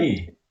that correct?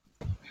 Me?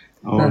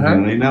 Oh,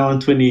 right now I'm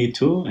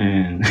 22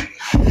 and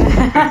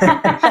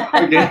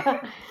okay.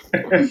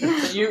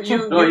 So you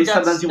I got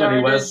started dancing when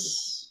I started,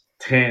 was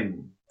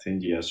 10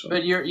 years old.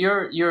 but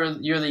you're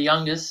the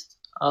youngest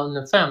in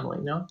the family,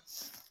 no?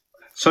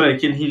 Sorry, I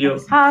can't hear you.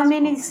 How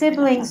many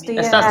siblings do you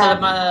Estás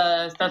have?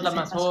 la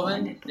más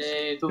joven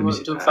de tu I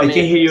familia. can't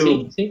hear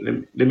you. ¿Sí?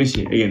 ¿Sí? Let me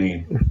see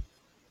again.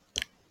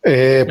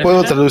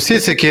 Puedo traducir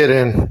si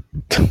quieren.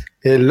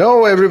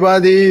 Hello,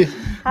 everybody.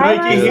 Hi,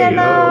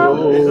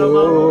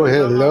 Marcelo.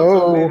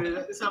 Hello.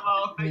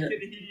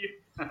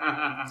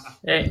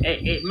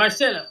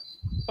 Marcelo,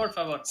 por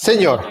favor.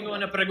 Señor. Tengo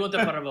una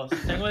pregunta para vos.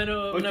 Tengo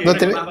una No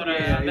pregunta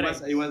para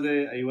Andrés. I was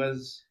the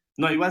unit.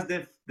 No,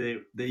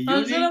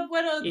 yo no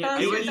puedo Y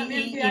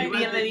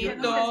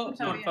bienvenido,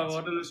 por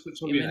favor. No lo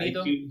escucho bien.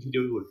 Bienvenido.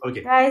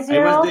 Okay. Guys,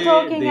 you're all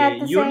talking at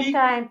the same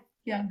time.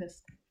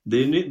 Youngest.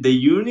 The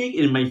unique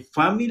in my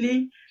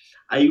family,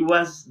 I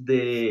was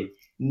the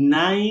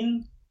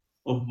 9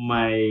 of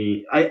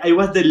my. I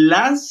was the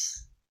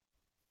last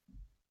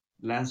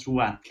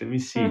what? Let me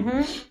see.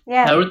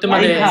 Yeah. La última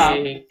I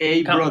have de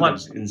 8 count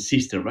brothers one. and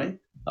sisters, right?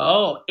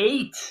 Oh,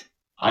 8.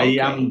 I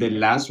am the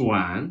last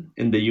one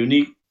and the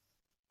unique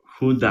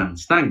who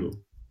dance tango.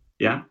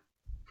 Yeah.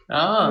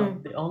 Oh,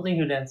 the only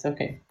who dance.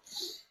 Okay.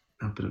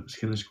 Ah, pero es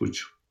que no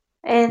escucho.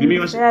 And Voy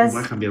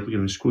a cambiar porque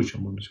no escucho,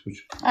 amor, no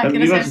escucho.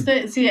 Quiero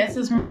decir, sí,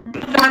 estos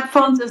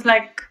headphones is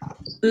like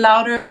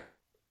louder.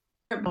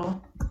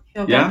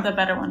 You'll get the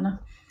better one.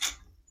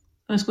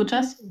 ¿Lo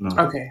escuchas? No.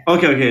 Okay.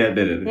 Okay,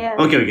 there. Yeah.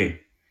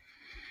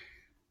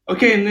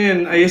 Okay, and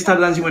then I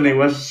started dancing when I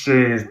was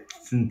 10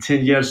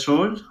 years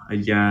old. I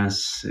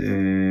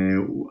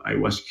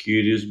was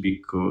curious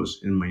because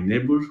in my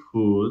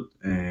neighborhood,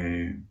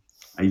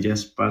 I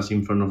just passed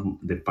in front of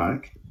the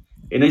park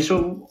and I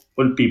saw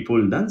all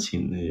people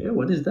dancing.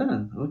 What is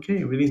that?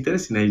 Okay, really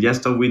interesting. I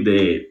just talked with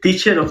the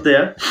teacher of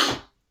there.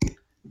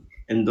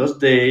 In those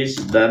days,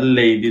 that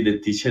lady, the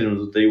teacher in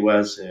those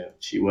days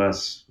she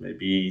was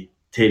maybe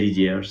 30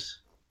 years.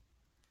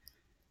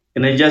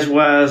 And I just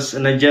was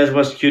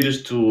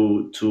curious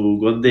to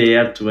go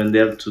there, to went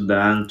there to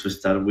dance, to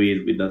start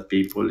with that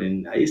people,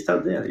 and I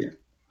started there, yeah.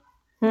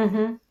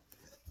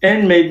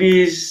 And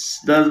maybe it's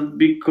that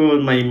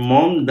because my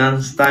mom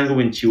danced tango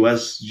when she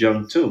was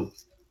young too.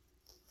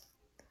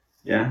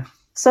 Yeah.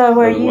 So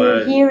were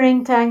you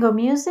hearing tango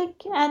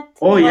music at?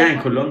 Oh yeah, in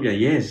Colombia,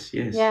 yes.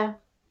 Yeah.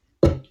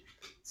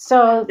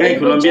 So in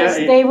Colombia,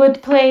 they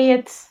would play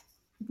it.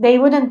 They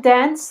wouldn't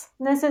dance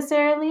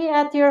necessarily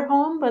at your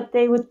home, but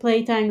they would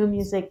play tango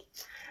music.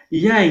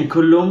 Yeah, in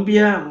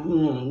Colombia,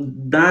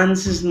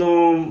 dance is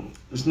not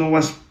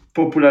was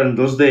popular in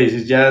those days.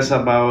 It's just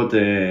about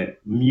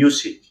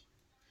music.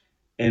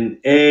 And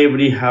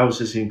every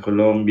houses in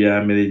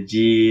Colombia,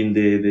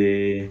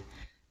 Medellin,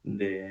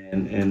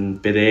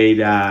 and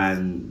Pereira,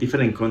 and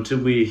different countries,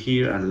 we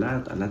hear a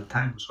lot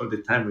times, all the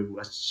time. We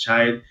was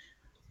child,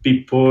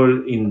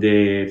 people in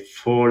the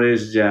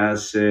forest,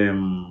 just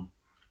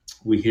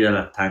we hear a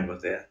lot of tango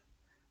there.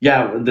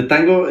 yeah, the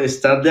tango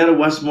start there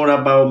was more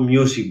about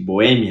music,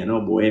 bohemia,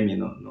 not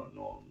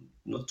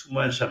too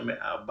much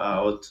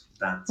about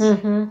dance.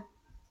 Mm-hmm.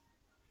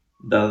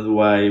 That's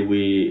why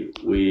we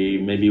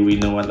maybe we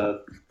know a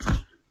lot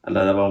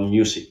about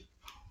music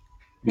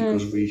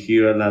because we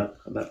hear a lot.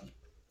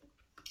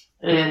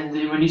 And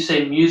when you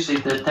say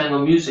music, the tango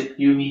music,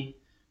 you mean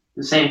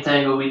the same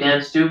tango we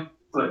dance to,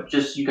 but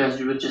just you guys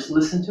would just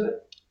listen to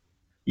it?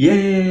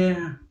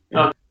 Yeah.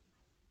 Okay.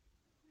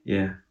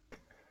 Yeah,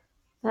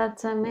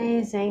 That's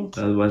amazing.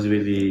 that was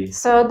really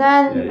So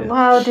then, yeah.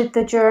 how did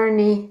the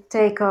journey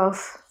take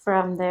off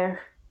from there?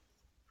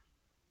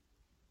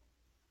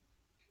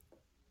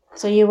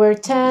 So you were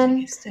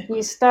 10,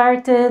 you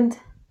started.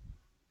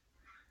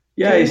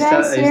 Yeah, Can you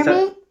guys hear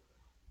me?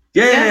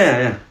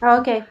 Yeah. Oh,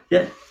 okay.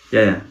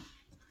 Yeah.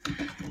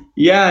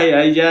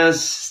 I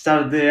just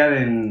started there,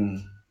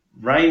 and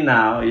right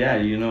now,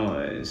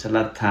 it's a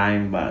lot of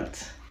time,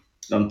 but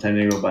long time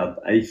ago. But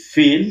I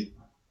feel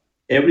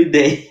every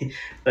day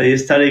that I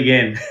start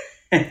again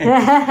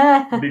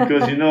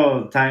because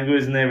tango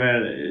is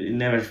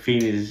never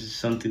finished. It's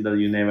something that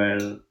you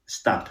never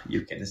stop.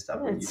 You can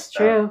stop when you It's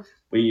start. true.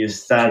 When you It's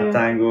start true.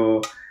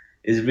 tango,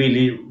 it's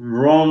really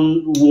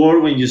wrong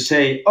word when you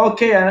say,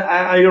 "Okay,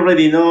 I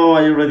already know,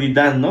 I already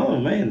done." No,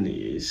 man,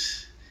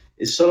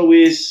 it's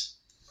always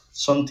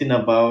something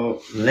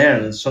about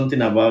learn,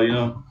 something about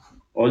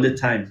all the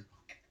time.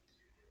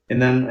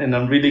 And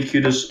I'm really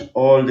curious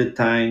all the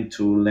time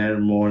to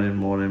learn more and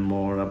more and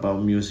more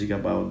about music,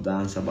 about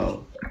dance,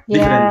 about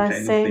different Yeah,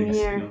 kind of same things.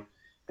 here.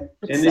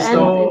 And it's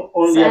not It's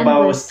only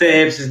about endless.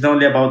 steps. It's not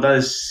only about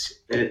that.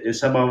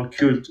 It's about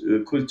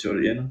culture.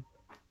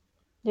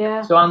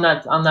 Yeah. So on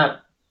that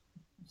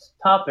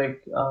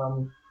topic,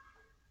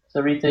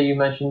 Sarita, you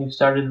mentioned you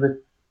started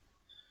with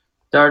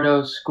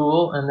Dardo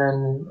School, and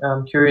then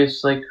I'm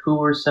curious, like, who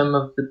were some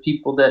of the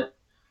people that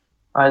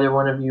either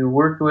one of you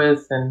worked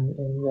with and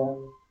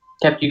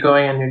kept you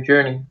going on your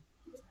journey?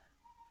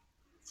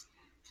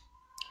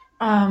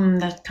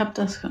 That kept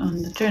us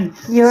on the journey.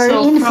 Your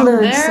so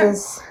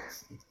influences.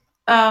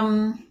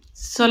 From there,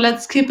 so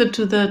let's keep it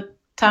to the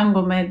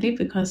tango mainly,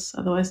 because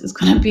otherwise it's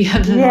going to be a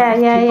lot of people.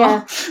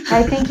 Yeah.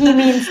 I think he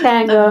means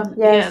tango.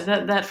 Yes.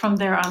 Yeah, that from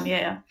there on.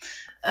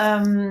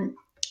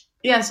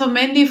 So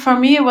mainly for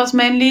me, it was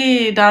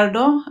mainly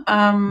Dardo.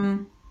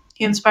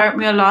 He inspired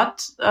me a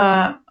lot.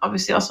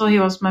 Obviously, also he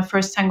was my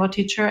first tango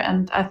teacher,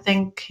 and I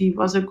think he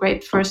was a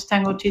great first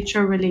tango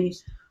teacher, really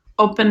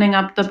opening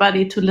up the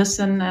body to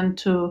listen and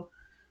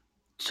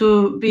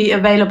to be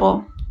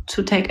available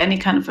to take any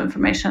kind of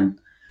information.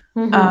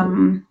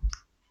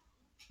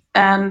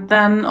 And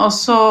then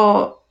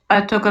also I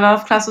took a lot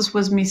of classes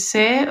with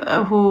Mise,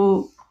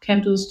 who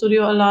came to the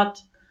studio a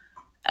lot,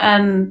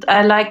 and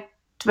I liked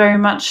very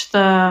much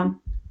the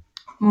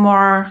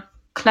more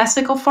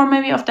classical form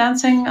maybe of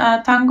dancing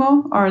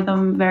tango, or the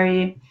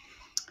very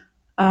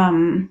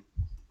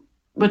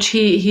which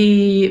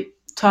he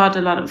taught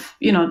a lot of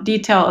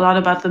detail, a lot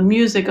about the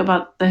music,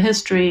 about the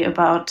history,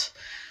 about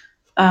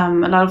a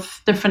lot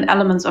of different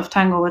elements of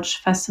tango, which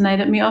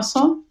fascinated me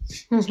also.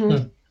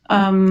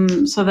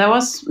 So that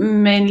was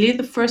mainly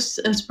the first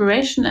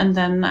inspiration, and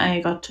then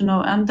I got to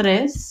know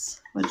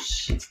Andres,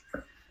 which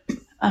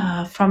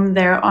from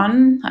there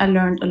on I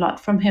learned a lot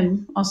from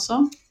him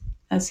also,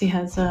 as he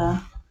has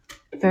a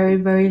very,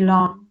 very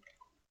long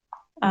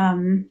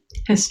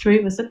history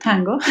with the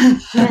tango.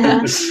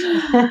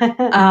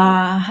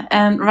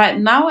 And right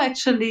now,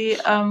 actually,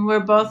 we're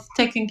both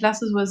taking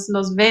classes with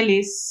Los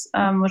Velis,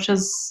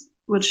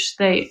 which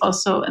they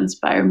also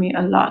inspire me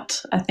a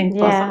lot. I think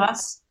both of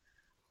us.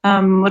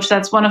 Which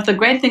that's one of the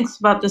great things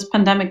about this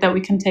pandemic, that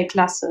we can take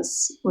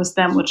classes with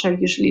them, which are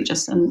usually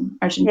just in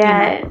Argentina.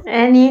 Yeah,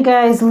 and you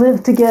guys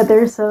live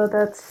together, so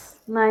that's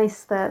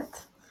nice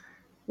that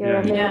you're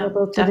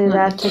available to do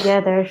that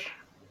together.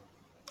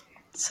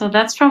 So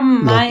that's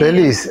from my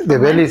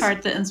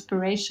part, the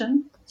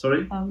inspiration.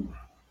 Sorry?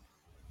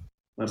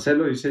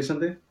 Marcelo, you say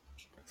something?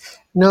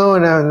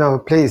 No.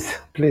 Please.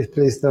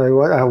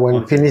 No, I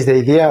want to finish the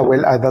idea. I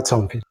will add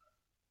something.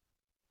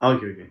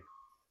 Okay.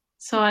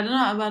 So I don't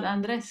know about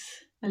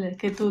Andrés.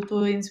 Que tu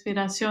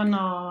inspiración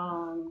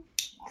o...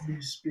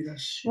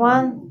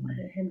 One.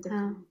 Gente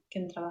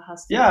que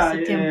trabajaste Yeah,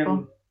 hace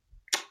tiempo.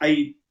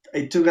 I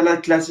took a lot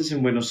of classes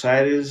in Buenos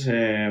Aires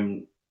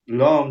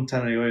long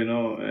time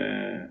ago.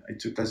 I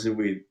took classes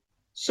with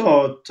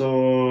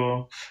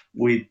Soto,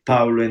 with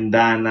Paulo and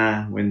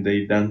Dana when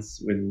they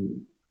danced,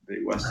 when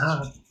they was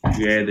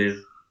together,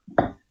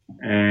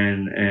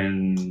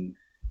 and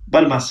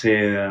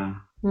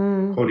Balmaceda,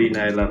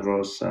 Corina de la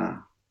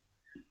Rosa,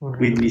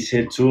 with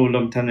Mise too,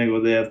 long time ago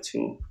there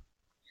too.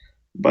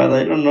 But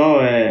I don't know.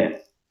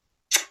 The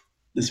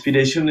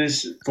inspiration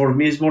is, for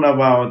me, is more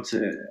about.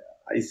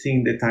 I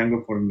think the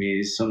tango for me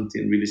is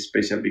something really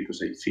special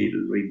because I feel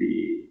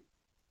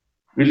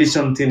really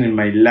something in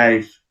my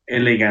life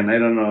elegant. I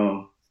don't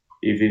know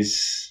if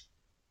is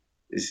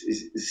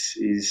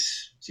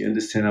you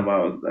understand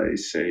about I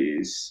say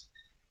is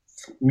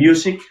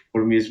music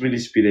for me is really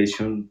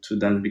inspiration to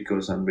dance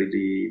because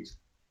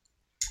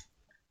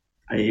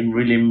I am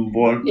really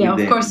involved Yeah,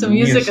 with of course, the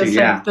music is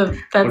like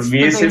that's the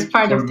biggest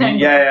part of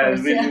tango.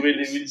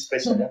 Really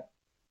special. Yeah.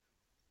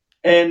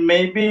 And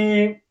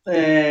maybe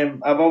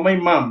about my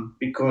mom,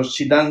 because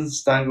she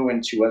danced tango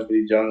when she was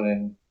very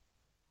young,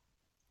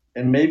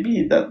 and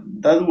maybe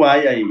that's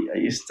why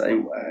I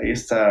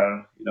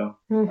start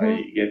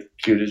I get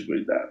curious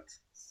with that.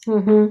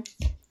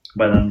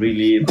 But I'm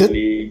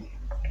really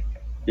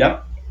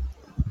yeah.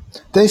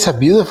 There is a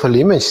beautiful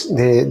image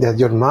that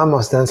your mom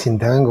was dancing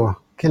tango.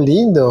 Qué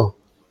lindo.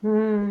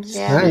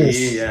 Yeah.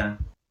 Nice. Yeah.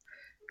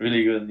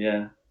 Really good.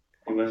 Yeah.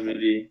 It was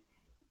really.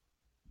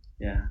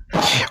 Yeah.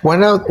 But I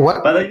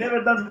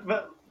never danced.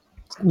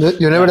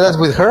 You never danced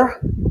with her?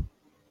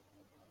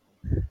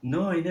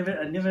 No, I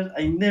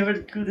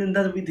never couldn't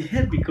dance with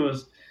her,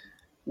 because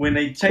when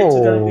I tried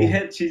to dance with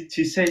her,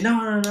 she said, no,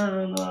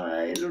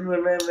 I don't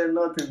remember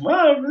nothing.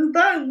 Mom,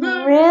 dance.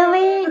 No.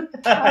 Really?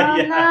 Oh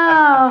Yeah.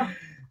 no.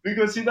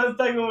 Because she danced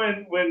tango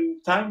when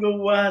tango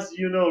was,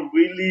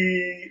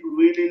 really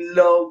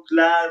low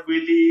class,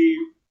 really,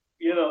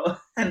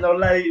 not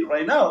like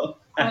right now.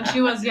 When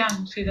she was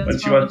young, she danced. When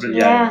she was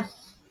young.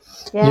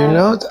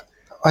 Yeah.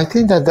 I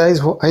think that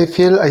is what I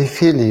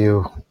feel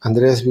you,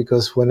 Andres,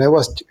 because when I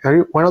was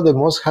one of the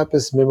most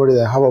happiest memories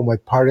I have of my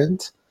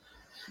parents,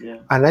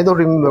 and I don't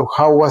remember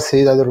how was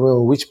it, I don't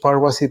remember which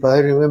part was it, but I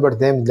remember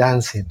them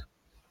dancing.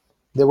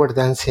 They were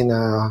dancing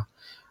a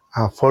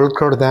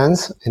folklore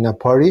dance in a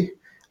party,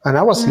 and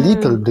I was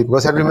little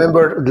because I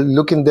remember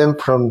looking them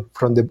from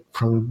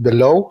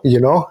below,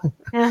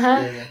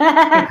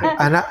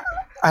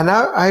 And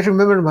I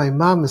remember my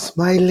mom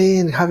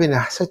smiling, having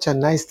such a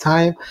nice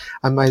time,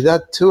 and my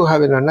dad too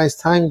having a nice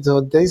time.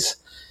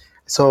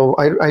 So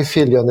I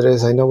feel you,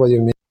 Andres. I know what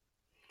you mean.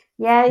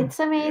 Yeah, it's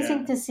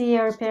amazing to see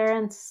your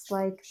parents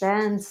like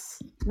dance,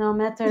 no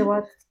matter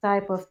what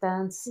type of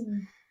dance.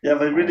 Yeah,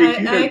 but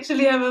really, I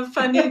actually have a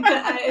funny.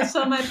 I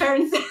saw my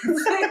parents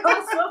dancing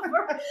also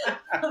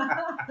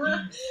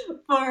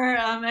for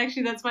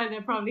actually that's why they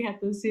probably had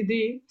the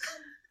CD.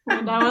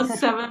 When I was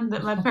 7,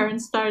 that my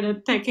parents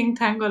started taking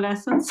tango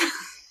lessons.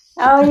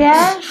 Oh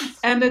yeah,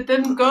 and it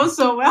didn't go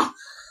so well.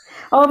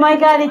 Oh my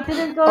God, it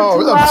didn't go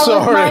too well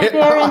with my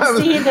parents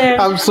either.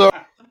 I'm sorry.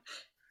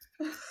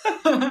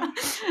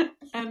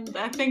 And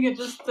I think it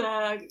just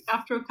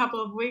after a couple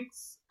of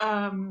weeks,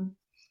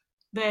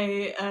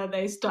 they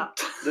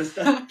stopped.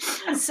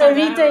 So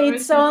Rita,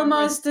 it's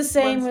almost the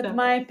same with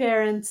my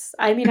parents.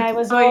 I mean, I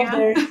was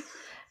older.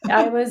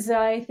 Yeah. I was,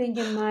 I think,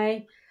 in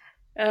my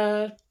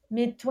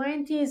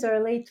mid-20s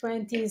or late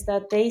 20s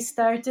that they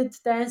started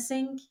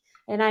dancing,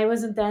 and I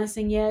wasn't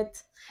dancing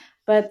yet.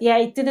 But yeah,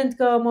 it didn't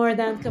go more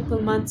than a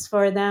couple months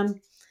for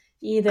them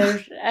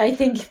either. I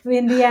think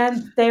in the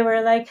end they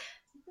were like,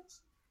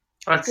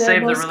 let's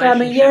save the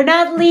relationship. You're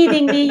not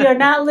leading me. You're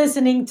not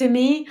listening to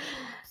me.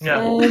 Yeah.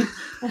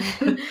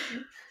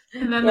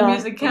 And then the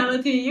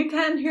musicality, you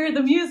can't hear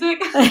the music.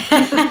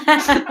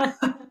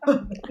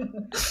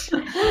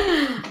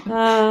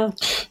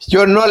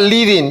 You're not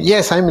leading.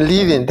 Yes, I'm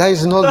leading. That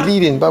is not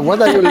leading. But what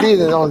are you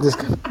leading? All this.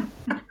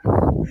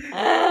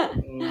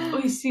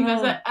 We see,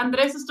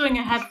 Andres is doing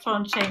a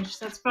headphone change.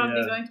 That's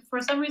probably going to.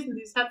 For some reason,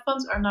 these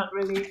headphones are not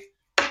really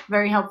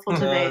very helpful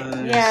today.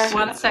 Yeah.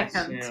 1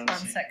 second. 1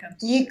 second.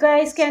 You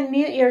guys can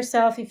mute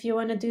yourself if you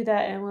want to do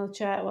that, and we'll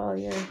chat while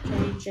you're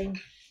changing.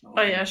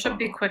 Oh yeah, should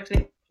be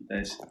quickly.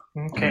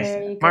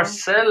 Okay.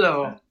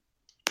 Marcelo.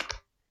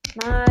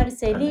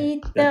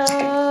 Marcelito.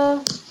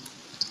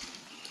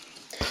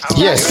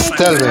 Yes,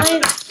 tell me.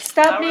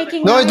 Stop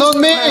making noise. No, don't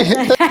me.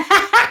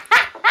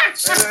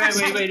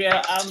 Wait.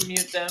 Yeah, I'll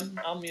mute them.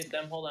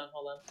 Hold on.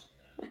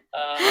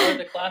 How are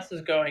the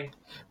classes going?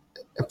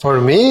 For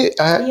me,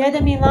 you had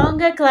a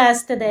Milonga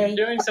class today.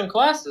 You're doing some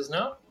classes,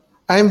 no?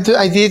 I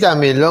did a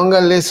Milonga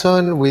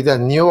lesson with a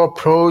new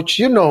approach.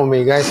 You know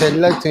me, guys. I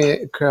like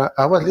to.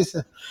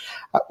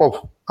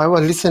 I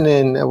was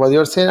listening what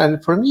you're saying,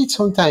 and for me,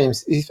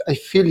 sometimes if I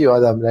feel you,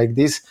 Adam, like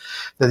this,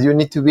 that you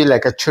need to be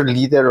like a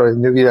cheerleader or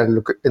maybe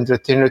an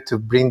entertainer to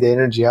bring the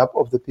energy up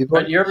of the people.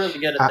 But you're really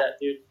good at that,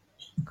 dude.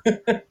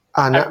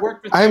 I've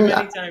worked with you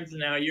many times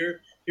now. You're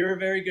a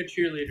very good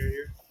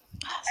cheerleader.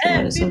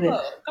 Hey,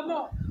 people, come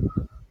on.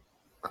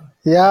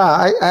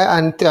 Yeah,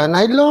 and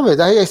I love it.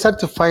 I start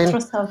to find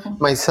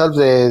myself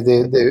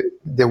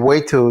the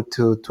way to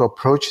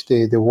approach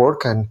the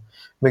work and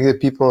make the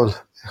people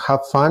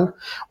have fun,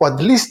 or at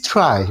least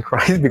try,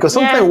 right? Because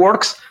sometimes it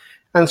works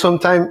and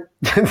sometimes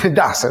it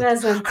doesn't.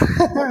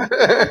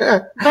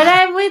 But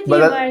I'm with you,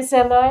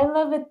 Marcelo. I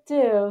love it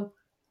too.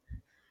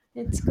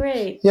 It's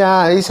great.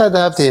 Yeah, it's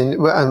adapting,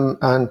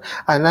 and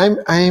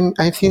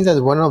I think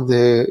that one of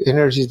the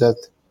energies that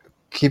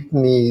keep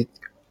me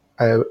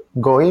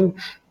going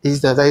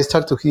is that I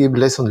start to give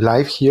lessons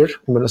live here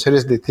in Buenos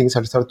Aires. The things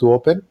are start to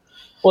open.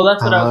 Well,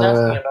 that's what I was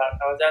asking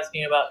about. I was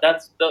asking about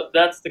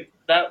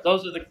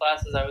those are the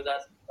classes I was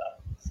asking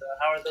about. So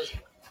how are those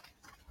going?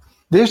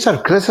 These are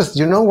classes.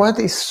 You know what?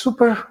 It is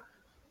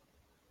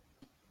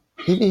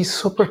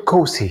super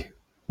cozy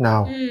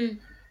now.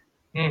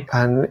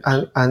 And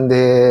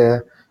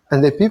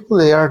And the people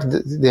they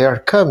are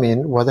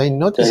coming. What I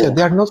noticed is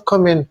they are not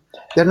coming.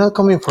 They're not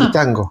coming for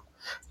tango.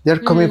 They're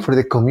coming for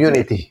the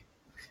community.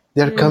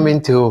 They're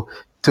coming to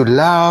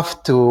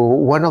laugh. To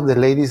one of the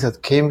ladies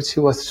that came, she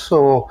was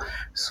so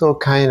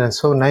kind and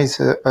so nice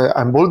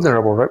and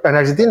vulnerable. Right? And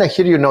Argentina,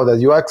 here you know that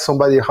you ask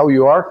somebody how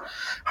you are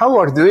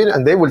doing,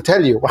 and they will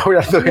tell you how we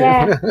are doing.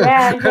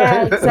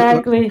 Yeah,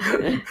 exactly.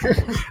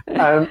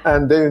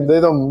 and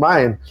they don't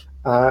mind.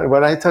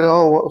 When I told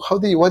her,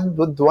 what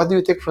do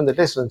you take from the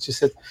lesson? She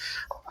said,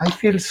 I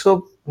feel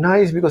so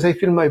nice because I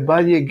feel my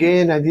body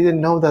again. I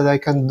didn't know that I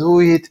can do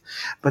it,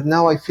 but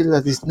now I feel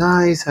that it's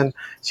nice. And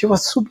she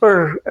was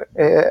super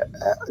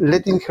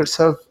letting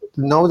herself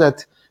know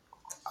that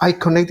I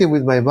connected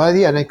with my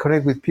body and I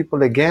connect with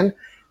people again,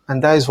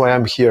 and that is why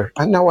I'm here.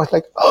 And I was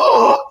like,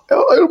 I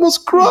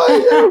almost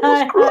cried.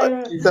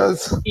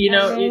 It's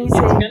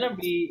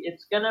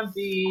gonna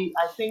be.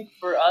 I think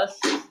for us,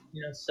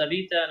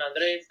 Sarita and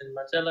Andres and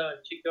Marcelo and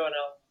Chico and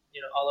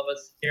all of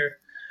us here,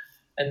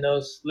 and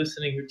those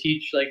listening who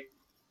teach,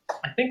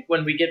 I think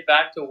when we get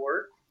back to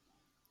work,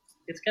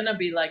 it's gonna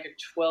be like a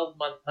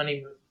 12-month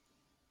honeymoon,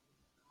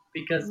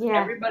 because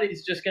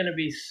everybody's just gonna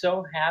be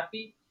so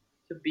happy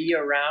to be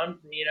around.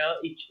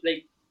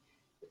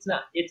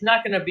 It's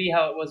not gonna be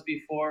how it was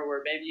before,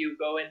 where maybe you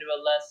go into a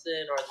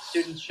lesson or the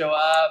students show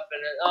up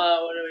and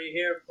what are we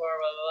here for?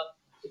 Blah, blah, blah.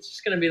 It's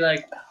just gonna be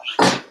like,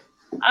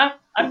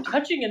 I'm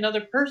touching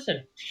another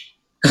person.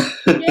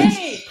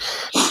 Yay!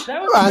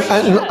 That was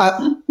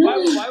great.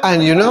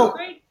 Why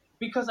great?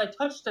 Because I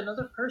touched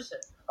another person.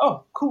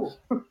 Oh, cool.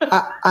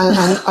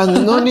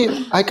 and no need,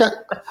 I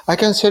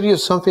can share you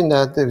something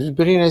that is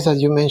very nice that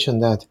you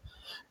mentioned that.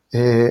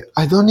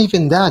 I don't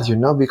even that,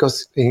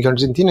 because in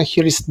Argentina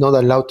here is not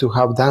allowed to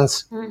have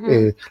dance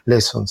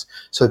lessons.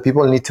 So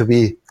people need to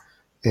be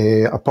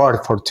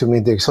apart to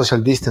meet the social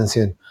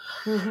distancing.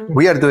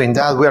 We are doing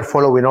that. We are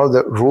following all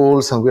the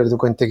rules and we are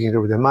taking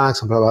care of the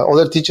masks and blah, blah.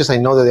 Other teachers, I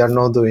know that they are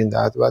not doing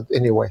that. But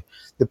anyway,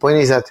 the point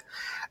is that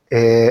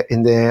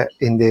in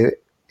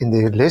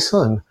the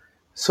lesson,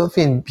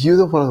 something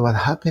beautiful what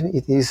happened,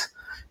 it is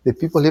the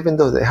people, even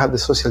though they have the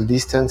social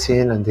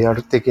distancing and they are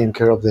taking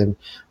care of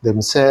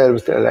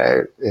themselves,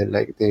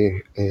 like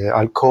the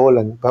alcohol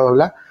and blah, blah,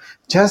 blah,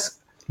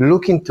 just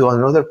looking to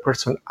another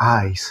person's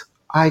eyes,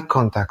 eye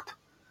contact,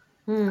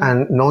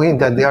 and knowing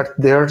that they are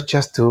there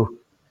just to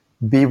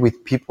be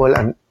with people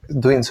and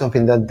doing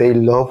something that they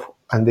love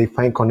and they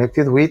find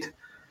connected with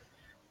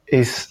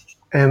is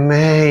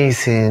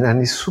amazing,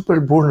 and it's super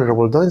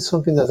vulnerable. That is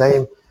something that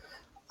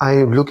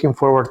I'm looking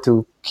forward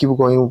to keep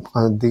going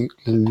the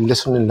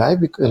lesson in life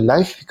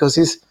because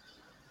it's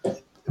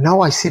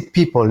now I see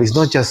people. It's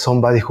not just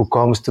somebody who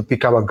comes to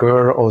pick up a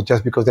girl or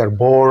just because they're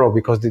bored or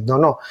because they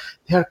don't know.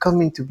 They are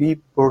coming to be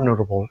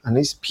vulnerable, and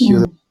it's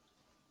beautiful.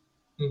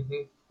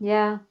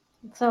 Yeah,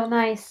 so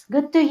nice.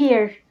 Good to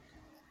hear.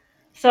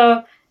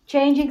 So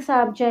changing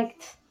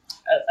subject.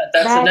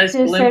 That's back a nice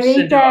to glimpse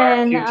Sarita into our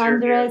and future.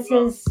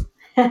 Andres's.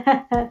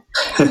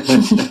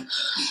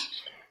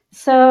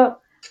 So,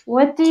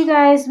 what do you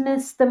guys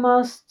miss the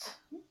most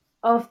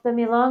of the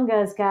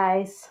milongas,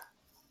 guys?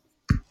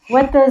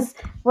 What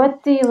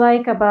do you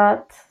like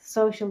about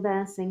social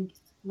dancing?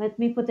 Let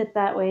me put it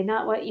that way,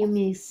 not what you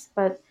miss,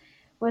 but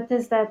what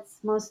is that's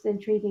most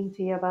intriguing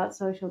to you about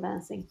social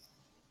dancing?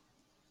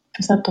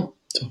 Exacto.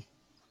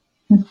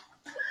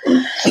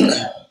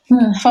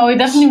 Well, we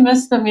definitely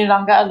miss the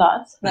milonga a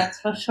lot, that's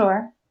for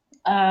sure.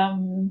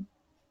 But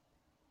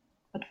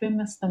we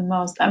miss the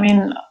most. I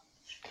mean,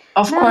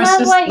 of course,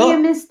 not what you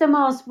miss the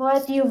most,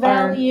 what you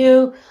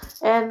value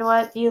and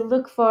what you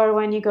look for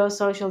when you go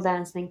social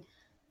dancing.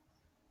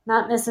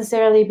 Not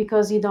necessarily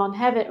because you don't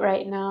have it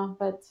right now,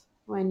 but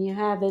when you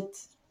have it,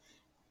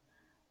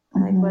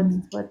 like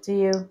what do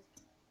you?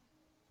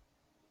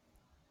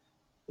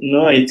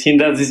 No, I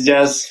think that is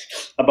just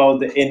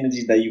about the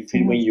energy that you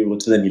feel when you go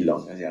to the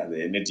milonga. Yeah,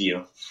 the energy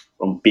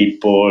from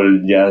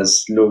people,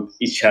 just look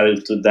each other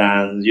to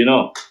dance.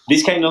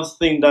 This kind of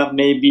thing that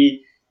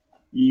maybe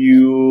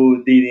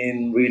you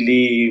didn't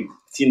really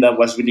think that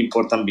was really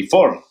important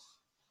before.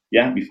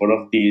 Yeah, before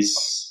of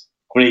this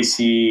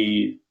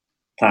crazy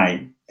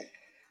time.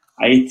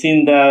 I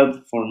think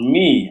that for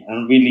me, I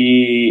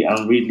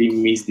really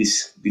miss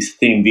this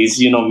thing, this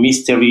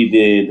mystery,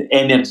 the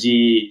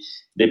energy,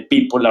 the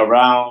people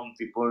around,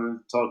 people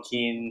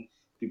talking,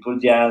 people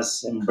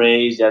just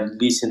embrace, just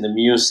listen to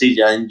music,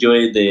 just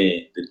enjoy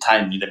the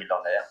time in the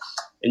milonga. Yeah.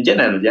 In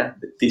general,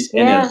 this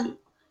energy.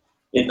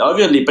 And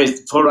obviously, but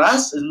for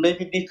us, it's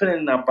maybe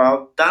different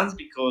about dance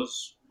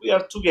because we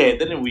are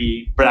together and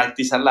we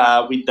practice a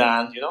lot, we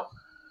dance,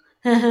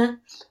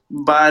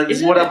 But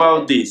what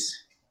about this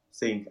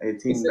thing? I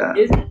think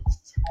I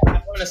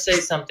want to say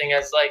something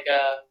as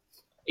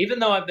even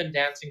though I've been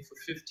dancing for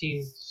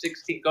 15,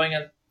 16, going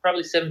on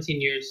probably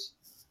 17 years,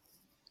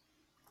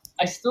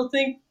 I still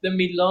think the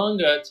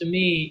milonga to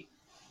me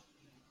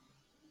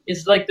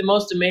is like the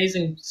most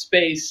amazing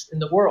space in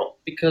the world,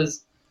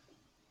 because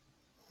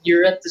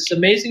you're at this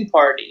amazing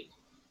party.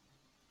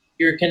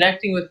 You're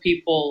connecting with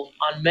people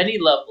on many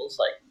levels,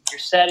 like You're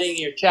setting,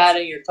 you're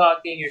chatting, you're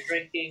talking, you're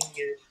drinking,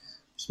 you're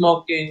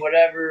smoking,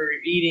 whatever,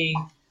 you're eating.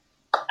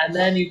 And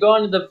then you go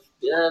into the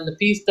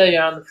pista,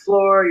 you're on the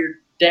floor, you're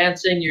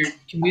dancing, you're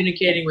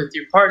communicating with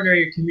your partner,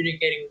 you're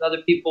communicating with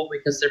other people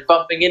because they're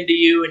bumping into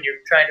you and you're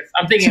trying to...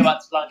 I'm thinking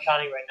about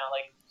Slancani right now,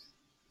 like...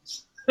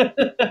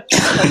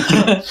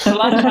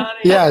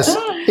 Yes,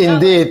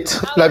 indeed.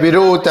 La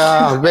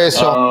Viruta,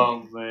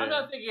 Beso. I'm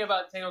not thinking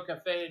about Tango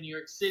Cafe in New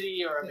York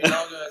City or a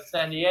Milonga in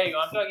San Diego.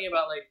 I'm talking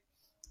about like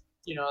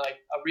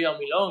a real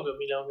Milonga.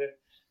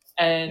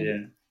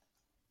 And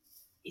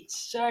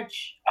it's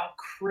such a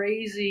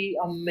crazy,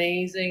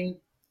 amazing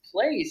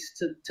place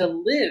to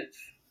live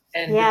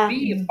and to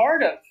be a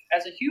part of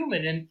as a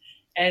human.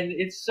 And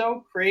it's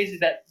so crazy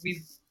that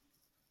we've,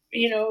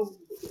 in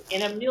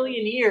a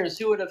million years,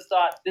 who would have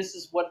thought this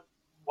is why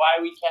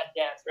we can't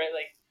dance, right?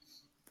 Like,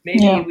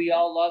 maybe we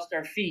all lost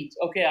our feet.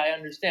 Okay, I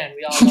understand.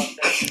 We all lost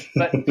our feet.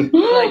 But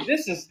like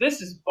this is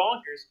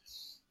bonkers.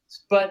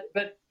 But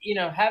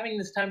having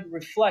this time to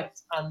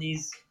reflect on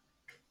these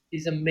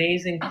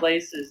amazing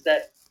places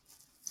that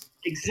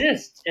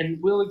exist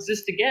and will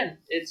exist again.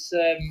 It's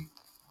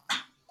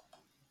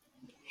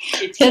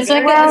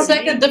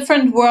like a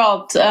different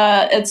world.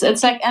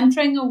 It's like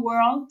entering a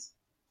world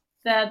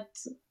that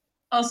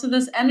also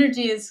this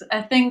energy is.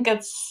 I think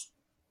it's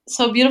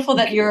so beautiful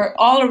that you're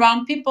all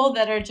around people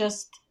that are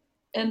just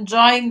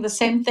enjoying the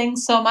same thing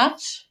so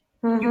much.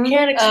 You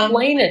can't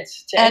explain it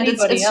to and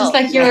anybody it's else. just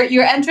like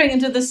you're entering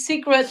into the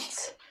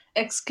secret,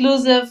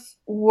 exclusive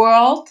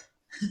world.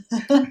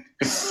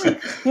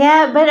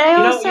 Yeah, but I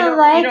also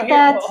like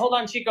that. Hold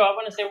on, Chico. I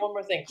want to say one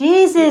more thing.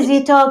 Jesus,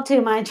 you talk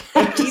too much.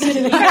 I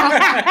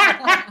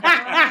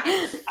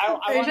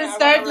just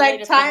start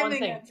like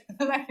timing it.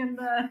 Like in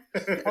the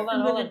hold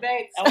on. I want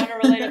to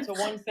relate it to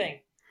one thing.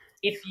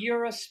 If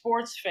you're a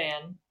sports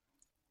fan,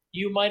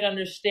 you might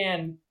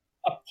understand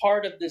a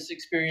part of this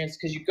experience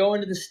because you go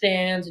into the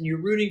stands and you're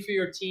rooting for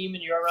your team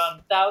and you're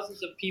around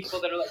thousands of people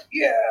that are like,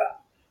 yeah.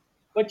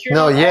 But you're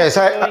hold on.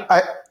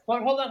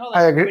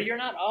 I agree. But you're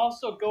not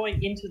also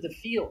going into the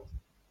field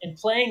and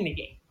playing the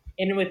game.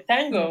 And with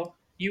tango,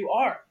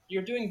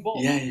 you're doing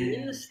both. You're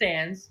in the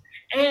stands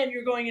and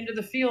you're going into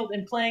the field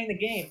and playing the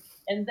game.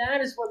 And that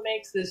is what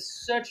makes this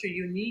such a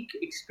unique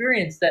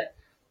experience that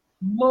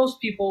most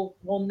people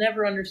will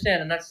never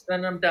understand. And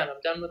then I'm done.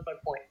 I'm done with my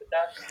point. But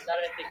that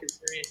I think is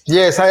very interesting.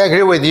 Yes, I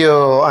agree with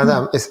you,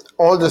 Adam. It's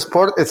all the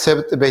sport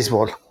except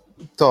baseball.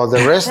 So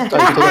the rest.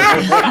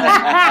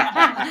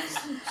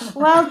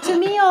 Well, to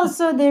me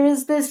also there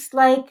is this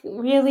like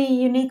really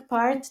unique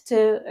part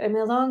to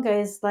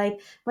Milonga is like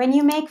when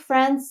you make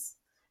plans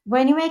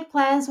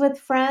with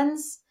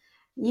friends,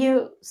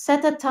 you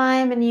set a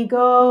time and you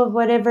go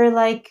whatever,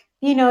 like,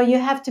 you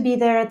have to be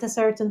there at a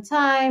certain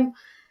time.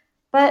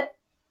 But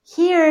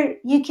here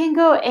you can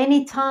go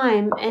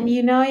anytime and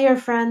your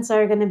friends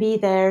are going to be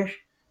there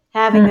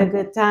having a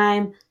good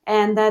time,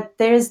 and that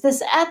there's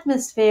this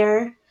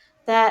atmosphere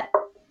that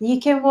you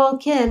can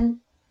walk in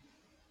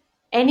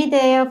any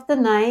day of the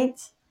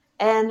night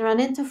and run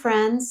into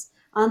friends.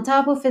 On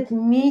top of it,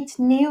 meet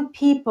new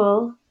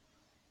people,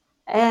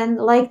 and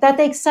like that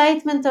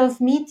excitement of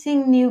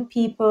meeting new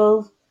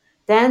people,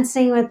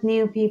 dancing with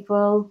new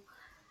people.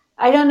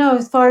 I don't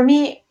know, for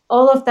me,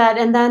 all of that,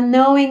 and then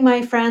knowing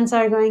my friends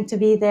are going to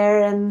be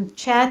there and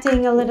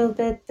chatting a little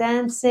bit,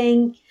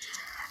 dancing.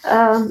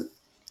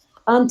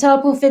 On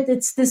top of it,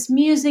 it's this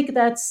music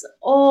that's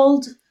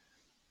old,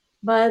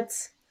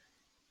 but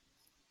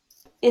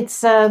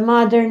it's a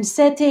modern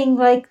setting,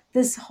 like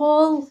this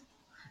whole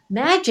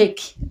magic.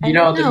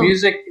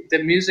 The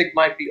music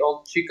might be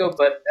old, Chico,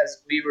 but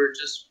as we were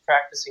just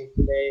practicing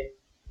today,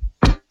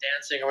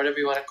 dancing or whatever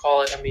you want to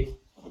call it, I mean,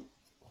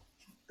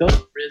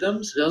 those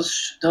rhythms,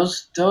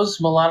 those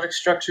melodic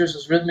structures,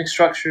 those rhythmic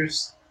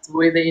structures, the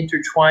way they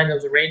intertwine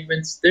those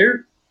arrangements,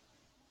 they're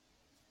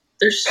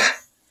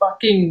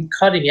fucking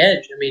cutting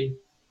edge. I mean,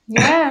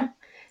 yeah,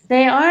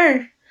 they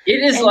are.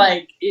 It is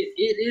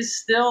it is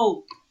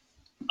still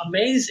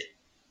amazing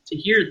to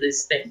hear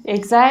this thing.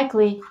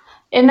 Exactly.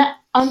 And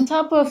on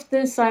top of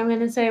this, I'm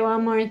going to say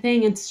one more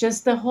thing. It's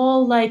just the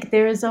whole, like,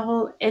 there is a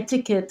whole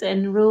etiquette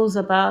and rules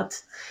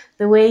about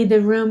the way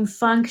the room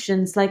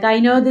functions. Like, I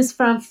know this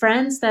from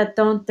friends that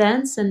don't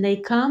dance and they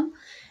come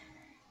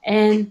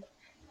and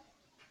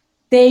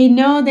they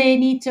know they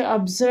need to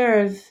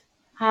observe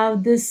how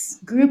this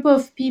group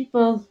of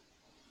people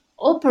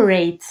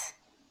operate.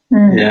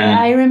 Yeah.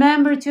 I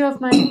remember 2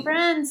 of my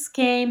friends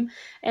came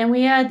and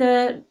we had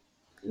a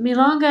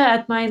Milonga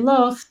at my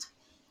loft.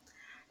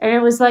 And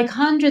it was like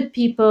 100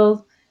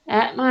 people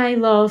at my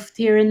loft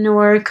here in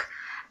Newark.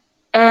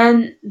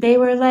 And they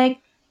were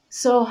like,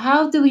 so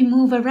how do we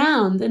move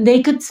around? And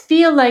they could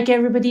feel like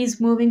everybody's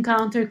moving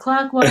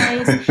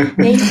counterclockwise.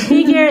 They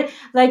figured,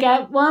 like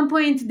at one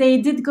point, they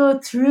did go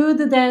through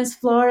the dance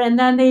floor. And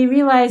then they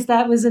realized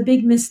that was a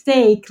big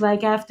mistake,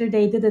 like after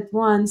they did it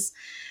once.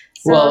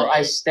 So, well,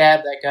 I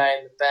stabbed that guy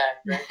in the back,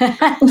 right?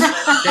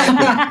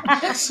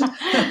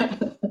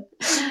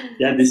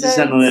 Yeah, this is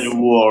another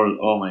world.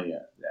 Oh my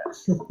God. Yeah.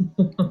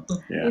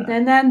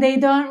 And then they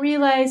don't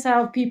realize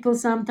how people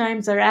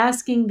sometimes are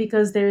asking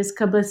because there's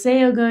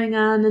cabaseo going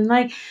on, and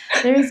like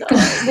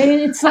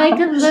it's like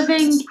a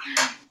living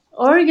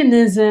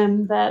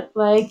organism that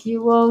like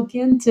you walk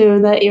into,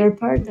 that you're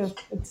part of.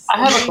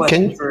 I have a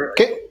question for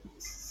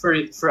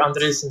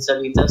Andres and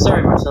Sarita.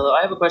 Sorry, Marcelo.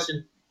 I have a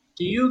question.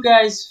 Do you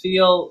guys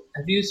feel?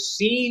 Have you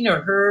seen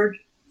or heard?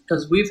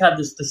 Because we've had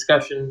this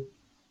discussion,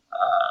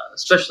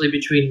 especially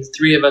between the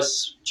three of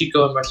us,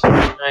 Chico and Marcelo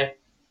and I.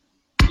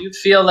 Do you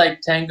feel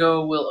like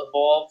tango will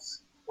evolve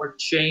or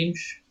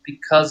change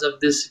because of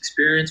this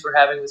experience we're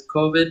having with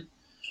COVID?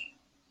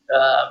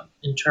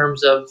 In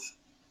terms of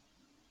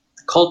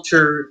the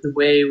culture, the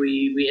way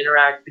we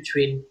interact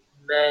between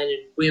men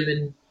and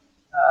women,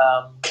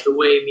 the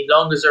way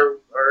milongas are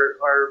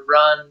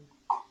run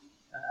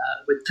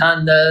with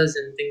tandas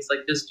and things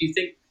like this. Do you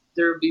think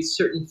there will be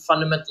certain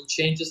fundamental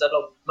changes that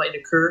might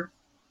occur?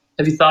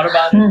 Have you thought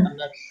about it? I'm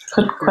not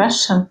Good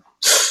question.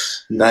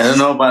 I don't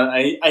know, but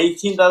I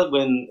think that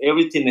when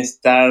everything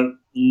starts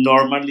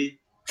normally,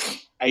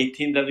 I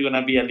think that's going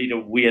to be a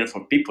little weird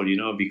for people,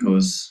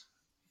 because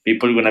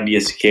people are going to be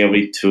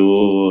scared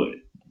to,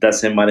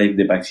 doesn't matter if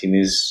the vaccine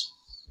is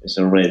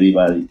already,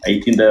 but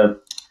I think that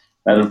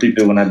a lot of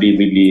people are going to be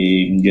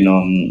really,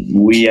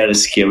 weird,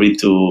 scary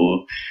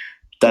to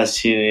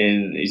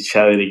touching each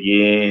other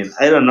again.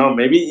 I don't know,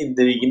 maybe in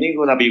the beginning it's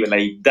going to be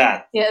like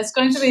that. Yeah, it's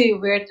going to be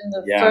weird in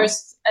the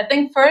first. I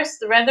think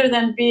first, rather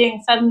than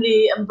being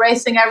suddenly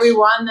embracing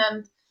everyone,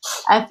 and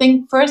I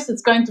think first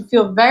it's going to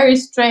feel very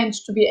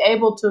strange to be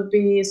able to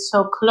be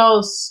so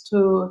close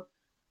to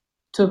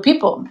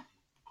people.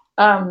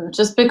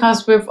 Just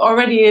because we've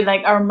already,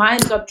 like, our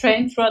minds got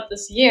trained throughout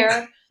this year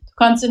to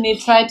constantly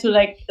try to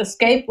like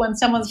escape when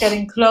someone's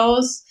getting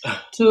close,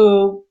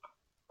 to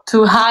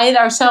hide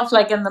ourselves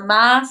like in the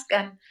mask,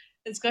 and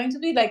it's going to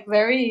be like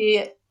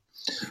very.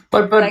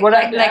 But like, what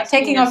like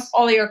taking off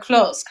all your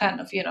clothes, kind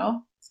of,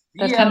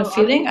 that kind of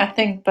feeling. I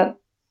think, but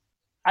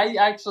I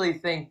actually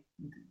think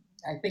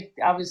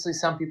obviously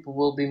some people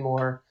will be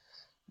more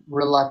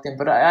reluctant,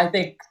 but I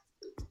think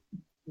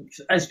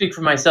I speak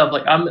for myself.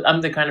 Like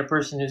I'm the kind of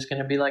person who's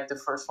going to be like the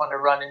first one to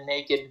run in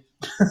naked.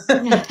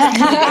 Touch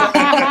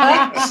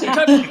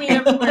me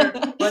everywhere.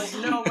 But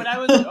what I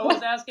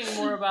was asking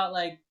more about,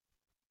 like,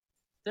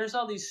 there's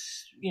all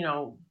these,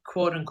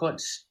 quote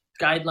unquote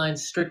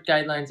strict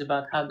guidelines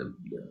about how the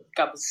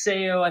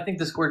cabaseo. I think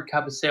this word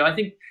cabaseo. I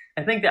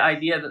think the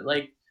idea that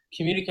like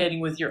communicating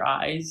with your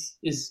eyes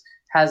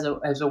has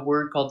a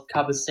word called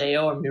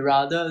cabaseo or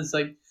mirada is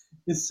like,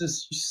 it's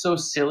just so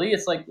silly.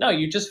 It's like, no,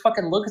 you just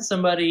fucking look at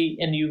somebody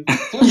and you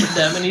flirt with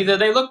them, and either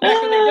they look back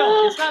or they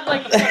don't. It's not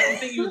like a fucking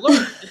thing you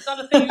learn. It's not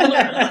a thing you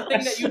learn. It's a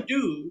thing that you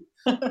do.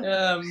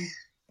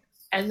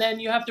 And then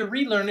you have to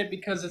relearn it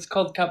because it's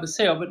called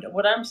cabaseo. But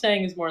what I'm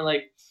saying is more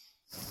like,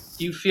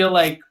 do you feel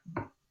like,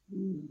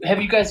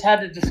 have you guys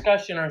had a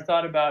discussion or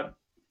thought about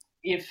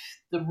if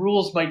the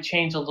rules might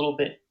change a little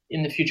bit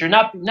in the future?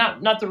 Not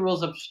the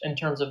rules in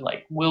terms of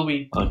like, will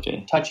we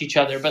touch each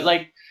other, but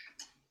like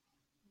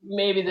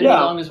maybe the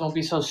milongas won't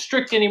be so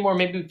strict anymore.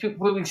 Maybe people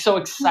will be so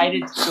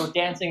excited to go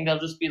dancing, they'll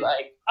just be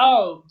like,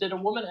 oh, did a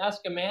woman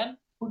ask a man?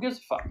 Who gives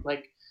a fuck?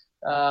 Like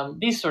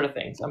these sort of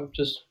things. I'm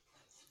just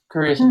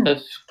curious if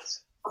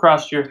that's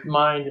crossed your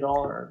mind at all,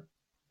 or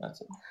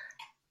that's it.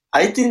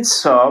 I think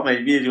so.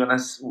 Maybe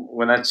it's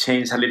gonna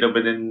change a little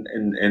bit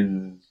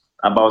in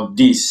about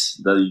this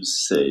that you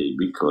say,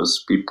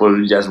 because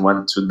people just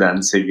want to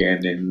dance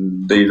again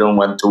and they don't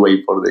want to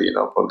wait for the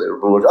for the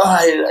rule. Oh,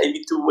 I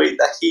need to wait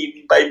that he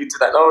invite me to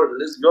that. Oh,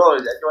 let's go. I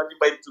want to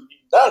invite to be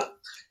that.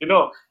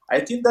 I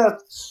think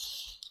that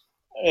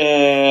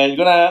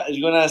it's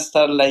gonna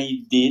start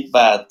like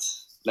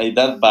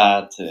that,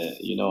 but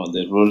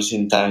the rules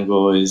in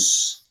tango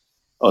is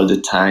all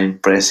the time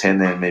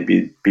present, and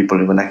maybe people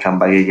are gonna come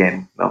back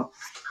again, no?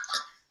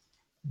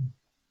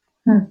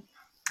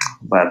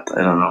 But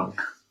I don't know.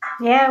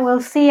 Yeah,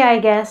 we'll see, I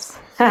guess.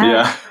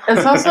 Yeah.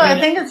 It's also, I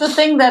think it's a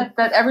thing that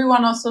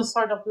everyone also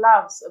sort of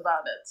loves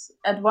about it.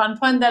 At one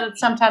point that it's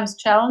sometimes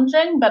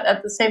challenging, but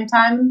at the same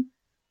time,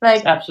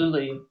 like,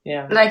 absolutely,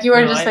 yeah. Like you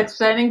were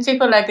explaining,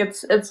 Chico, like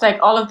it's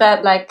like all of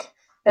that, like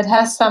it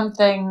has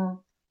something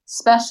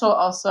special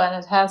also, and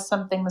it has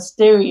something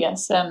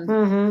mysterious,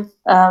 and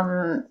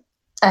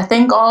I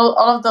think all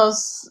of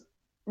those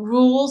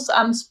rules,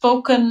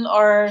 unspoken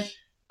or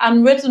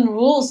unwritten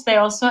rules, they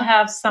also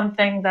have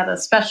something that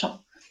is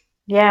special.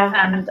 Yeah.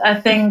 And I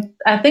think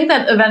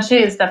that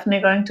eventually it's definitely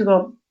going to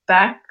go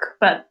back,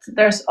 but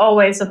there's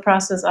always a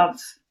process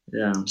of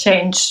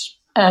change.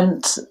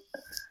 And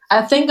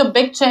I think a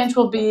big change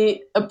will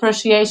be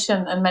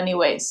appreciation in many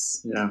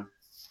ways. Yeah.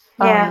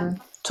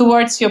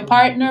 Towards your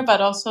partner,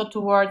 but also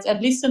towards, at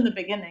least in the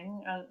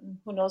beginning,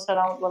 who knows how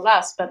long it will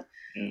last, but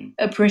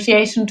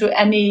appreciation to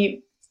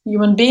any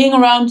human being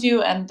around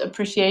you, and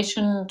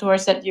appreciation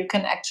towards that you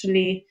can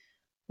actually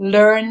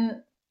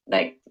learn,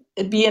 like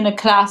be in a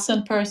class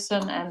in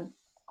person and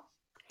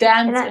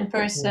dance in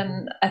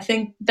person. I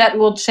think that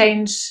will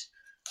change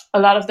a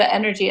lot of the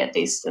energy, at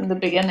least in the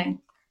beginning.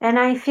 And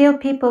I feel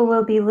people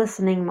will be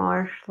listening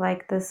more.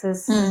 Like this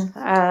is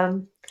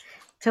to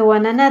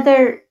one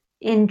another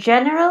in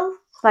general,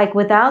 like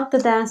without the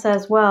dance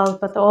as well,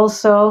 but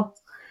also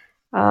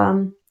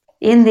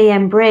in the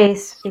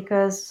embrace,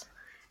 because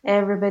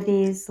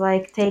everybody's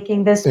like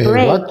taking this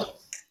break. What?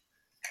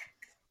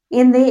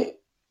 When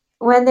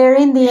they're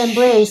in the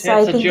embrace,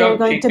 I think they're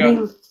going Chico.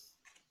 to be.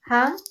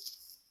 Huh?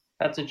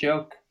 That's a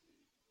joke.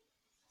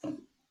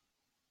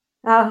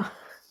 Oh,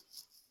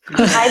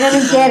 I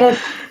didn't get it.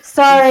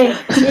 Sorry,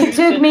 it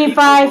took me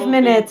 5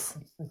 minutes.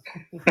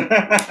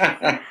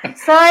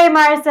 Sorry,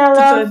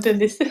 Marcelo. It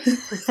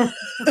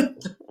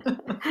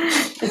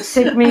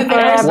took me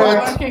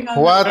forever.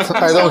 What?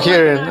 I don't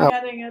hear it.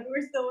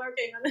 We're still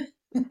working on it.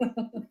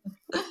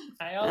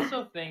 I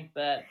also think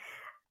that.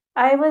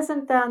 I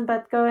wasn't done,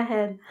 but go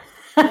ahead.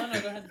 No,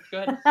 go ahead. Go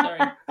ahead. Sorry.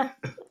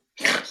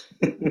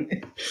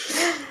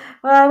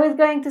 Well, I was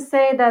going to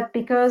say that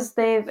because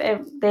they've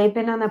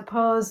been on a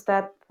pose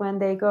that when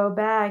they go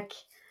back,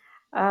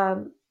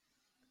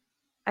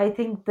 I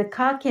think the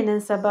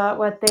cockiness about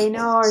what they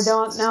know or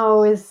don't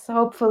know is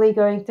hopefully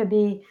going to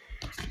be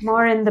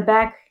more in the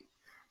back,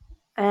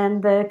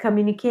 and the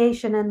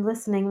communication and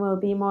listening will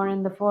be more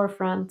in the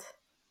forefront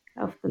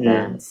of the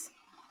dance.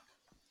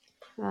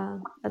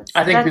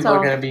 I think people are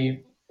going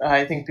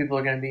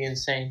to be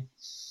insane.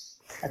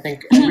 I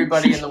think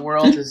everybody in the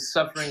world is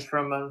suffering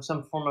from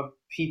some form of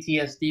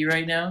PTSD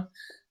right now.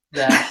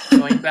 That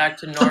going back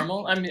to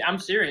normal. I mean, I'm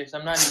serious.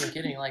 I'm not even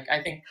kidding. Like,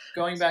 I think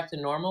going back to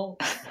normal,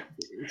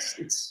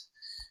 it's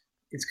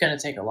going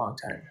to take a long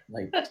time.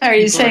 Like, are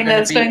you saying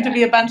that it's going to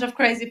be a bunch of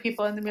crazy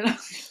people in the middle?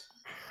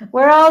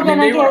 We're all going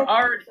to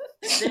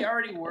get. They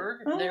already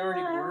were.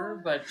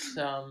 But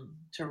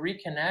to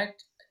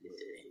reconnect,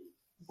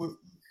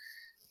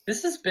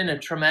 this has been a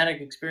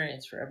traumatic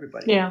experience for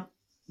everybody. Yeah.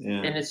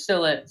 And it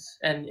still is.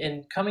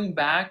 And coming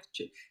back,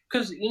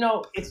 because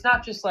it's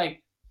not just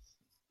like.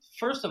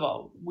 First of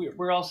all,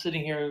 we're all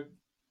sitting here,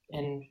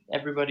 and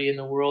everybody in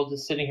the world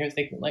is sitting here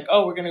thinking like,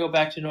 "Oh, we're gonna go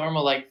back to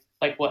normal." Like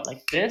what?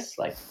 Like this?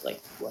 Like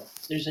what?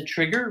 There's a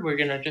trigger. We're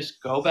gonna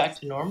just go back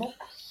to normal.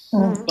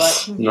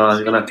 But no,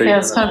 it's gonna take.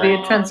 It's gonna be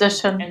a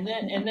transition, and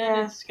then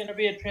it's gonna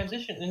be a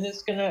transition, and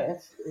it's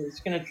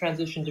gonna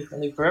transition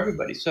differently for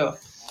everybody. So.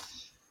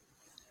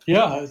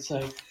 Yeah, it's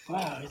like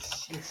wow.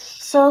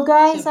 So,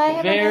 guys, I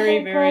have very,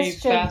 another very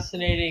question.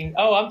 Fascinating.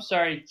 Oh, I'm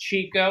sorry,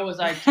 Chico.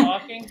 Was I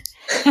talking?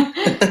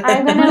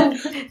 I'm gonna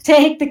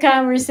take the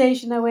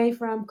conversation away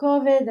from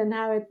COVID and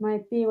how it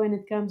might be when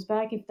it comes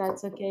back, if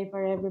that's okay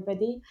for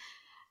everybody,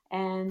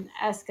 and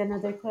ask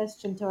another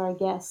question to our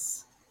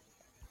guests.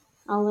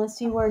 Unless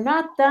you were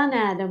not done,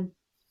 Adam.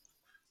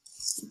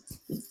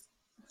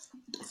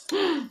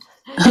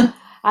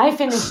 I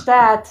finished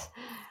that.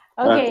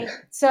 Okay,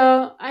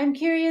 so I'm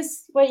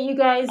curious what you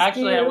guys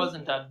Actually, do. I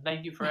wasn't done.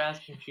 Thank you for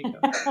asking, Chico.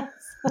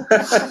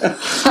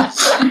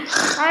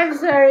 I'm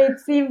sorry, it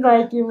seemed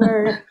like you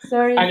were.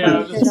 Sorry. I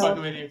know, I'm just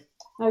fucking with you.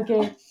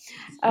 Okay.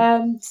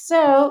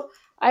 So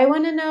I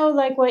want to know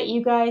like what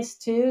you guys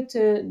do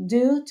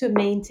to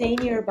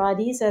maintain your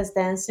bodies as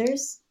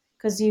dancers,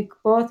 because you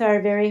both are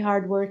very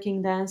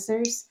hardworking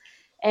dancers.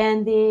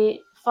 And the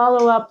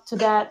follow-up to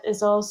that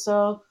is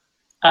also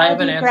how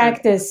do you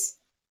practice?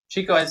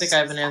 Chico, I think I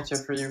have an answer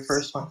for your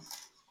first one.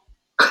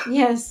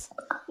 Yes.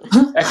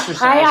 Exercise.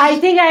 I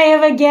think I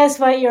have a guess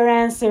what your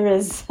answer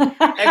is.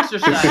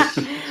 Exercise.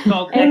 It's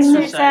called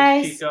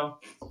exercise, Chico.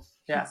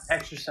 Yeah,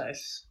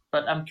 exercise.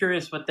 But I'm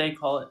curious what they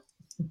call it.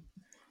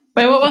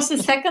 Wait, what was the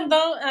second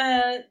though?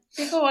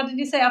 Chico, what did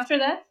you say after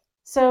that?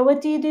 So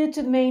what do you do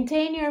to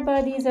maintain your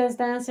bodies as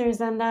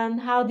dancers, and then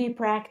how do you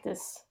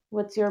practice?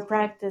 What's your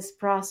practice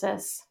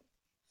process?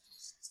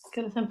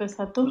 ¿Quieres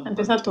empezar tú?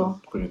 Empieza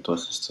tú.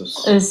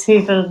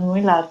 Sí, pero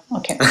muy largo.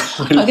 Okay.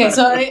 Okay,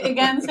 so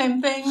again,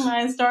 same thing.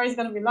 My story is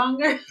going to be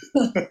longer.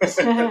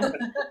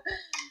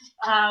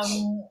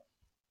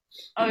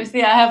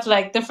 Obviously, I have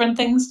like different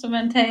things to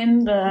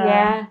maintain.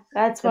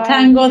 That's the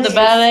tango, the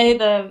ballet,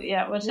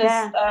 which is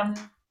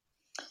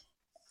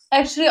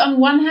actually on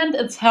one hand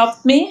it's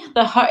helped me.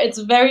 It's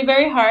very,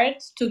 very hard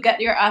to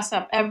get your ass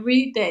up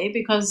every day,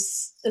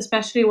 because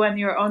especially when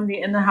you're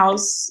only in the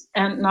house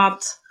and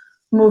not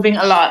moving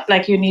a lot,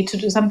 like you need to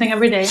do something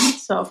every day.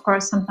 So of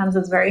course sometimes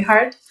it's very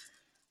hard,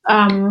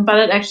 but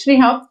it actually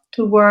helped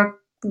to work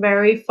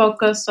very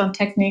focused on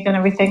technique and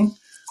everything.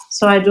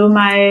 So I do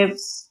my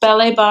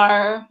ballet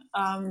bar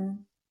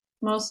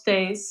most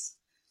days.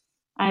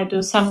 I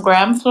do some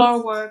gram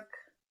floor work.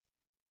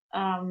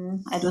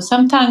 I do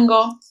some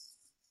tango,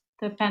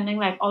 depending,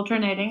 like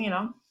alternating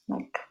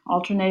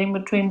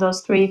between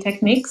those three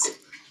techniques.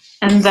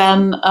 And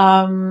then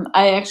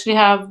I actually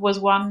was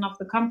one of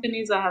the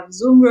companies. I have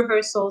Zoom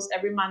rehearsals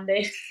every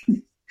Monday.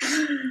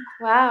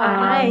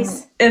 Wow,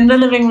 nice. In the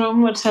living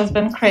room, which has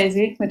been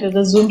crazy. We did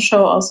a Zoom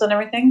show also and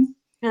everything.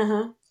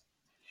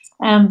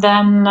 And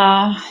then,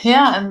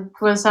 and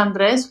with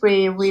Andres,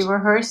 we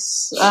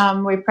rehearse,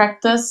 we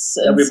practice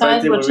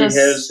inside, we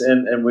rehearse,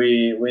 and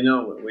we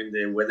know when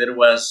the weather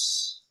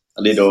was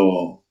a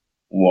little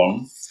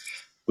warm,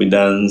 we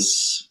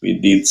dance. We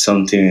did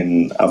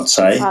something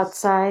outside.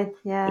 Outside,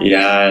 yeah.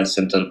 Yeah, in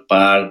Central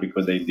Park,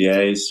 because the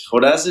idea is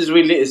for us is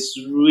really.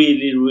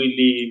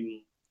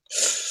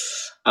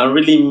 I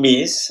really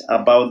miss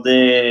about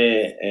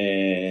the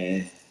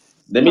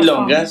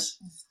milongas.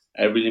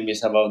 I really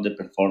miss about the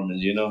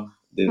performance.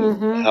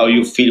 How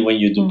you feel when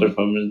you do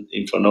performance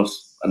in front of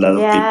a lot of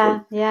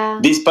people. Yeah.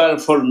 This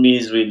part for me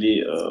is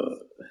really.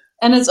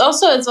 And it's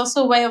also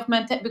a way of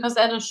maintaining, because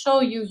at a show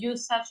you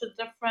use such a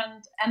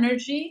different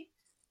energy,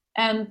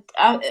 and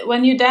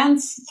when you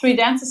dance 3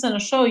 dances in a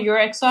show, you're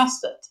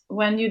exhausted.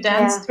 When you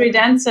dance 3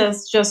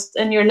 dances just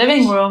in your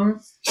living room,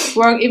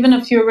 even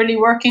if you're really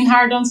working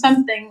hard on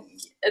something,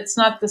 it's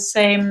not the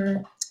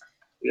same.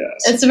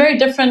 Yes. It's a very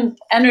different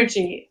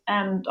energy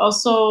and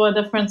also a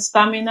different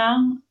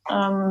stamina,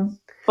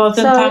 both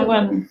in tango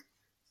and...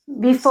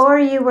 Before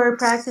you were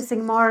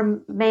practicing more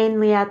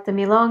mainly at the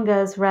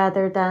milongas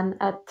rather than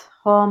at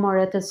home or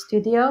at the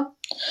studio?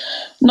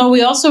 No,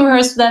 we also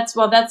rehearse. That's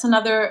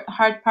another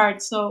hard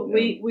part. So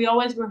we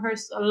always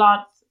rehearse a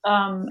lot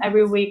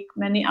every week,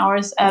 many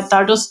hours at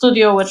Dardo's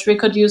studio, which we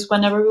could use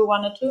whenever we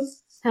wanted to.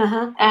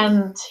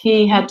 And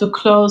he had to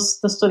close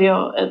the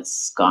studio.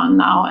 It's gone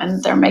now,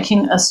 and they're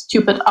making a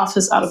stupid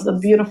office out of the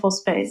beautiful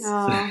space.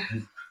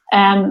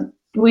 And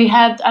we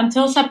had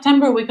until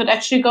September we could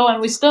actually go,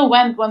 and we still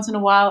went once in a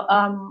while.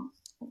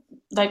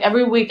 Like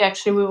every week,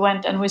 actually, we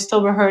went and we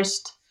still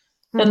rehearsed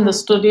in the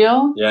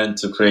studio. Yeah, and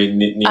to create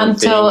new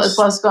until things.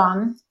 It was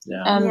gone.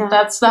 Yeah. And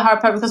that's the hard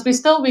part, because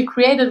we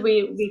created,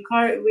 we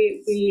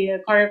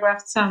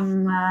choreographed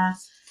some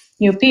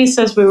new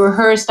pieces. We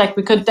rehearsed, like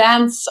we could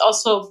dance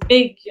also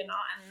big, and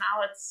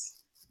now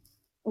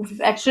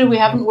we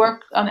haven't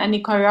worked on any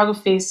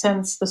choreography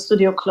since the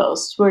studio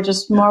closed. We're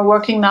just more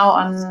working now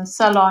on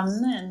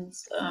salon and.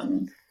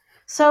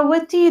 So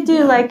what do you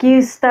do? Like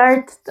you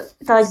start,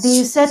 do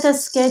you set a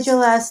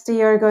schedule as to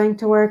you're going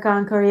to work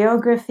on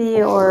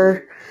choreography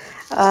or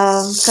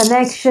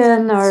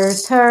connection or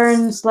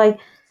turns,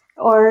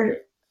 or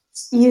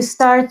you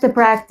start the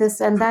practice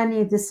and then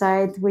you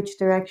decide which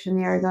direction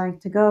you're going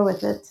to go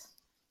with it?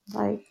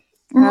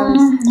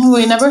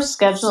 We never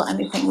schedule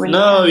anything really.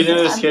 No, we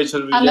never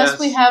schedule. Unless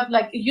we have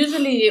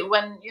usually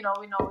when we know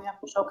we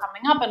have a show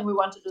coming up and we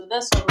want to do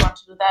this or we want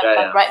to do that.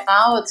 But right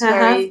now it's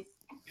very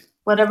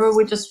whatever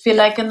we just feel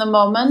like in the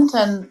moment.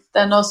 And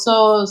then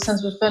also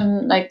since we've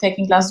been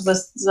taking classes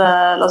with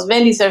Los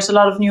Velis, there's a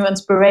lot of new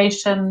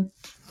inspiration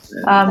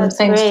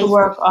things to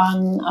work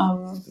on.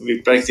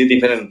 We practice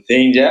different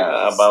things,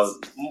 about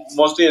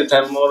mostly the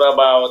time more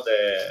about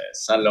the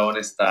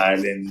salon style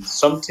and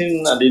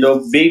something a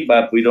little big,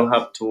 but we don't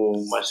have too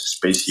much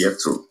space here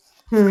too.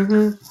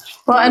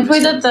 Well, and we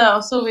did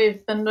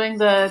we've been doing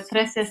the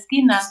Tres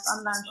Esquinas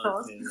online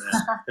shows,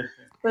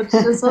 which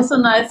is also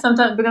nice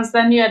sometimes, because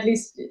then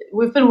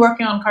we've been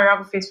working on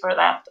choreographies for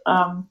that.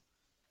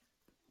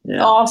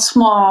 All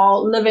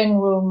small living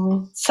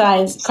room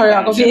size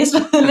choreographies.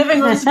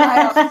 Living room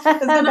style.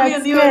 It's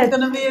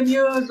gonna be a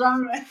new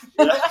genre.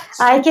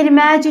 I can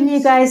imagine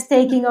you guys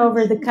taking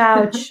over the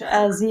couch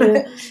as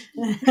you.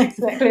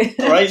 Exactly.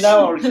 Right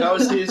now our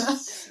couch is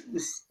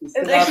it's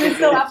actually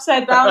still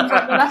upside down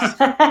from the last.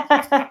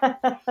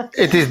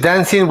 It is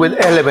dancing with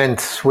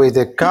elements, with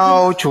the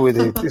couch, with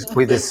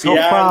the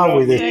sofa,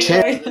 with the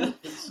chair.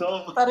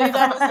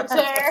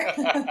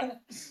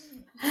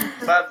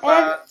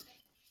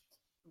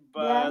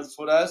 But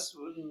for us,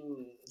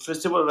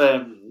 first of all,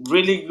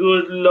 really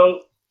good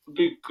luck,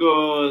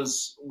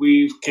 because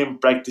we can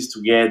practice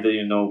together.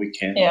 We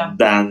can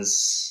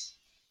dance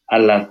a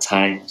lot of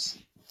times.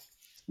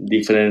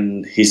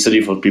 Different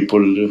history for people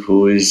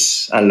who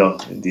is alone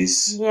in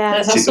this. Yeah,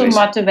 it's also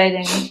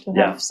motivating to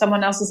have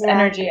someone else's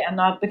energy and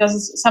not,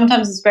 because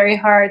sometimes it's very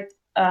hard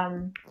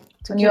when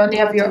you only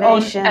have your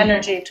own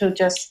energy to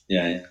just.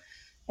 Yeah.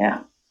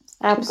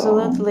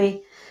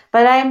 Absolutely.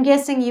 But I'm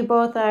guessing you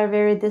both are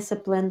very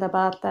disciplined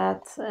about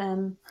that,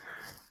 and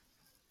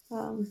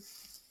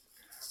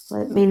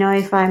let me know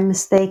if I'm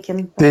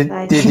mistaken. Did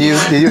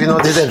you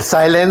notice the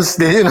silence?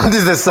 Did you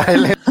notice the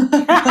silence?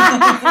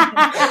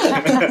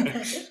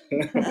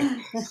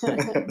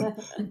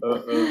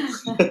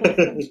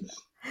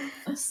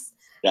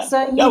 So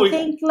you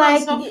think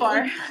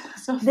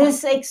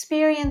this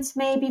experience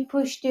maybe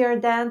pushed your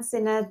dance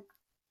in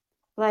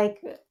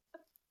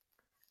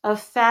a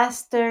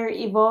faster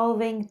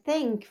evolving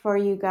thing for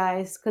you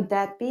guys? Could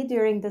that be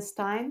during this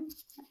time?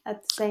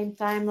 At the same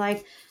time,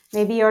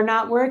 maybe you're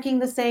not working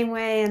the same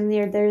way and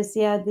there's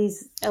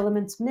these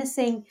elements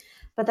missing,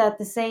 but at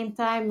the same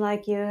time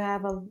you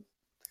have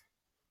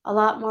a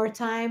lot more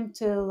time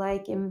to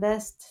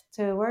invest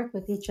to work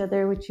with each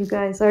other, which you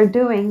guys are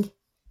doing.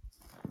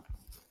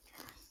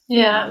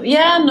 At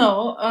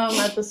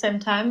the same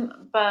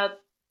time,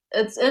 but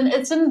it's in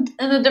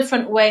a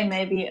different way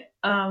maybe.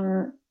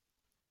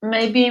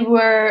 Maybe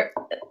we're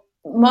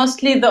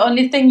mostly the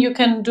only thing you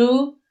can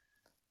do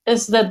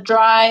is the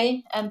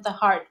dry and the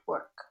hard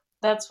work.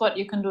 That's what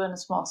you can do in a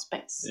small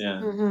space.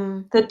 Yeah.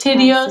 The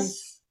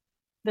tedious,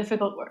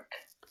 difficult work.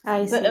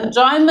 The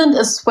enjoyment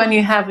is when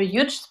you have a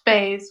huge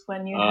space,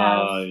 when you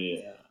have.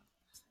 Yeah.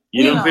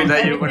 You don't feel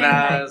that you're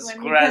gonna like,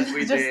 scratch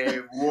with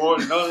the wall.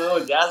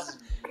 No, just.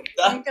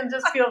 You can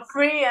just feel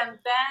free and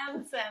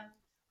dance, and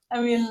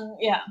I mean,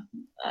 yeah.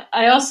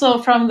 I also,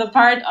 from the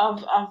part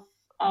of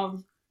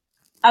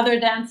other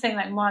dancing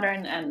like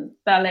modern and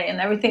ballet and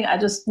everything, I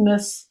just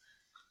miss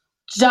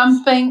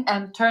jumping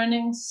and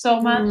turning so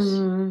much.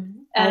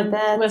 And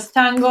with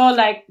tango,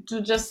 like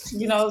to just,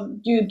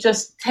 you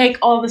just take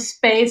all the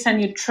space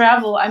and you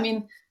travel. I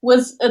mean,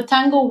 with a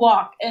tango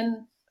walk,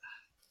 and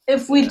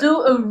if we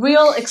do a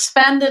real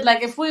expanded,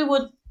 like if we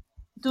would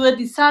do a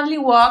Di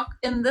Sarli walk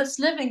in this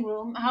living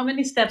room, how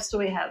many steps do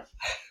we have?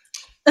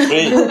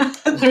 3.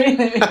 3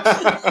 maybe.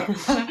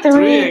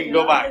 3 and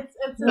go back.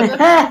 It's like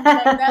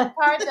that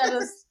part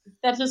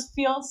that just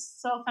feels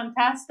so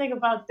fantastic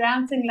about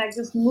dancing, like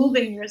just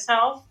moving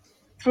yourself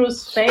through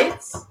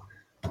space.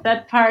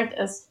 That part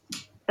is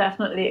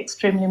definitely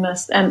extremely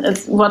missed, and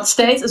it's what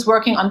stays is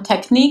working on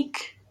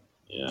technique.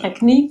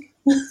 Technique,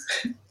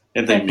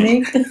 which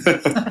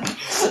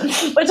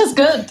is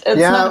good.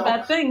 It's not a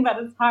bad thing, but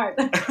it's hard.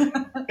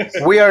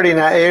 We are in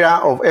an era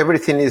of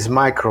everything is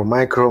micro.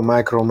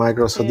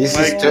 So these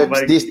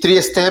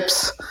 3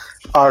 steps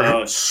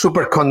are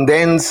super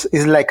condensed.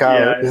 It's like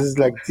it's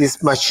like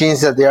these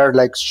machines that they are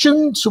like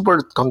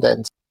super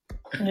condensed.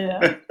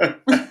 Yeah.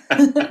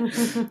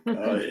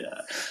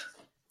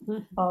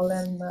 All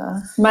in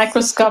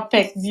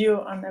microscopic view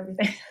on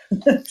everything.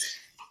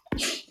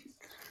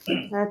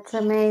 That's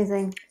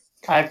amazing.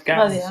 I've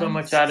gotten so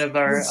much out of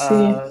our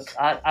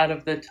out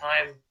of the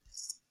time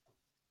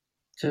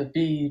to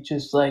be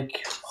just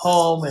like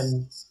home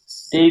and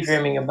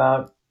daydreaming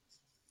about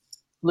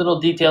little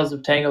details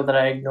of tango that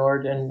I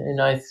ignored,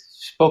 and I've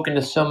spoken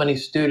to so many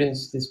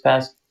students this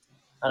past,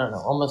 I don't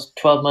know, almost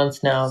 12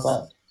 months now,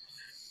 but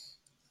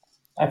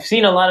I've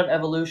seen a lot of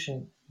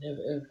evolution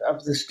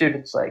of the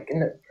students. Like in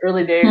the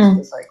early days,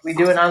 it's like we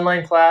do an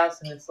online class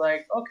and it's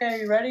like,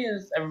 okay, you ready?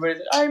 And everybody's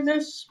like, I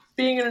miss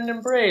being in an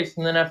embrace.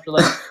 And then after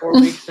like 4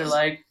 weeks, they're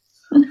like,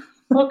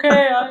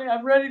 okay,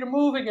 I'm ready to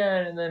move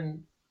again. And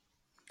then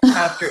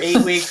after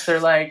 8 weeks, they're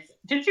like,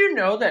 did you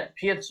know that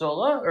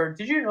Piazzolla, or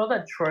did you know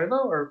that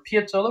Troilo or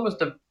Piazzolla was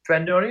the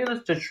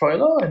Bandonian to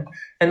Troilo?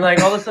 And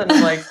like all of a sudden,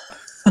 I'm like,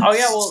 oh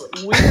yeah, well,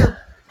 we're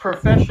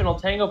professional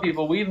tango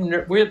people.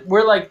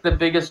 We're like the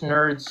biggest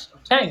nerds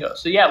of tango.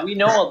 So yeah, we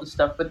know all this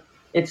stuff, but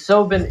it's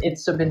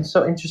been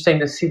so interesting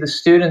to see the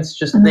students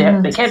just they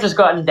can't just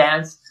go out and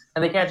dance,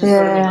 and they can't just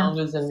go to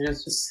milongas and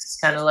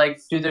just kind of like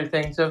do their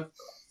thing. So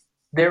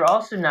they're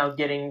also now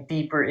getting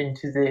deeper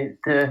into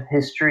the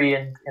history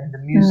and the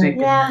music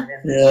and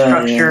the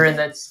structure and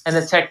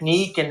the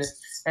technique and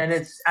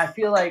it's. I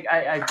feel like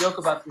I joke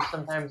about this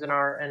sometimes in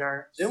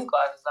our Zoom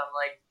classes. I'm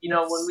like,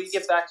 when we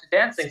get back to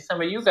dancing,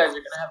 some of you guys are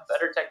gonna have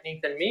better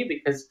technique than me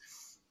because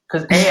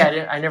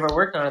A, I never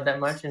worked on it that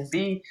much, and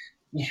B,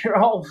 you're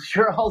all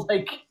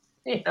like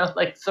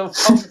like so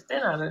focused in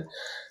on it.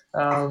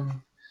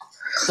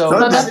 So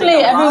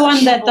definitely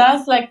everyone that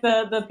does, like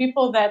the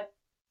people that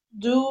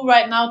do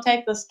right now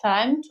take this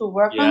time to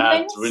work on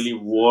things. To really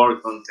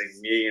work on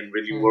technique and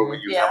really work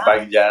when you come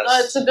back jazz. No,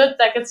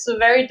 it's a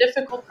very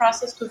difficult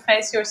process to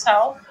face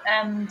yourself,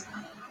 and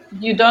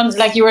you don't,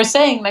 like you were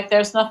saying, like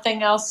there's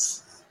nothing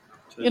else,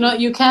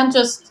 you can't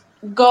just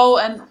go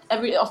and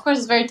of course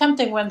it's very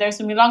tempting when there's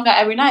a milonga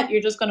every night, you're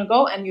just going to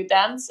go and you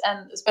dance,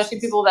 and especially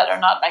people that are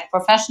not like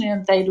professional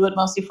and they do it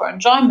mostly for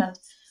enjoyment.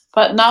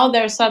 But now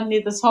there's suddenly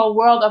this whole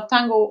world of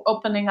tango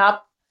opening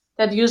up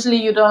that usually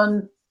you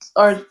don't,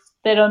 or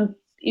they don't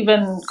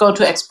even go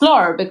to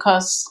explore,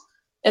 because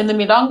in the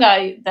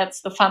milonga, that's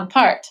the fun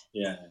part.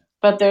 Yeah.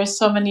 But there's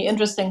so many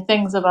interesting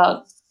things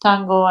about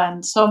tango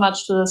and so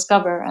much to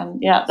discover.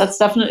 And that's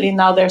definitely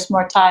now there's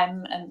more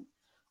time, and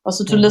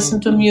also to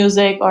listen to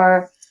music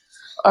or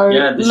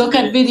look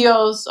at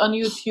videos on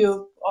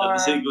YouTube.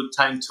 It's a good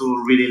time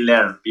to really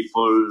learn.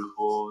 People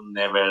who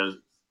never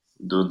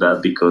do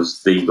that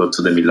because they go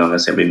to the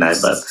milongas every night,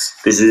 but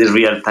this is a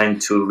real time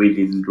to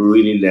really,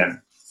 really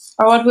learn.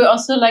 Or what we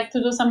also like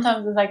to do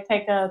sometimes is like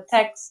take a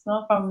text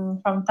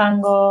from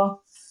tango,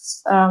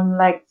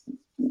 like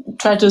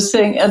try to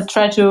sing and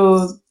try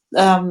to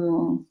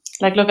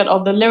like look at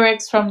all the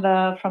lyrics from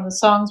the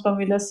songs when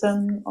we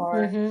listen.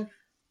 Or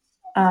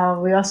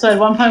we also at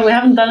one point, we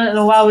haven't done it in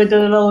a while, we did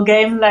a little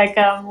game like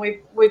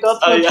we go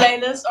through a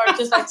playlist or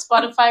just like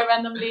Spotify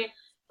randomly.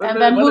 And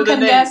then who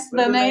can guess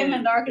the name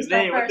and the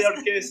orchestra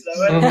first?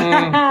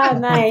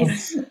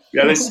 Nice. We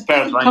are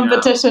experts right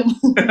competition.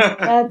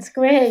 That's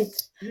great.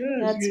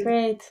 That's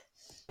great.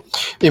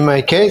 In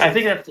my case, I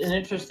think that's an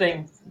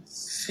interesting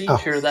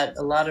feature that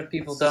a lot of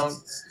people don't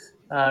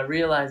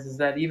realize, is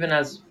that even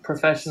as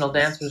professional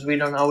dancers, we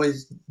don't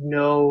always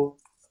know,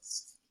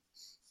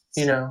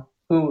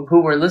 who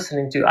we're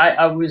listening to.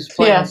 I was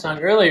playing a song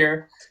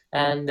earlier,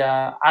 and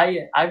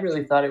I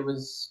really thought it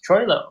was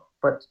Troilo,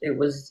 but it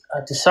was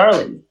Di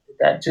Sarli.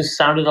 That just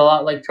sounded a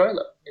lot like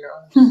Troilo. It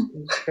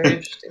was very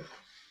interesting.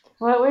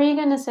 What were you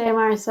going to say,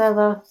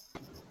 Marcelo?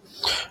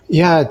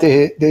 Yeah,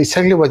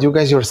 exactly what you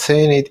guys are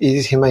saying. It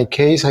is in my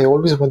case. I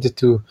always wanted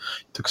to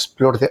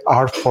explore the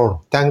art form,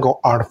 tango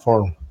art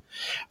form,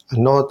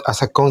 not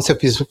as a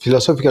concept, is a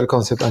philosophical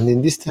concept. And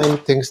in this time,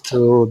 thanks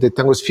to the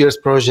Tango Spheres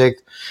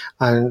project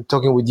and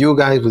talking with you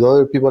guys, with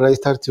other people, I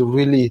start to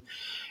really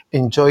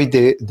enjoy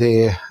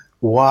the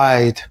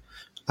wide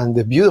and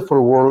the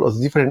beautiful world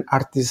of different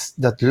artists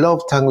that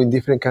love tango in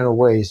different kind of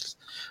ways,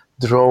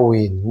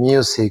 drawing,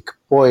 music,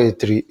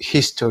 poetry,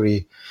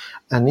 history,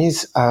 and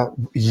it's a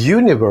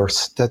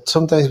universe that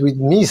sometimes we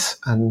miss.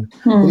 And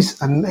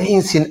there's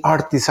amazing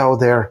artists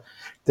out there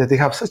that they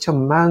have such a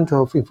amount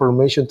of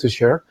information to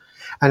share.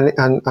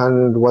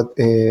 And what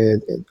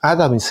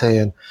Adam is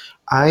saying,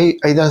 I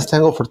danced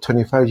tango for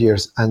 25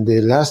 years, and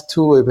the last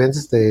two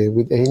events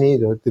with Amy,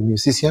 the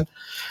musician,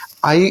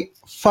 I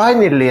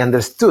finally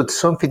understood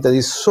something that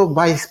is so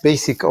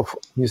basic of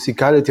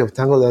musicality of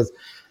tango that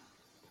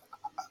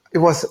it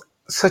was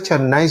such a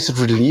nice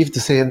relief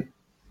to say,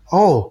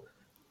 oh,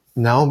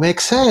 now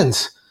makes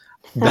sense.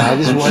 That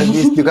is why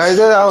this, you guys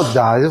are out,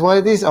 that is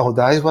why this, oh,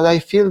 that is what I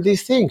feel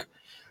this thing.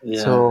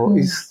 Yeah. So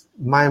it's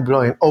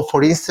mind-blowing. Oh,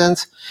 for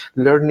instance,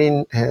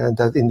 learning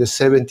that in the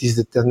 70s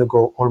the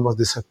tango almost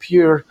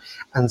disappeared,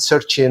 and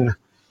searching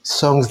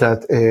songs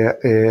that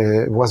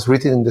was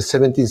written in the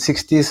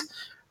 1760s,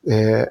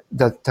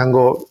 that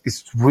tango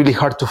is really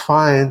hard to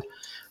find,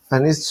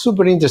 and it's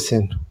super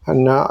interesting.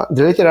 And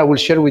later I will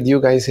share with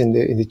you guys in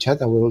the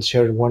chat. I will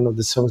share one of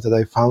the songs that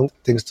I found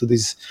thanks to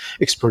this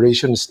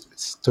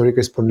historic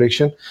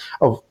exploration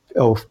of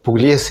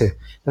Pugliese.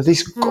 That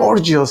is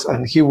gorgeous,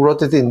 and he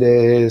wrote it in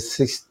the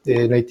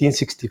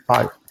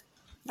 1965.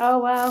 Oh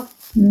wow!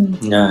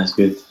 Yeah, it's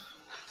good.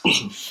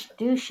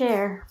 Do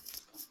share.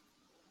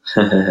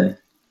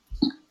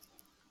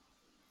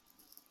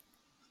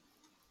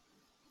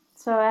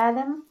 So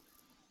Adam.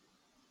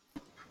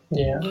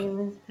 Yeah.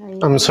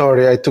 I'm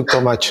sorry, I took too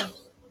much.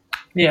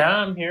 Yeah,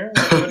 I'm here.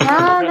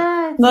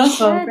 No, it's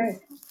good.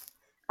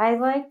 I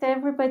liked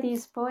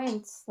everybody's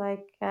points,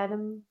 like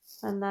Adam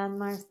and then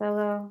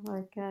Marcelo.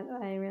 Like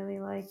I really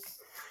like.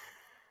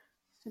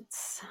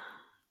 It's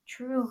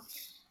true.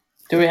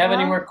 Do we have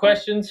any more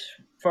questions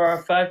for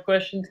our 5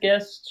 questions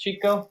guests,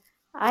 Chico?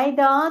 I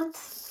don't.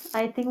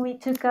 I think we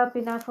took up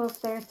enough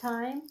of their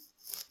time.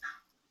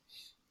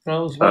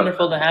 Well, it was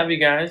wonderful to have you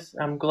guys.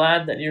 I'm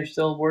glad that you're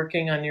still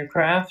working on your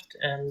craft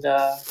and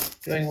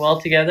doing well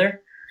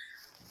together.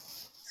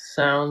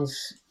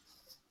 Sounds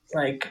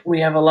like we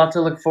have a lot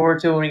to look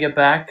forward to when we get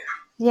back.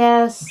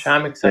 Yes. Which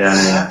I'm excited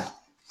about.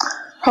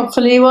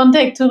 Hopefully it won't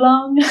take too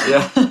long.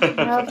 Yeah.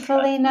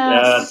 Hopefully not.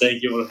 Yeah,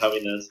 thank you for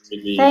having us.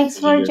 Really,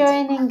 Thanks really for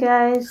joining,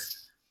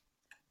 guys.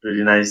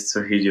 Really nice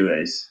to hear you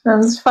guys. That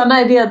was a fun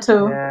idea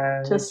too.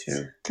 Yeah, just me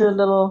too. do a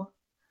little.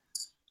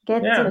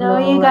 Get to know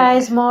you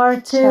guys more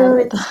too.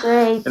 It's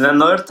great. And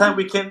another time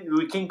we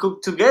can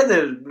cook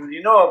together,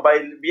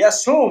 via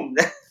Zoom.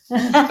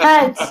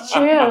 It's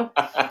true.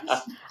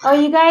 Oh,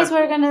 you guys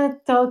were gonna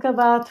talk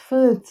about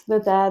food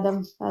with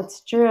Adam.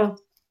 That's true.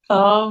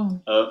 Oh.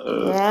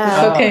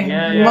 Yeah.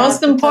 Cooking.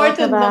 Most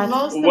important. The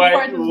most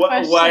important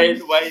question.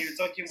 Why you're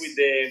talking with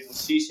the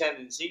musician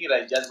and singing,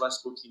 I just was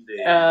cooking the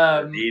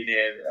dinner.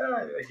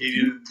 He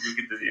didn't look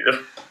at the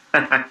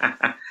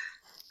dinner.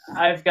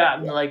 I've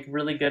gotten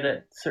really good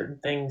at certain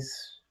things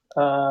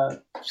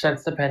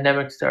since the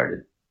pandemic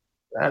started.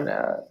 And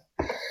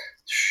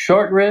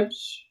short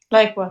ribs,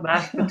 like what?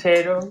 Mashed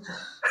potatoes.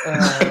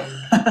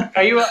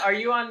 Are you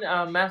on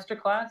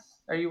Masterclass?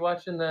 Are you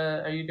watching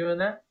Are you doing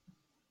that?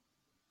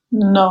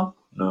 No.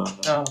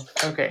 Oh,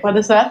 okay. What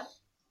is that?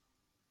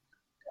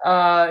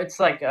 It's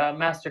like a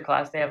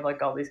Masterclass. They have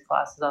all these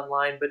classes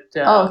online, but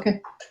okay.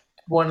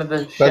 One of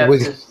the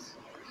chefs is.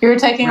 You're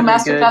taking really a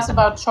Masterclass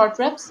about short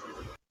ribs.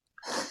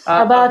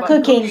 About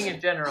cooking. Cooking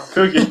in general.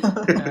 Cooking.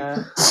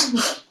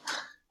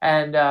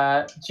 And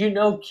do you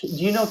know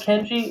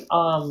Kenji?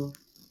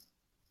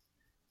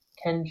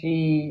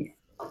 Kenji,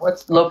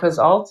 what's Lopez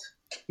Alt?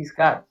 He's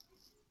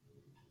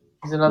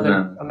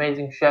another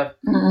amazing chef.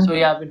 Mm-hmm. So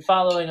yeah, I've been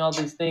following all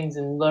these things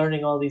and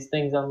learning all these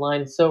things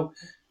online. So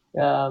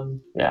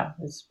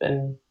it's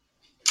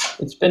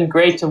been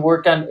great to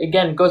work on.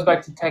 Again, it goes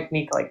back to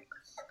technique,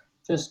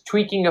 just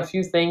tweaking a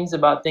few things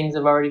about things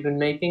I've already been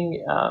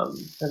making.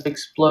 Have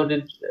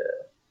exploded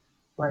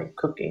my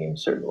cooking in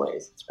certain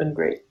ways. It's been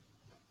great.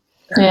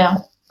 Yeah.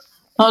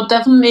 No,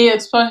 definitely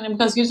exploring them,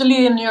 because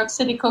usually in New York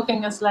City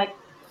cooking is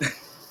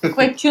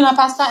quick tuna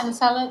pasta and a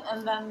salad,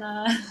 and then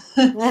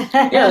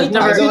there's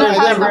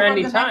never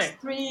any time.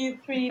 Three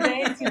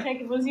days you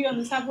take it with you on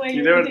the subway.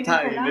 You never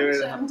time.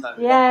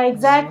 Yeah,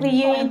 exactly.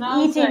 You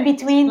eat in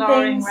between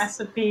things.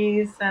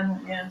 Recipes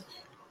and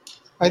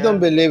I don't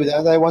believe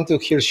that. I want to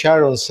hear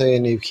Sharon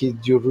saying if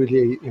you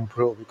really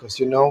improve, because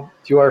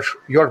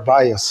you're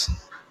biased.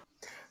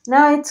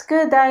 No, it's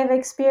good. I've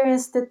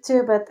experienced it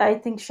too, but I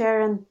think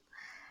Sharon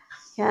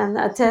can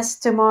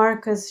attest to more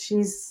because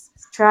she's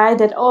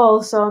tried it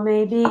all. So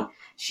maybe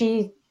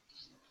she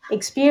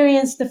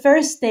experienced the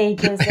first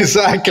stages.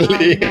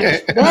 Exactly.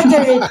 Much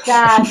better it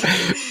got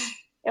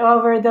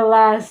over the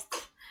last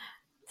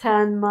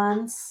 10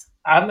 months.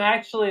 I'm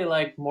actually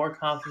like more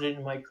confident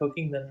in my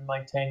cooking than in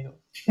my tango.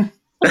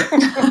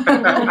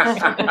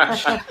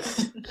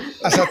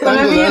 As a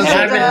tango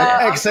dancer,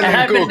 excellent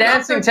I've been cook.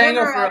 dancing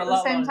tango for at a the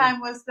lot same longer. time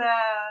was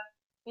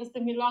the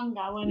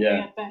milonga when we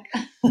Yeah. get back.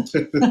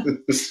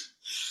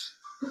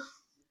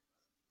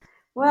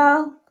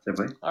 Well,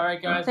 All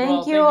right, guys. Thank you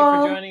thank you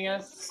all. for joining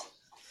us.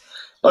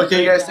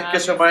 Okay, Great guys, to thank have you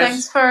so you. much.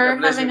 Thanks for God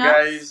bless you having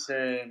guys.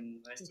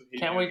 Nice to hear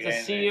Can't you wait to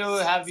again. see you,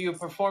 have you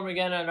perform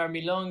again at our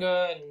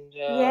milonga, and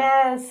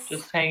yes.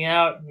 just hang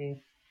out and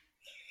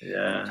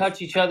Yeah.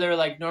 touch each other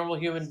like normal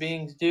human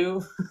beings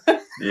do.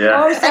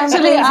 Yeah. Or some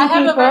Actually, I crazy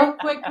have a very people.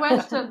 quick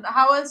question.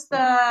 How is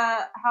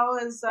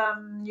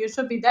You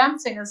Should Be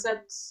Dancing? Is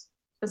it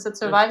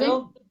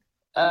surviving?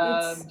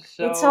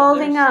 It's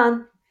holding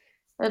on.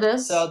 It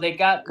is. So we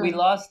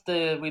lost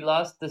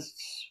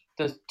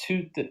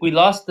we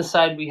lost the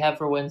side we have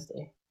for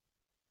Wednesday.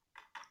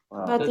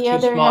 Wow. But The the two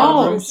other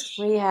small half rooms. is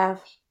we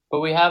have.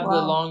 But we have the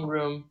Wow. long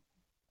room,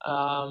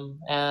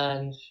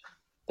 and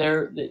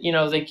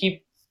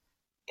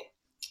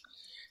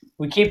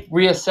we keep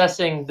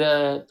reassessing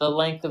the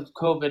length of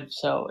COVID.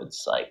 So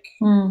it's like,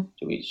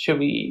 should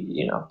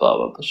we blah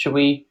blah blah. Should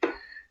we?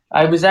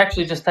 I was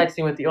actually just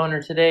texting with the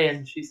owner today,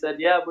 and she said,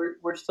 "Yeah,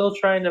 we're still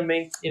trying to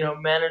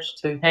manage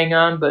to hang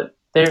on, but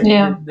they're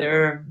not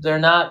they're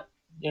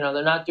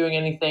not doing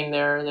anything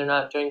there. They're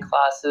not doing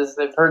classes.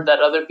 They've heard that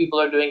other people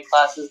are doing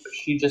classes, but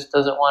she just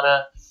doesn't want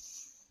to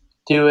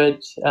do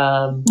it.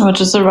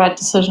 Which is the right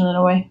decision in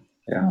a way.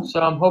 Yeah. So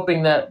I'm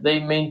hoping that they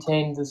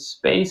maintain the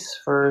space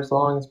for as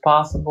long as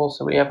possible,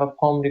 so we have a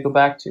home to go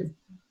back to.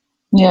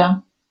 Yeah.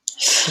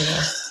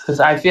 Because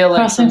I feel like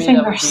Crossing for me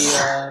that would fingers.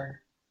 be.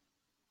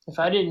 If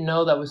I didn't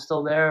know that was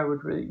still there, it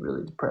would really,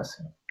 really depress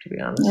me, to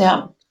be honest.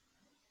 Yeah.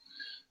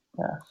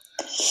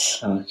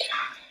 Okay.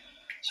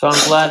 So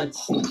I'm glad it's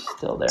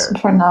still there. So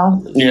for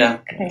now. Yeah.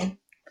 Okay.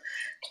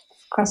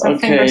 Cross our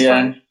fingers.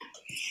 Yeah.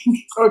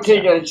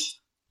 Okay, guys.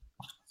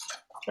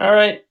 All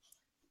right.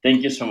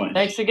 Thank you so much.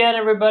 Thanks again,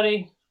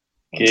 everybody.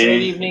 Okay.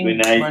 Good evening. Good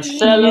night.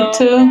 Marcelo. You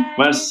too.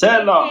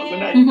 Marcelo. Good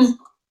night.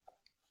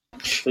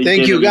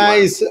 Thank you,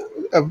 guys.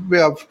 We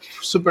are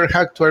super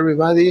hack to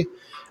everybody.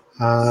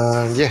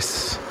 And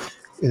yes,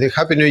 in the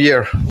Happy New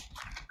Year.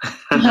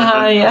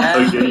 Yeah.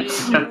 Okay.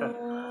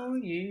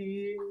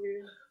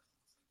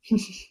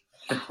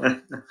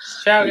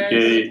 Ciao, guys.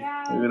 Okay.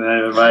 Good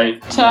night. Bye.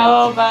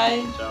 Ciao.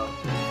 Bye. Ciao.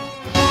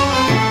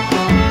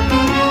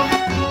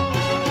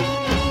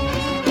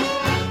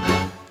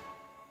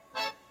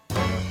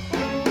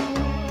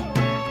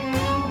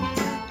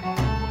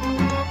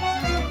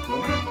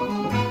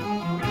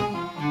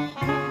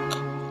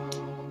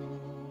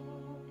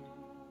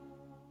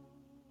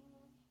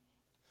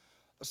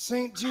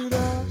 St.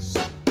 Judas,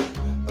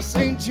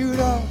 St.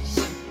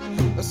 Judas,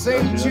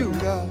 St.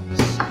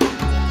 Judas.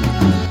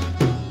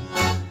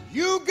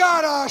 You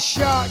got a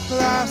shot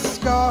glass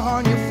scar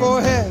on your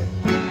forehead.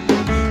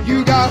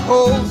 You got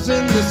holes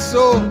in the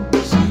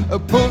soles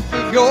of both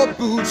of your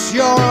boots.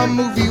 You're a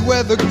movie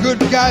where the good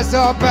guys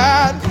are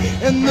bad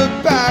and the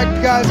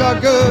bad guys are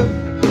good.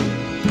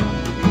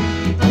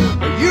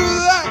 You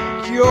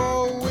like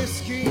your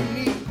whiskey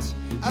neat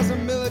as a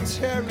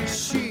military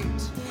sheet,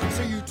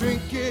 so you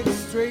drink it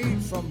straight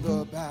from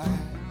the bag.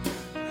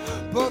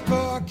 But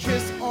the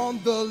kiss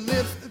on the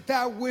lips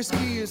that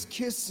whiskey is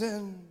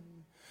kissing,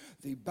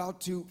 they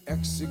bout to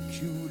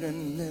execute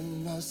an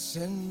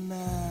innocent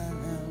man.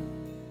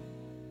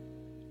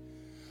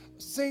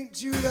 St.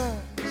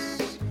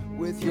 Judas,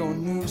 with your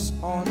noose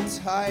on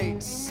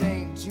tight.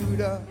 St.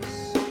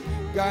 Judas,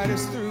 guide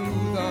us through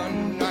the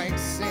night.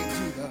 St.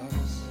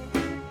 Judas,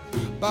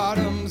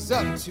 bottoms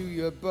up to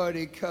your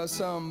buddy, 'cause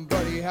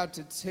somebody had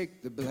to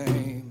take the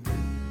blame.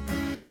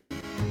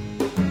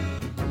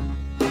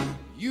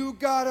 You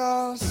got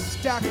a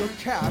stack of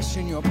cash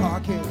in your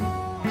pocket.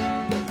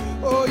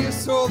 Oh, you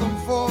sold them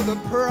for the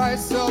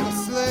price of a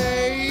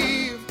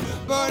slave.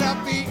 But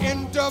at the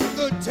end of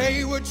the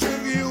day, which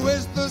of you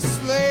is the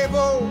slave?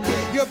 Oh,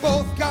 you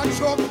both got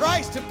your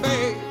price to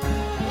pay.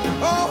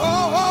 Oh,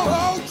 oh, oh,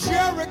 oh,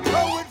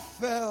 Jericho, it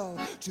fell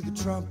to the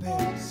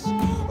trumpets.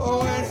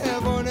 Oh, in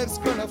heaven it's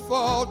gonna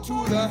fall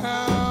to the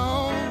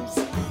hounds.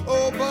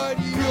 Oh, but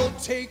you'll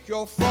take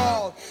your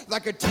fall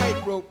like a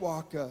tightrope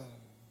walker,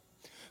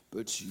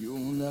 but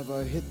you'll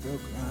never hit the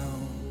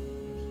ground.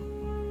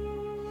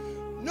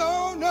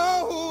 No,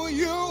 no,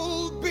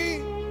 you'll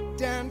be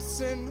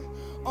dancing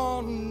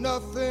on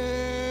nothing.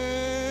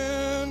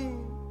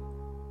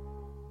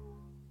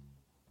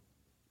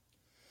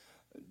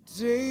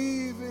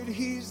 David,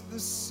 he's the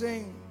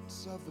saint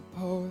of the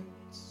poets.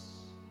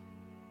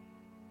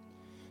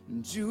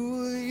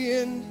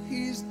 Julian,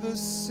 he's the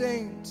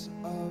saint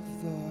of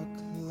the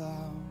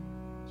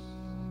clouds.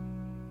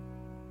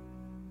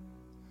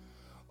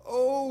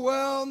 Oh,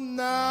 well,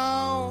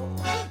 now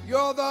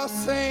you're the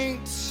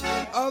saint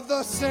of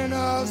the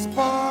sinners,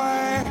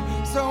 boy.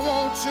 So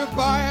won't you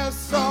buy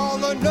us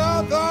all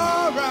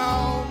another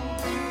round?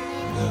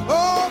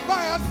 Oh,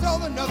 buy us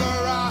all another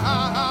round.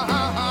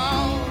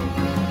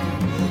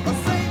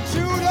 St.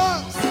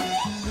 Judas,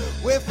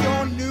 with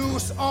your new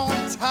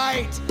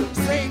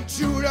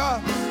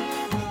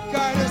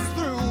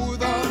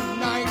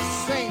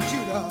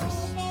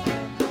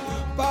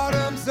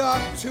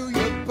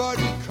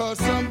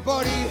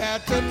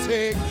to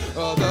take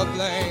the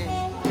blame.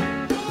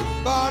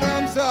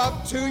 Bottoms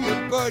up to you,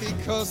 buddy,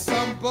 'cause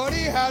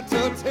somebody had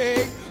to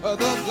take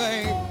the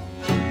blame.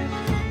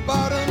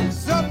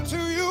 Bottoms up to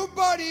you,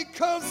 buddy,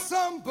 'cause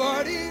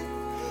somebody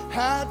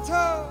had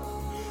to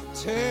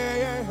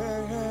take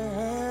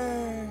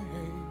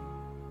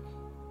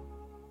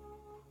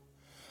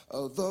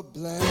the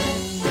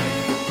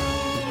blame.